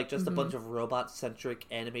 which is, like, just a bunch of robot-centric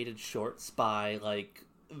animated shorts by, like...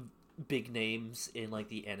 big names in like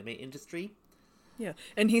the anime industry. Yeah,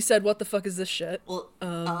 and he said, "What the fuck is this shit?" Well,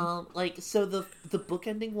 like so the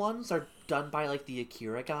bookending ones are done by like the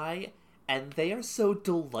Akira guy, and they are so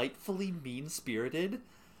delightfully mean spirited.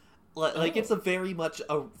 Like it's a very much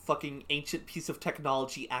a fucking ancient piece of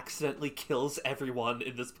technology accidentally kills everyone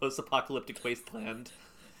in this post-apocalyptic wasteland.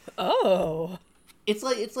 Oh, it's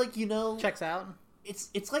like you know, Checks out.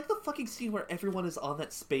 it's like the fucking scene where everyone is on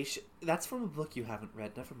that spaceship. That's from a book you haven't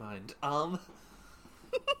read. Never mind.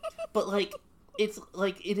 But like, it's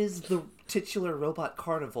like it is the titular robot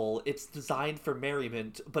carnival. It's designed for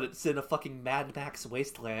merriment, but it's in a fucking Mad Max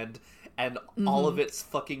wasteland, and all of its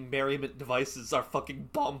fucking merriment devices are fucking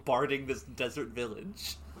bombarding this desert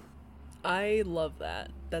village. I love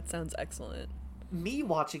that. That sounds excellent. Me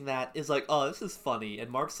watching that is like, oh, this is funny,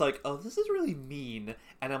 and Mark's like, oh, this is really mean,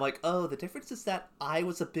 and I'm like, oh, the difference is that I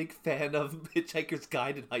was a big fan of Hitchhiker's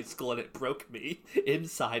Guide in high school, and it broke me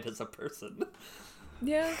inside as a person.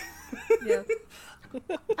 Yeah. Yeah.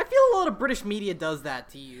 I feel a lot of British media does that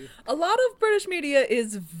to you. A lot of British media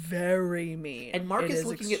is very mean. And Mark is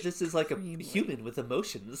looking at this as like a human with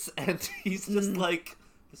emotions, and he's just like,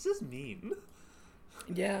 this is mean.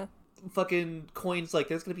 Yeah. Fucking Coin's like,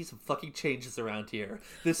 there's gonna be some fucking changes around here.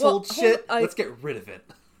 This old shit, let's get rid of it.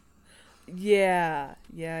 Yeah.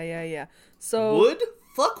 So wood?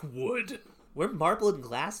 Fuck wood. We're marble and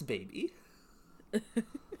glass, baby.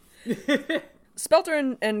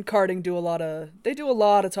 Spelter and Carding do a lot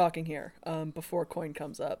of talking here before Coin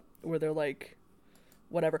comes up, where they're like,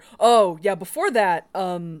 whatever. Oh yeah, before that,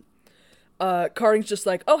 Carding's just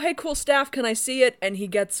like, oh hey, cool staff, can I see it? And he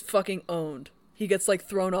gets fucking owned. He gets like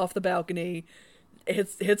thrown off the balcony,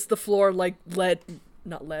 hits the floor like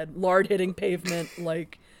lard hitting pavement.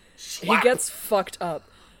 Like he gets fucked up.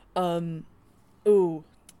 Ooh.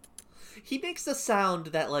 He makes the sound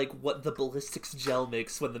that like what the ballistics gel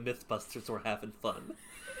makes when the Mythbusters were having fun.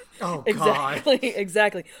 Oh god.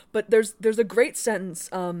 Exactly. But there's a great sentence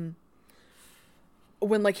when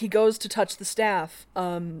like he goes to touch the staff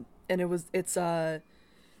and it was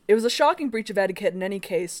a shocking breach of etiquette in any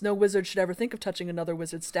case. No wizard should ever think of touching another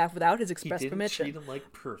wizard's staff without his express permission. He didn't treat them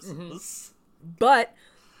like persons. But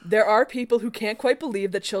there are people who can't quite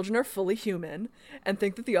believe that children are fully human and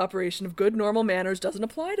think that the operation of good normal manners doesn't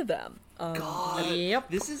apply to them. God, yep.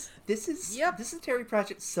 This is Terry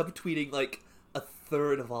Pratchett subtweeting like a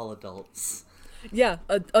third of all adults. Yeah,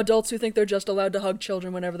 adults who think they're just allowed to hug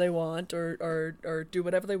children whenever they want or do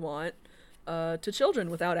whatever they want. To children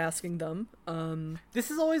without asking them. This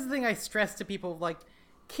is always the thing I stress to people, like,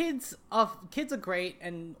 kids are great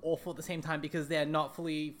and awful at the same time because they're not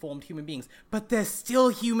fully formed human beings, but they're still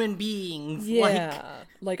human beings. Yeah.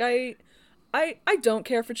 Like I don't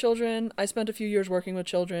care for children. I spent a few years working with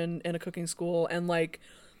children in a cooking school, and like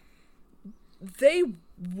they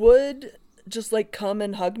would just like come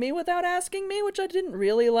and hug me without asking me, which I didn't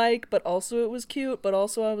really like, but also it was cute, but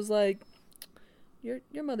also I was like,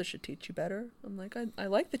 Your mother should teach you better. I'm like, I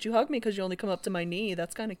like that you hug me because you only come up to my knee.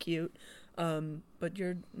 That's kind of cute. But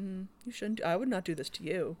you shouldn't. I would not do this to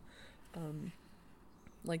you.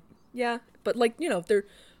 Like, yeah, but like, you know,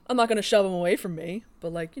 I'm not gonna shove them away from me.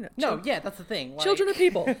 But like, you know, no, yeah, that's the thing. Like, children are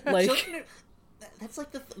people. Like, that's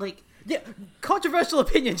like yeah, controversial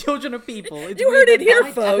opinion. Children are people. It's you heard it here,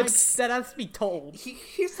 folks. That has to be told.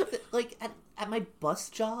 Here's the thing. Like at my bus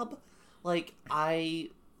job, like I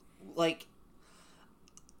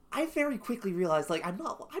very quickly realized, like, I'm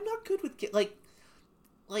not good with kids. Like,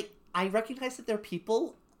 I recognize that they're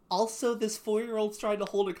people. Also, this 4-year-old's trying to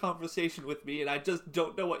hold a conversation with me, and I just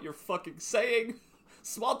don't know what you're fucking saying.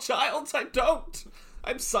 Small child, I don't.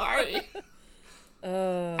 I'm sorry.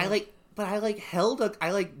 I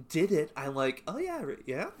did it. I'm like, oh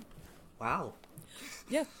yeah. Wow.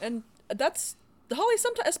 Yeah, and that's Holly.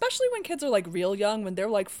 Sometimes, especially when kids are like real young, when they're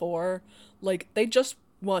like 4, like they just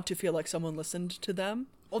want to feel like someone listened to them.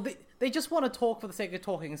 Well, they just want to talk for the sake of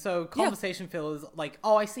talking. So conversation feel is like,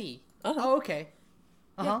 oh, I see. Uh-huh. Oh, okay.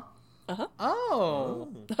 Uh-huh. Yeah. Uh-huh. Oh,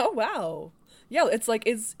 wow. Yeah, it's like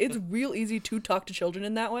it's real easy to talk to children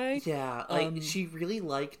in that way. Yeah, like she really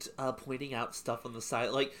liked pointing out stuff on the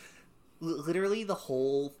side. Like literally the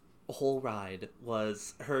whole ride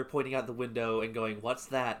was her pointing out the window and going, "What's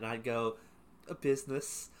that?" And I'd go, "A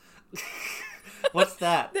business." What's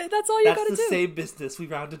that? That's all you gotta do. That's the same business. We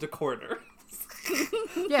rounded a corner.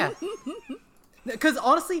 Yeah. Because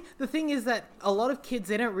honestly, the thing is that a lot of kids,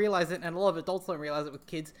 they don't realize it, and a lot of adults don't realize it with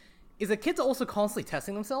kids, is that kids are also constantly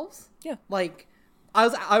testing themselves. Yeah. Like, I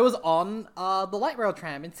was on the light rail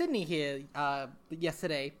tram in Sydney here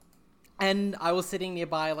yesterday, and I was sitting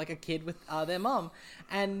nearby like a kid with their mom,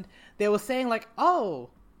 and they were saying like, "Oh,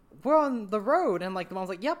 we're on the road," and like the mom's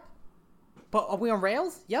like, "Yep, but are we on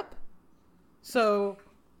rails? Yep. So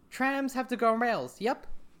trams have to go on rails. Yep.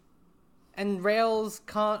 And rails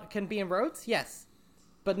can be in roads? Yes.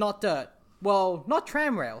 But not dirt. Well, not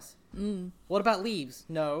tram rails. What about leaves?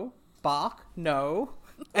 No. Bark? No.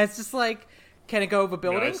 And it's just like, can it go over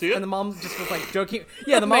buildings? see it? And the mom just was like joking.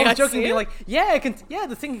 Yeah, the mom May I was joking, see being it? like, yeah, it can. Yeah,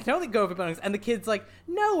 the thing can totally go over buildings. And the kid's like,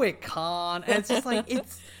 no, it can't. And it's just like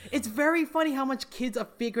it's very funny how much kids are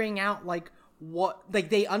figuring out like what like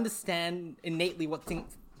they understand innately what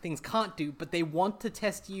things can't do, but they want to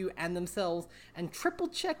test you and themselves and triple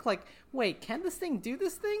check. Like, wait, can this thing do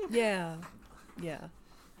this thing? Yeah.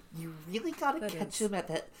 You really gotta That catch is. them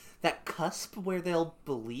at that cusp where they'll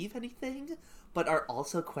believe anything, but are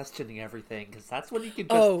also questioning everything, because that's when you can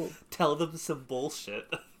just tell them some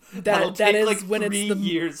bullshit. That'll that take is like when it's 3 the-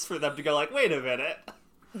 years for them to go like, wait a minute.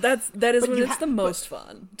 That is But when you it's ha- the but- most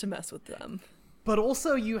fun to mess with them. But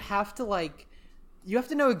also you have to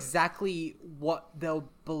know exactly what they'll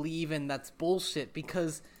believe in that's bullshit,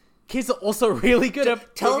 because kids are also really good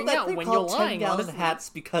at Tell them figuring that out they're when you're called 10 lying. gallon Honestly. hats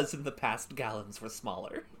because in the past gallons were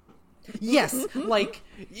smaller. Yes, like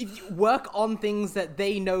you work on things that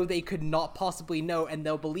they know they could not possibly know, and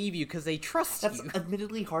they'll believe you because they trust That's you.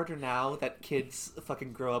 admittedly harder now that kids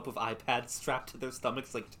fucking grow up with iPads strapped to their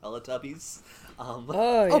stomachs like Teletubbies.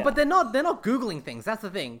 Oh, But they're not googling things. That's the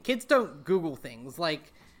thing. Kids don't Google things.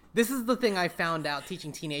 Like, this is the thing I found out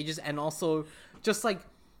teaching teenagers, and also just like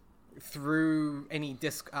through any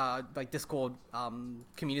Discord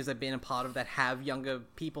communities I've been a part of that have younger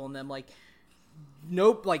people in them. Like,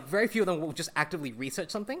 nope, like very few of them will just actively research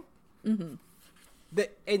something. Mm-hmm.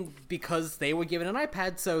 And because they were given an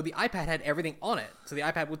iPad, so the iPad had everything on it. So the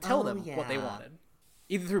iPad would tell them what they yeah. wanted,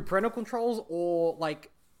 either through parental controls or like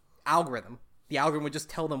algorithm. The algorithm would just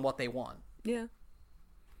tell them what they want, yeah.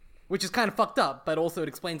 which is kind of fucked up, but also it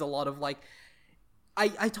explains a lot of like.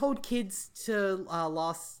 I told kids to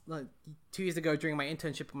 2 years ago during my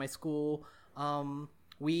internship at my school.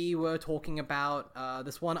 We were talking about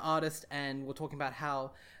this one artist, and we're talking about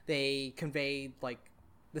how they conveyed like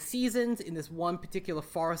the seasons in this one particular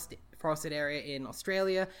forested area in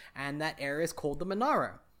Australia, and that area is called the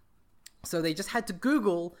Monaro. So they just had to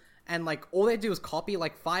Google, and like all they do is copy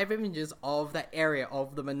like 5 images of that area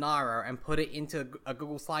of the Monaro and put it into a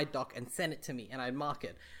Google slide doc and send it to me, and I'd mark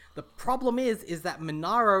it. The problem is that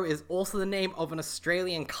Monaro is also the name of an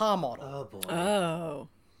Australian car model. Oh boy. Oh.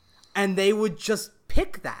 And they would just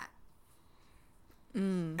pick that.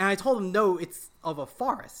 And I told them, no, it's of a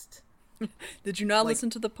forest. Did you not listen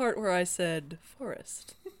to the part where I said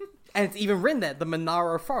forest? And it's even written there, the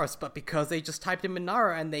Monaro Forest. But because they just typed in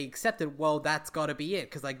Monaro and they accepted, well, that's got to be it,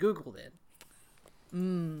 because I Googled it.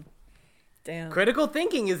 Damn. Critical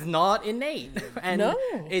thinking is not innate. And No.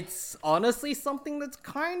 it's honestly something that's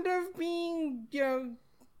kind of being,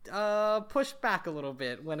 pushed back a little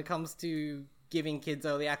bit when it comes to giving kids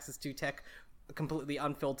early access to tech completely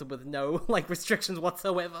unfiltered with no like restrictions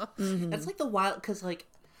whatsoever. That's like the wild, because like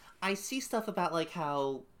I see stuff about like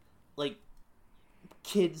how like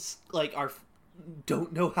kids like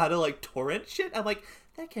don't know how to like torrent shit. I'm like,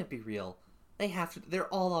 that can't be real. They have to. They're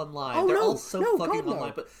all online. Oh, they're no. all so No, fucking God, no.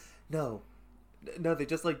 online. But no, they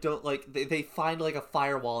just like don't like they find like a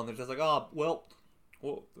firewall and they're just like, oh well.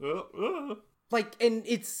 Like, and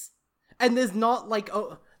there's not like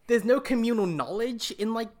there's no communal knowledge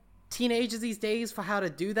in like teenagers these days for how to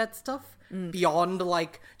do that stuff beyond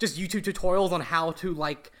like just YouTube tutorials on how to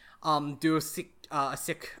like do a sick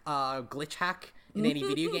glitch hack in any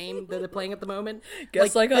video game that they're playing at the moment.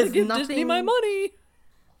 Guess I gotta there's give Disney my money.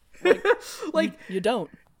 Like You don't.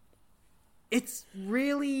 it's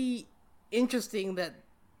really interesting that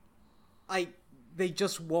they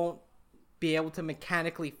just won't be able to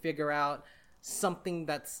mechanically figure out something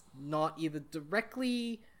that's not either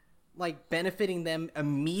directly like benefiting them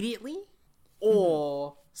immediately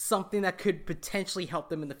or something that could potentially help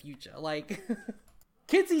them in the future. Like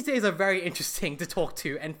kids these days are very interesting to talk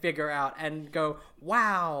to and figure out and go,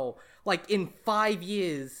 wow, like in 5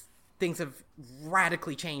 years things have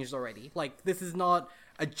radically changed already. Like this is not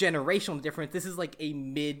a generational difference. This is like a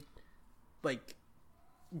like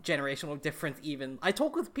generational difference even. I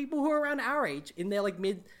talk with people who are around our age in their like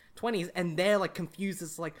mid-20s and they're like confused.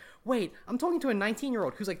 It's like, wait, I'm talking to a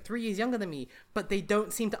 19-year-old who's like 3 years younger than me, but they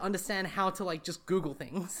don't seem to understand how to like just Google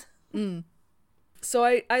things. So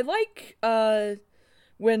I like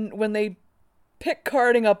when they pick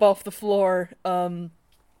carding up off the floor, and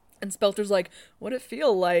Spelter's like, what'd it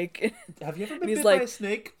feel like? Have you ever been And he's bit by like- a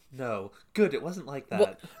snake? No. Good, it wasn't like that.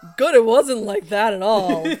 Well, good, it wasn't like that at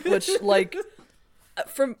all. Which, like,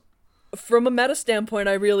 from a meta standpoint,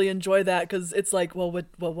 I really enjoy that because it's like, well,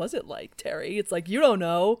 what was it like, Terry? It's like, you don't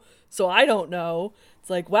know, so I don't know. It's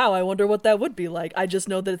like, wow, I wonder what that would be like. I just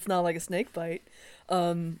know that it's not like a snake bite.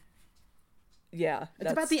 Yeah,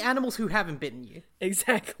 It's about the animals who haven't bitten you.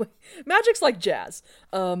 exactly. Magic's like jazz.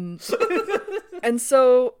 And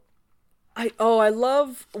so I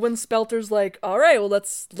love when Spelter's like, all right, well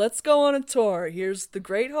let's go on a tour. Here's the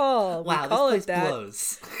Great Hall. Wow, we call this it place that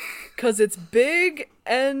blows. because it's big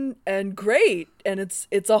and great, and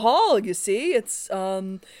it's a hall. You see, it's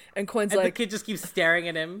and Coin's And like, the kid just keeps staring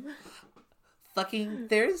at him. Fucking,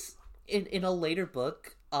 there's in a later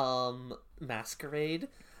book, Masquerade,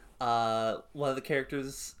 one of the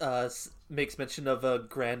characters makes mention of a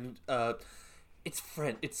grand. It's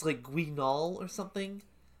French. It's like Guignol or something.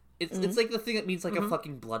 It's like the thing that means like a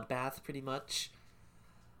fucking bloodbath, pretty much.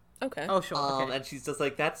 okay, Oh, sure. Okay. And she's just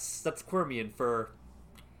like, that's Quirmian for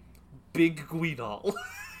big Guignol.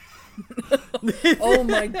 oh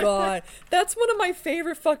my god, that's one of my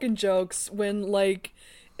favorite fucking jokes. When like,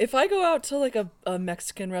 if I go out to like a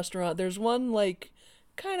Mexican restaurant, there's one like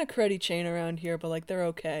kind of cruddy chain around here, but like they're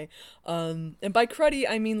okay. And by cruddy,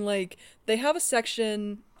 I mean like they have a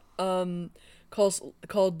section called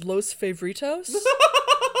Los Favoritos.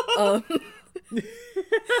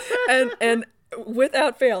 And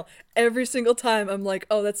without fail, every single time I'm like,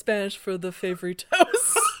 oh, that's Spanish for the favoritos.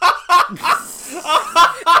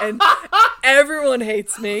 And everyone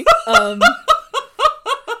hates me.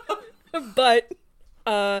 But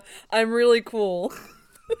I'm really cool.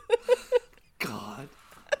 God.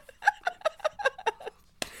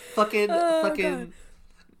 fucking. God.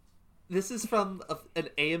 This is from an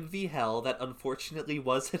AMV Hell that unfortunately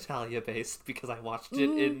was Italia based because I watched it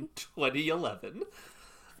in 2011.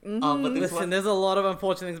 But Listen, there's a lot of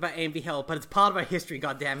unfortunate things about AMV Hell, but it's part of our history,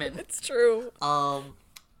 goddammit. It's true. and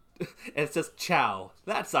it's just ciao.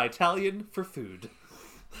 That's Italian for food.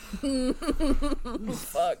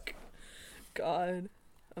 Fuck. God.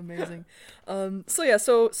 Amazing.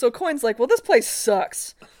 So Coin's like, well, this place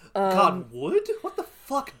sucks. God, wood? What the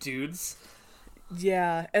fuck, dudes?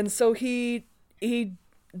 Yeah, and so he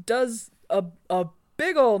does a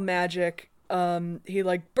big old magic. He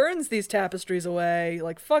like burns these tapestries away.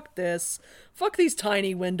 Like, fuck this, fuck these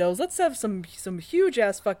tiny windows. Let's have some huge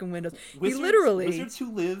ass fucking windows. Wizards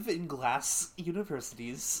who live in glass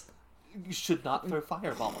universities should not throw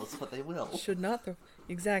fireballs, but they will. Should not throw,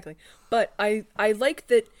 exactly. But I like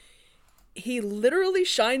that he literally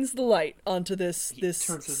shines the light onto this Turns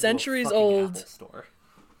into a centuries fucking old. Apple store.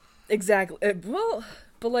 Exactly. Well,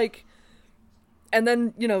 but like, and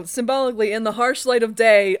then, you know, symbolically, in the harsh light of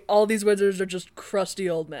day, all these wizards are just crusty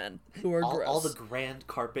old men who are gross. All the grand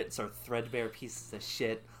carpets are threadbare pieces of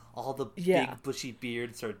shit. All the Yeah. big bushy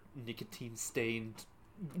beards are nicotine stained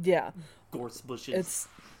Yeah. gorse bushes.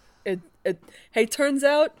 Hey, turns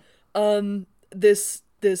out, this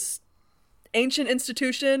ancient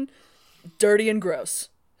institution, dirty and gross.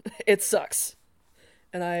 It sucks.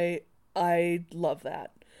 And I love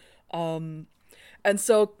that. And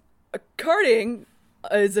so Carding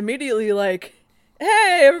is immediately like,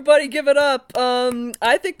 hey, everybody give it up.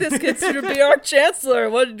 I think this kid should be our chancellor.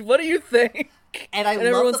 What do you think? And I love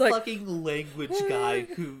everyone's the like, fucking language guy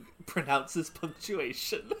who pronounces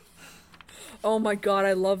punctuation. oh my god,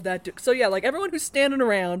 I love that dude. So yeah, like everyone who's standing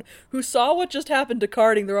around, who saw what just happened to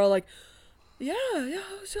Carding, they're all like, yeah, yeah,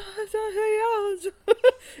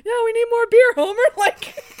 we need more beer, Homer.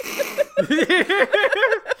 Like,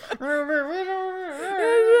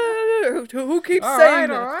 who keeps saying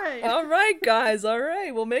that? All right, guys, all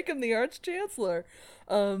right, we'll make him the Arch Chancellor.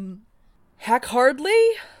 Hack Hardley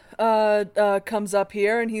comes up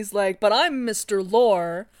here and he's like, but I'm Mr.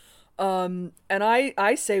 Lore, and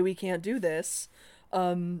I say we can't do this,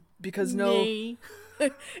 because Nay.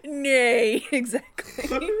 Nay,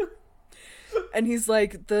 exactly. And he's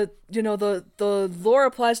like, the lore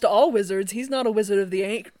applies to all wizards. He's not a wizard of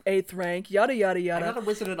the eighth rank, yada yada yada. I'm not a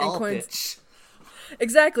wizard at And all, Coin's, bitch.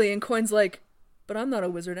 Exactly, and Coin's like, but I'm not a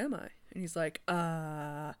wizard, am I? And he's like,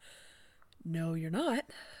 no, you're not.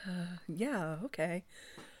 Yeah, okay.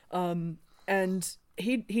 And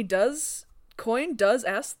Coin does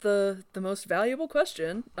ask the most valuable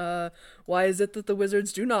question. Why is it that the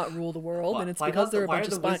wizards do not rule the world? And it's because they're a bunch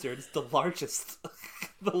of why are the wizards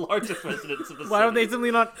the largest residents of the Why don't they city?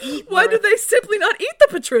 simply not eat? Why do they simply not eat the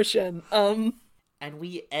patrician? And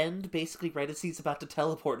we end basically right as he's about to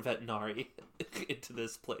teleport Vetinari into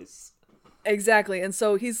this place. Exactly. And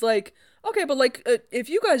so he's like, okay, but like, if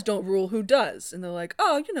you guys don't rule, who does? And they're like,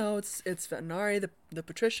 oh, it's Vetinari, the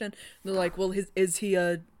patrician. And they're like, well, is he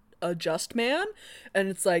a just man? And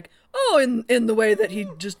it's like, oh, in the way that he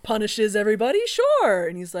just punishes everybody, sure.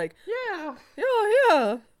 And he's like, Yeah.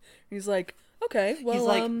 yeah. He's like, okay, well, He's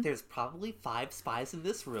like, there's probably 5 spies in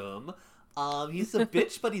this room. He's a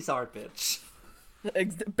bitch, but he's our bitch.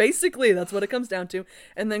 basically that's what it comes down to.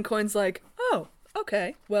 And then Coin's like, oh,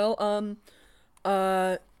 okay, well, I'm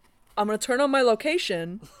gonna turn on my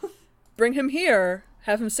location, bring him here,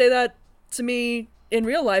 have him say that to me in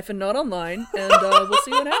real life and not online, and we'll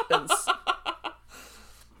see what happens.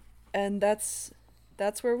 And that's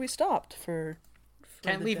where we stopped for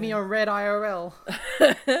Can't leave me on red IRL.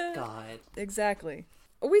 God. exactly.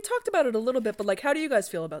 We talked about it a little bit, but like, how do you guys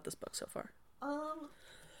feel about this book so far?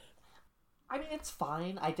 I mean, it's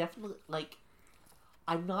fine. I definitely, like,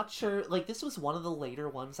 I'm not sure, like, this was one of the later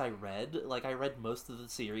ones I read. Like, I read most of the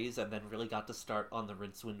series and then really got to start on the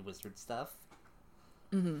Rincewind Wizard stuff.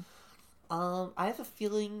 Mm-hmm. I have a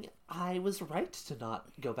feeling I was right to not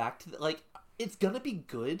go back to like, it's gonna be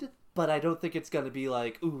good, but I don't think it's gonna be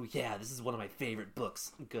like, ooh, yeah, this is one of my favorite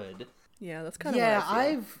books. Good. Yeah, that's kind of Yeah, what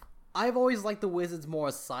I feel. I've always liked the wizards more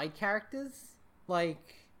as side characters.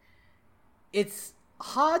 Like, it's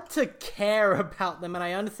hard to care about them, and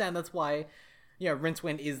I understand that's why, you know,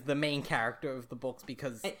 Rincewind is the main character of the books,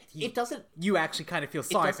 because It doesn't you actually kind of feel It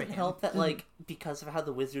sorry for doesn't him. help that, like, because of how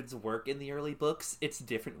the wizards work in the early books, it's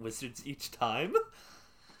different wizards each time.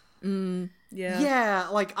 Yeah. Yeah,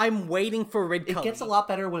 like, I'm waiting for Rid It Cully. gets a lot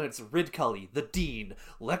better when it's Rid Cully, the Dean,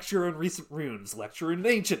 lecturer in recent runes, lecturer in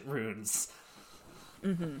ancient runes.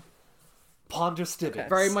 Mm-hmm. Ponder Stibbons.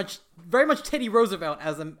 Very much Teddy Roosevelt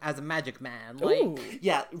as a magic man. Like, Ooh,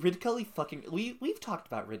 Yeah, Rid Cully fucking... We've talked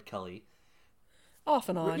about Rid Cully. off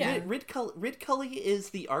and on. Yeah. Rid Cully is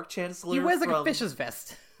the Arch-Chancellor he wears like from... a fisher's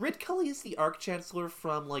vest. Rid Cully is the Arch-Chancellor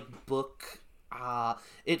from, like, book...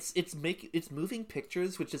 It's Moving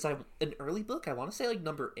Pictures, which is an early book. I want to say, like,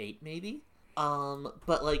 number 8, maybe?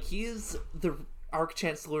 But, like, he is the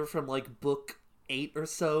Arch-Chancellor from, like, book 8 or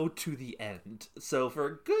so to the end. So for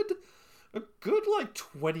a good like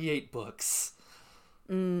 28 books.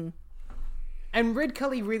 And Rid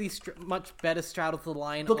Cully really much better straddles the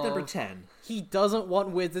line Book of number 10. he doesn't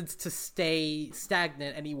want wizards to stay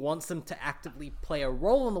stagnant, and he wants them to actively play a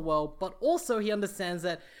role in the world, but also he understands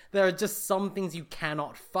that there are just some things you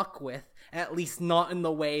cannot fuck with, at least not in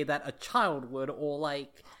the way that a child would, or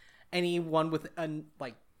like anyone with a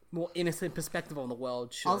like more innocent perspective on the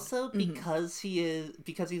world should. Also, because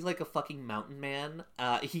he's like a fucking mountain man,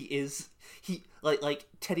 he like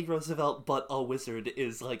Teddy Roosevelt, but a wizard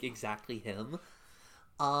is like exactly him.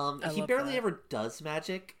 He love barely that. ever does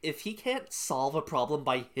magic. If he can't solve a problem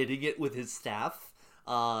by hitting it with his staff,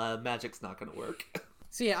 magic's not gonna work.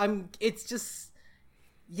 So yeah, it's just,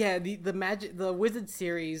 yeah, the wizard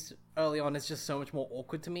series early on is just so much more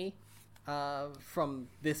awkward to me, from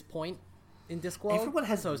this point in Discworld. Everyone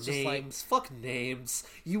has so it's just like, names. Fuck names.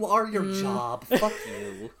 You are your job. Fuck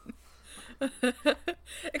you.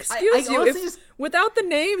 Excuse I you, honestly if just- without the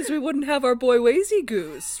names, we wouldn't have our boy Wazy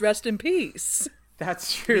Goose. Rest in peace.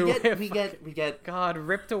 that's true. We get God,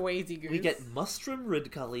 ripped away Goose. We get Mustrum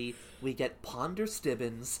Ridcully, we get Ponder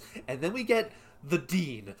Stibbons, and then we get the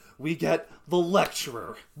Dean. We get the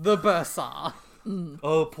Lecturer. the Bursar.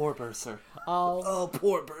 Oh, poor Bursar. Oh,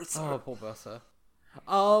 poor Bursar. oh, poor Bursar.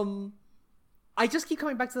 I just keep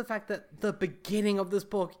coming back to the fact that the beginning of this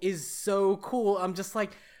book is so cool. I'm just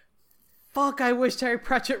like, fuck, I wish Terry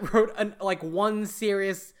Pratchett wrote one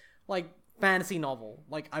serious, like, fantasy novel.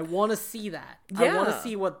 Like, I want to see that. I want to Yeah.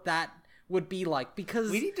 see what that would be like, because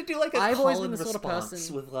We need to do like a I've always call been and the sort of response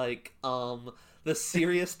person with like the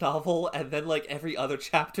serious novel, and then like every other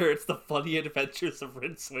chapter it's the funny adventures of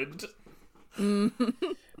Rincewind.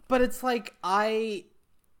 But it's like, I'm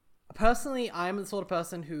the sort of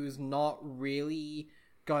person who's not really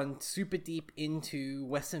gone super deep into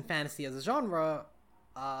Western fantasy as a genre,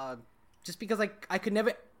 just because I could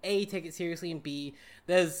never A, take it seriously, and B,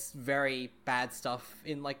 there's very bad stuff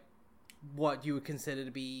in like what you would consider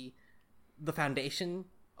to be the foundation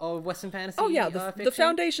of Western fantasy. Oh yeah, the fiction.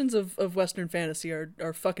 foundations of Western fantasy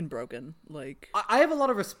are fucking broken. Like, I have a lot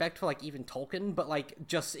of respect for like even Tolkien, but like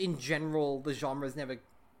just in general, the genre's never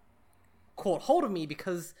caught hold of me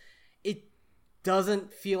because it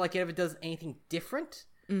doesn't feel like it ever does anything different.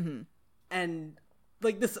 Mm-hmm. And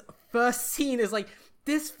like this first scene is like,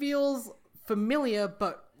 this feels familiar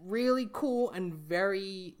but really cool and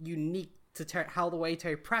very unique to how the way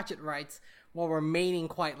Terry Pratchett writes, while remaining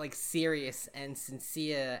quite like serious and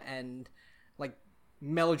sincere and like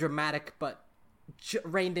melodramatic, but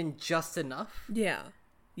reined in just enough. yeah.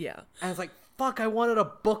 And it's like, fuck, I wanted a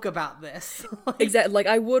book about this. Like, Exactly. Like,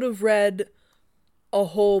 I would have read a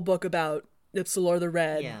whole book about Ipsilor the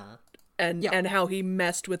Red, Yeah. and how he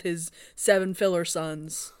messed with his 7 filler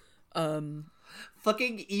sons.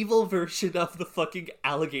 Fucking evil version of the fucking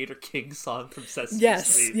Alligator King song from Sesame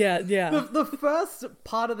Yes. Street. Yeah. the first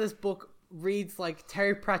part of this book reads like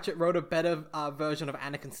Terry Pratchett wrote a better version of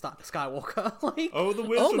Anakin Skywalker. Like, Oh, the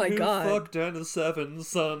wizard my who God. fucked and his 7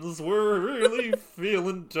 sons were really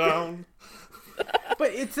feeling down.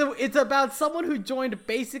 But it's about someone who joined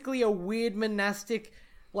basically a weird monastic,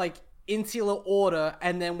 like, insular order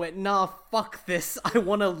and then went, nah, fuck this. I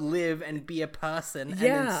want to live and be a person, and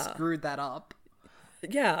then screwed that up.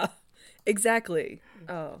 Yeah, exactly.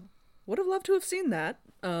 Oh, would have loved to have seen that.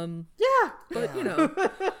 But you know,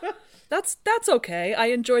 that's okay. I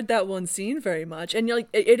enjoyed that one scene very much, and like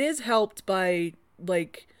it is helped by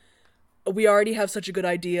like we already have such a good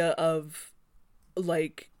idea of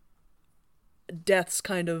like Death's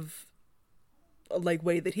kind of like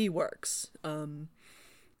way that he works.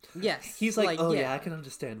 Yes, He's like, oh yeah, I can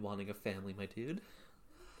understand wanting a family, my dude.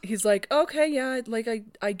 He's like, okay, yeah, like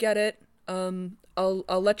I get it. I'll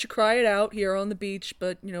let you cry it out here on the beach,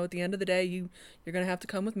 but you know, at the end of the day, you're gonna have to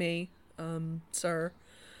come with me, sir.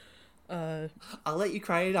 I'll let you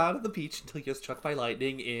cry it out on the beach until you're struck by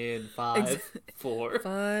lightning in 5, 4.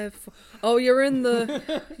 5. Oh, you're in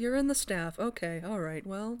the staff. Okay, all right.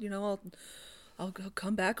 Well, you know, I'll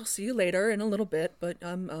come back. I'll see you later in a little bit, but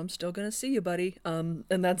I'm still gonna see you, buddy. And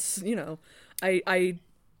that's, you know,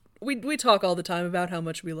 we talk all the time about how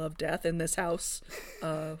much we love Death in this house.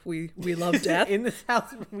 We love Death in this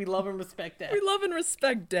house. We love and respect Death. We love and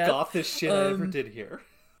respect Death. Gothest shit I ever did here.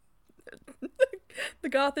 The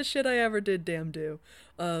gothest shit I ever did, damn do.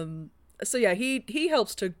 So yeah, he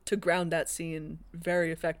helps to ground that scene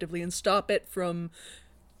very effectively and stop it from,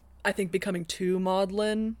 I think, becoming too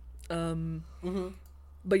maudlin.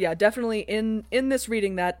 But yeah, definitely in this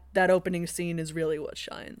reading, that opening scene is really what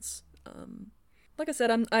shines. Like I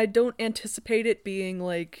said, I don't anticipate it being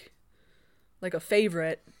like a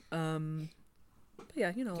favorite. But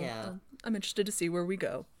yeah, you know, I'm interested to see where we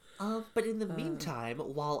go. But in the meantime,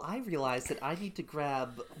 while I realize that I need to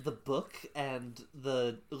grab the book and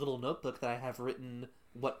the little notebook that I have written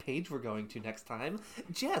what page we're going to next time,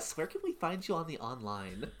 Jess, where can we find you on the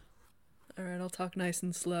online? All right, I'll talk nice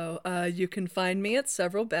and slow. You can find me at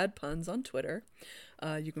Several Bad Puns on Twitter.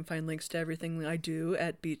 You can find links to everything I do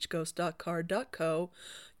at beachghost.card.co.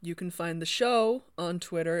 You can find the show on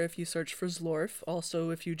Twitter if you search for Zlorf. Also,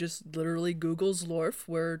 if you just literally Google Zlorf,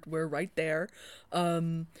 we're right there.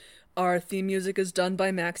 Our theme music is done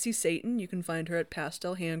by Maxie Satan. You can find her at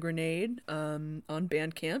Pastel Hand Grenade on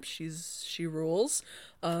Bandcamp. She rules.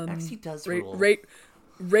 Maxie does rule. Rate,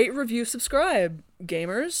 review, subscribe,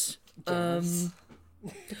 gamers.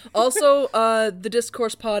 Also, the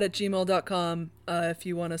discoursepod@gmail.com if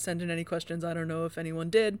you want to send in any questions. I don't know if anyone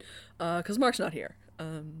did, because Mark's not here.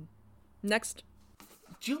 Next.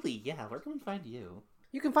 Julie, yeah, where can we find you?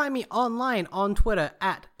 You can find me online on Twitter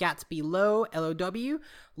at GatsbyLow, LOW,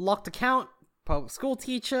 locked account, public school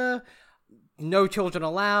teacher, no children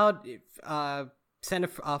allowed. If, send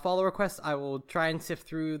a follow request. I will try and sift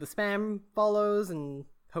through the spam follows and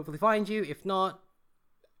hopefully find you. If not,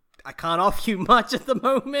 I can't offer you much at the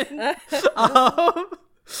moment.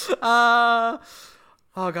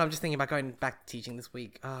 Oh god, I'm just thinking about going back to teaching this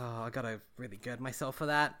week. Oh, I gotta really gird myself for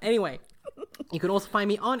that. Anyway, you can also find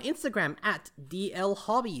me on Instagram at DL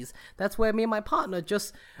Hobbies. That's where me and my partner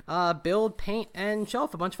just build, paint, and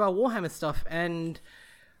shelf a bunch of our Warhammer stuff. And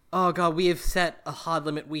oh god, we have set a hard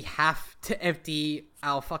limit. We have to empty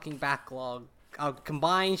our fucking backlog, our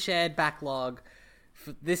combined shared backlog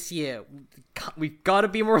for this year. We've got to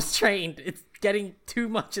be more restrained. It's getting too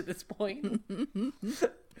much at this point.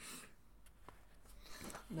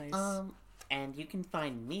 Nice. And you can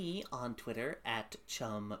find me on Twitter at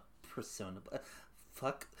chumpersonable.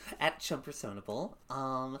 At chumpersonable.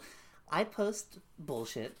 I post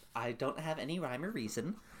bullshit. I don't have any rhyme or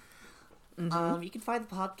reason. You can find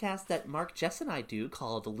the podcast that Mark, Jess, and I do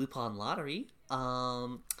called Lupin Lottery.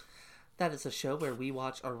 That is a show where we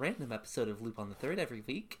watch a random episode of Lupin the Third every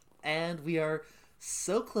week, and we are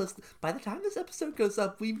so close. By the time this episode goes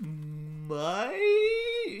up, we might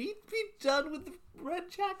be done with the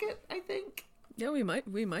Red Jacket, I think. Yeah, we might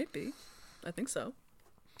be. I think so.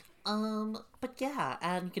 But yeah,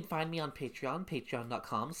 and you can find me on Patreon,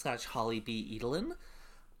 patreon.com/HollyBEdelin.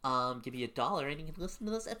 Give me $1 and you can listen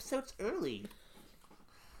to those episodes early.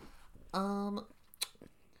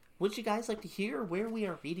 Would you guys like to hear where we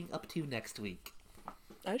are reading up to next week?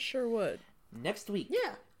 I sure would. Next week,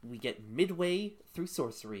 Yeah. we get midway through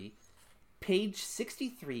Sorcery, page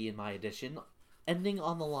 63 in my edition, ending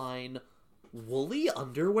on the line, woolly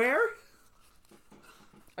underwear?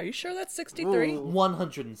 Are you sure that's 63?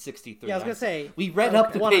 163. Yeah, I was gonna say, we read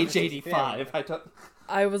up to page 163. 85.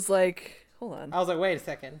 I was like, hold on. I was like, wait a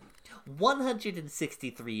second.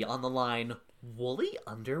 163 on the line, woolly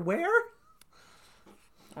underwear?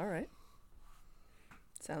 All right.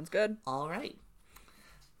 Sounds good. All right.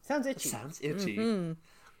 Sounds itchy. Sounds itchy.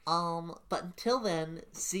 But until then,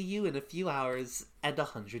 see you in a few hours and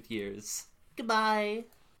 100 years. Goodbye.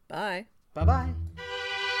 Bye. Bye-bye.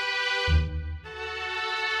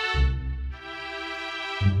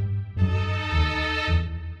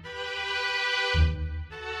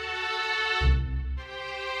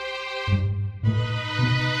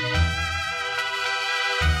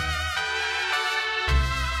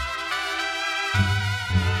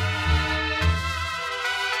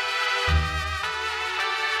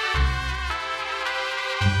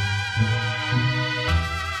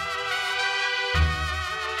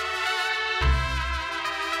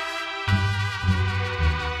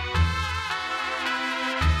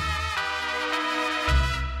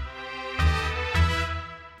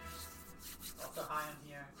 Also, hi, I'm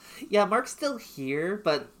here. Yeah, Mark's still here,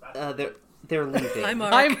 but they're leaving. Hi,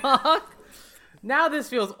 Mark. Hi, Mark. Now this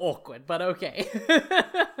feels awkward, but okay.